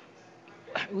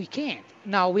 we can't.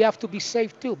 Now, we have to be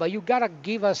safe too, but you got to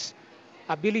give us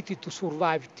ability to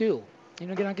survive too.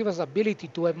 You're going to give us ability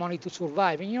to have money to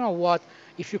survive. And you know what?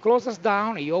 If you close us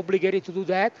down and you're obligated to do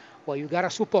that, well, you got to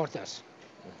support us.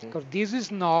 Because this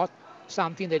is not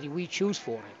something that we choose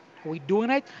for it. We're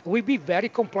doing it. We be very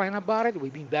compliant about it.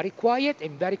 We've been very quiet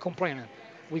and very compliant.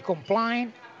 We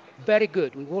complying very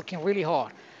good. We're working really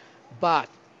hard. But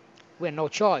we have no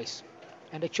choice.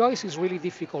 And the choice is really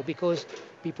difficult because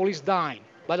people is dying.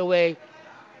 By the way,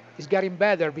 it's getting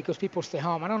better because people stay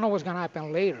home. I don't know what's going to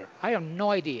happen later. I have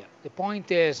no idea. The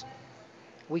point is,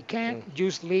 we can't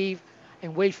just leave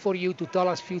and wait for you to tell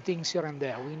us a few things here and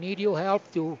there. We need your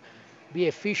help to be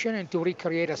efficient and to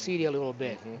recreate a city a little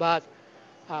bit. But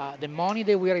the money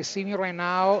that we are receiving right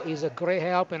now is a great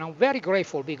help, and I'm very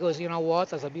grateful because, you know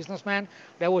what, as a businessman,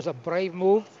 that was a brave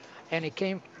move, and it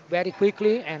came very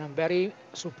quickly, and I'm very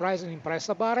surprised and impressed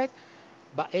about it.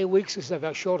 But 8 weeks is a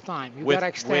very short time. You got to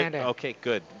extend it. Okay,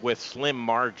 good. With slim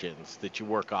margins that you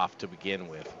work off to begin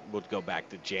with, we'll go back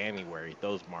to January,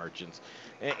 those margins.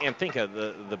 And think of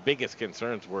the biggest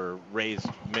concerns were raised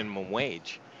minimum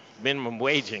wage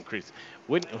increase.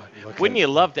 Wouldn't you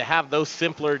love to have those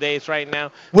simpler days right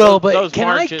now? Well, those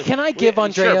but can I give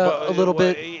Andrea a little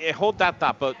bit? Hold that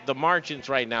thought. But the margins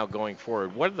right now going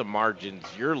forward, what are the margins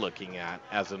you're looking at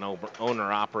as an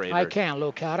owner-operator? I can't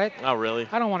look at it. Oh, really?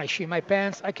 I don't want to shit my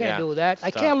pants. I can't Yeah, do that. I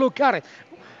tough. can't look at it.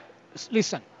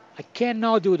 Listen, I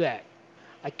cannot do that.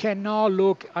 I cannot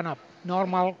look on a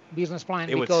normal business plan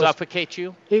It would because suffocate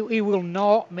you? it will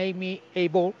not make me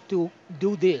able to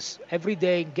do this every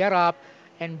day, get up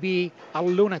and be a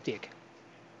lunatic.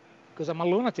 Because I'm a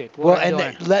lunatic. What Well, am I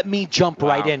and doing? let me jump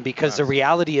right Wow. in because the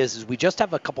reality is we just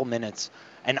have a couple minutes,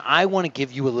 and I want to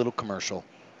give you a little commercial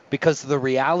because the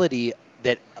reality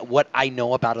that what I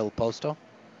know about Il Posto,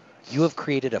 you have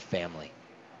created a family,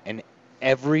 and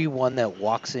everyone that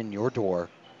walks in your door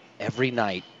every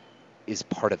night is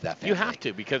part of that family. You have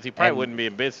to, because he probably And wouldn't be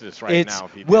in business right now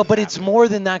if he well, didn't but have it's it. more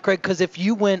than that, Greg. Because if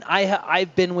you went,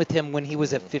 I've been with him when he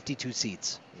was at 52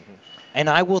 seats, and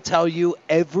I will tell you,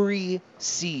 every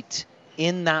seat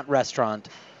in that restaurant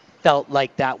felt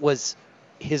like that was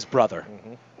his brother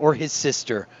or his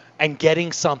sister, and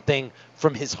getting something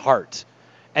from his heart,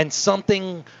 and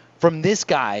something from this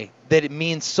guy that it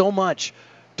means so much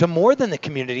to more than the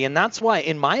community, and that's why,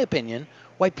 in my opinion,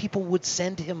 why people would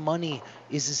send him money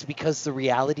is because the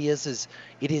reality is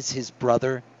it is his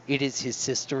brother, it is his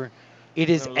sister, it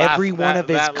is every one of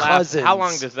his cousins. How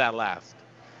long does that last?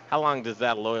 How long does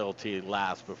that loyalty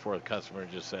last before the customer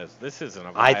just says, this isn't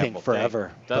a viable I think thing?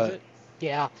 forever. Does but- it?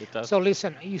 Yeah. It does? So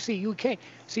listen, you see, you can't.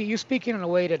 See, you're speaking in a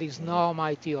way that is not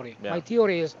my theory. Yeah. My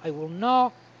theory is I will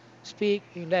not speak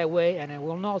in that way and I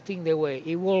will not think that way.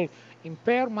 It will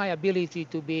impair my ability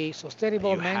to be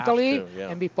sustainable You have mentally to, yeah.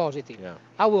 and be positive. Yeah.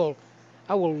 I will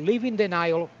live in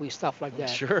denial with stuff like that.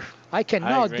 Sure. I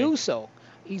cannot agree. do so.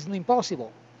 It's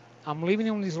impossible. I'm living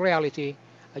in this reality.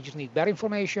 I just need better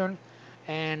information.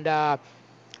 And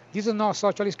this is not a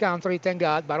socialist country, thank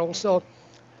God, but also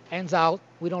hands out.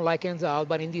 We don't like hands out,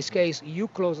 but in this case, you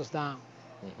close us down.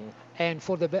 And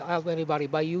for the help everybody,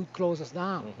 but you close us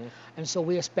down. And so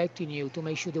we're expecting you to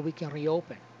make sure that we can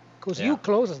reopen. Because Yeah. you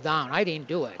close us down. I didn't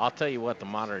do it. I'll tell you what, the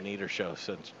Modern Eater Show,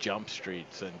 since Jump Street,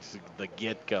 since the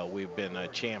get-go, we've been a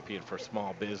champion for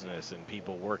small business and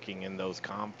people working in those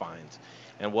confines.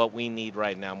 And what we need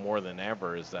right now more than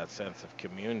ever is that sense of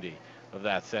community, of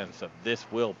that sense of this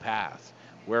will pass.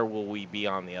 Where will we be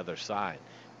on the other side?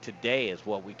 Today is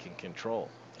what we can control.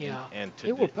 Yeah. And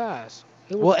It will pass.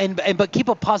 It will Well, and but keep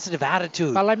a positive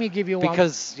attitude. But let me give you one.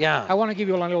 Because, yeah. I want to give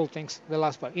you one little things. The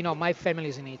last part. You know, my family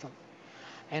is in Italy,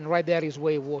 and right there is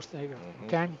way worse than here.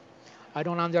 Okay. I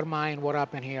don't undermine what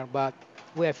happened here, but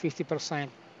we have 50%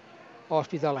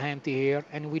 hospital empty here,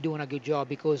 and we're doing a good job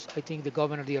because I think the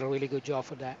governor did a really good job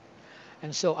for that.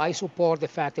 And so I support the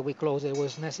fact that we closed. It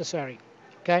was necessary.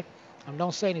 Okay. I'm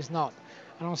not saying it's not.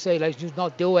 I don't say let's just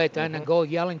not do it and then go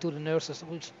yelling to the nurses.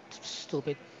 It's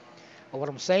stupid. But what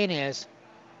I'm saying is,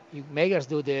 you make us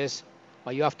do this,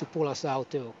 but you have to pull us out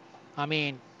too. I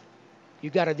mean, you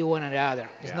got to do one or the other.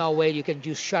 There's no way you can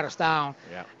just shut us down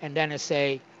and then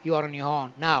say you are on your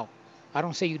own. Now, I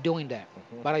don't say you're doing that,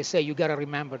 but I say you got to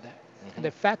remember that. And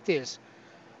the fact is,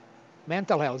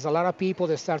 mental health. There's a lot of people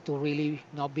that start to really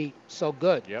not be so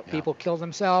good. People kill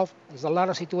themselves. There's a lot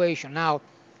of situation. Now,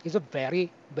 it's a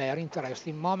very, very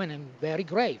interesting moment and very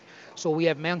grave. So we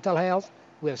have mental health.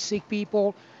 We have sick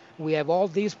people. We have all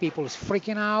these people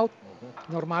freaking out.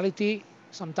 Normality.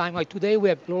 Sometimes like today we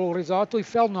have a little risotto. It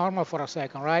felt normal for a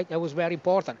second, right? That was very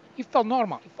important. It felt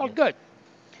normal. It felt good.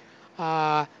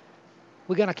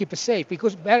 we're going to keep it safe.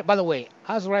 Because, by the way,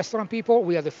 as restaurant people,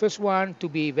 we are the first one to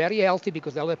be very healthy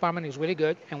because the health department is really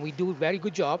good and we do a very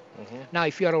good job. Now,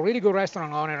 if you are a really good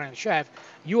restaurant owner and chef,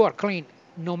 you are clean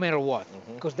no matter what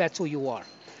because that's who you are.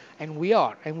 And we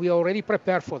are already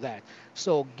prepared for that.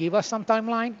 So give us some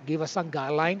timeline, give us some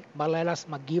guideline,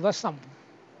 but give us some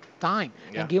time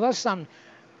and give us some,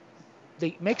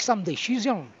 make some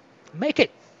decision. Make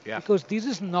it. Yeah. Because this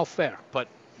is not fair. But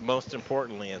most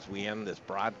importantly, as we end this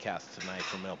broadcast tonight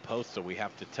from Il Posto, we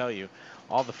have to tell you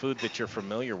all the food that you're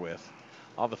familiar with,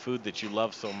 all the food that you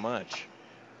love so much,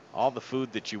 all the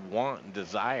food that you want and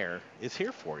desire is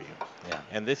here for you. Yeah.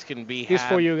 And this can be It's had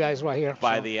for you guys right here.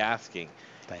 by so. the asking.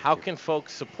 Thank How you. can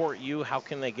folks support you? How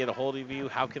can they get a hold of you?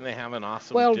 How can they have an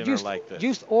awesome Well, dinner like this?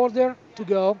 just order to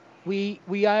go. We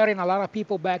hiring a lot of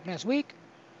people back next week.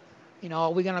 You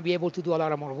know, we're gonna be able to do a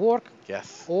lot of more work.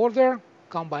 Yes. Order,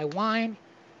 come buy wine,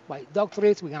 buy dog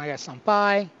treats. We're gonna get some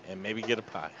pie, And maybe get a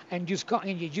pie. and just come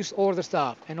and you just order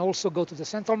stuff. And also go to the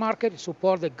Central Market,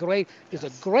 support the great. It's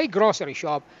a great grocery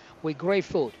shop with great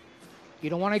food. You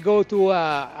don't want to go to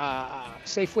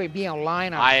Safeway, be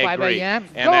online at I 5 agree. a.m.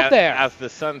 And Go there. as the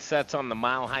sun sets on the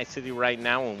Mile High City right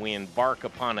now and we embark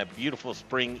upon a beautiful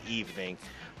spring evening,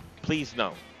 please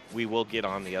know we will get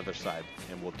on the other side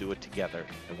and we'll do it together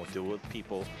and we'll do it with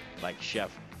people like Chef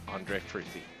Andrea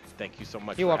Frizzi. Thank you so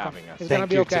much You're for welcome. having us. It's gonna Thank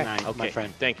be you okay. tonight, Okay. my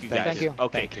friend. Thank you guys. Thank you.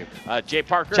 Okay. Thank you. Jay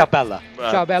Parker. Ciao, Bella.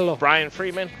 Ciao, bello. Brian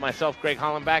Freeman, myself, Greg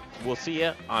Hollenbach. We'll see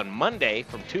you on Monday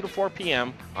from 2 to 4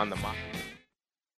 p.m. on the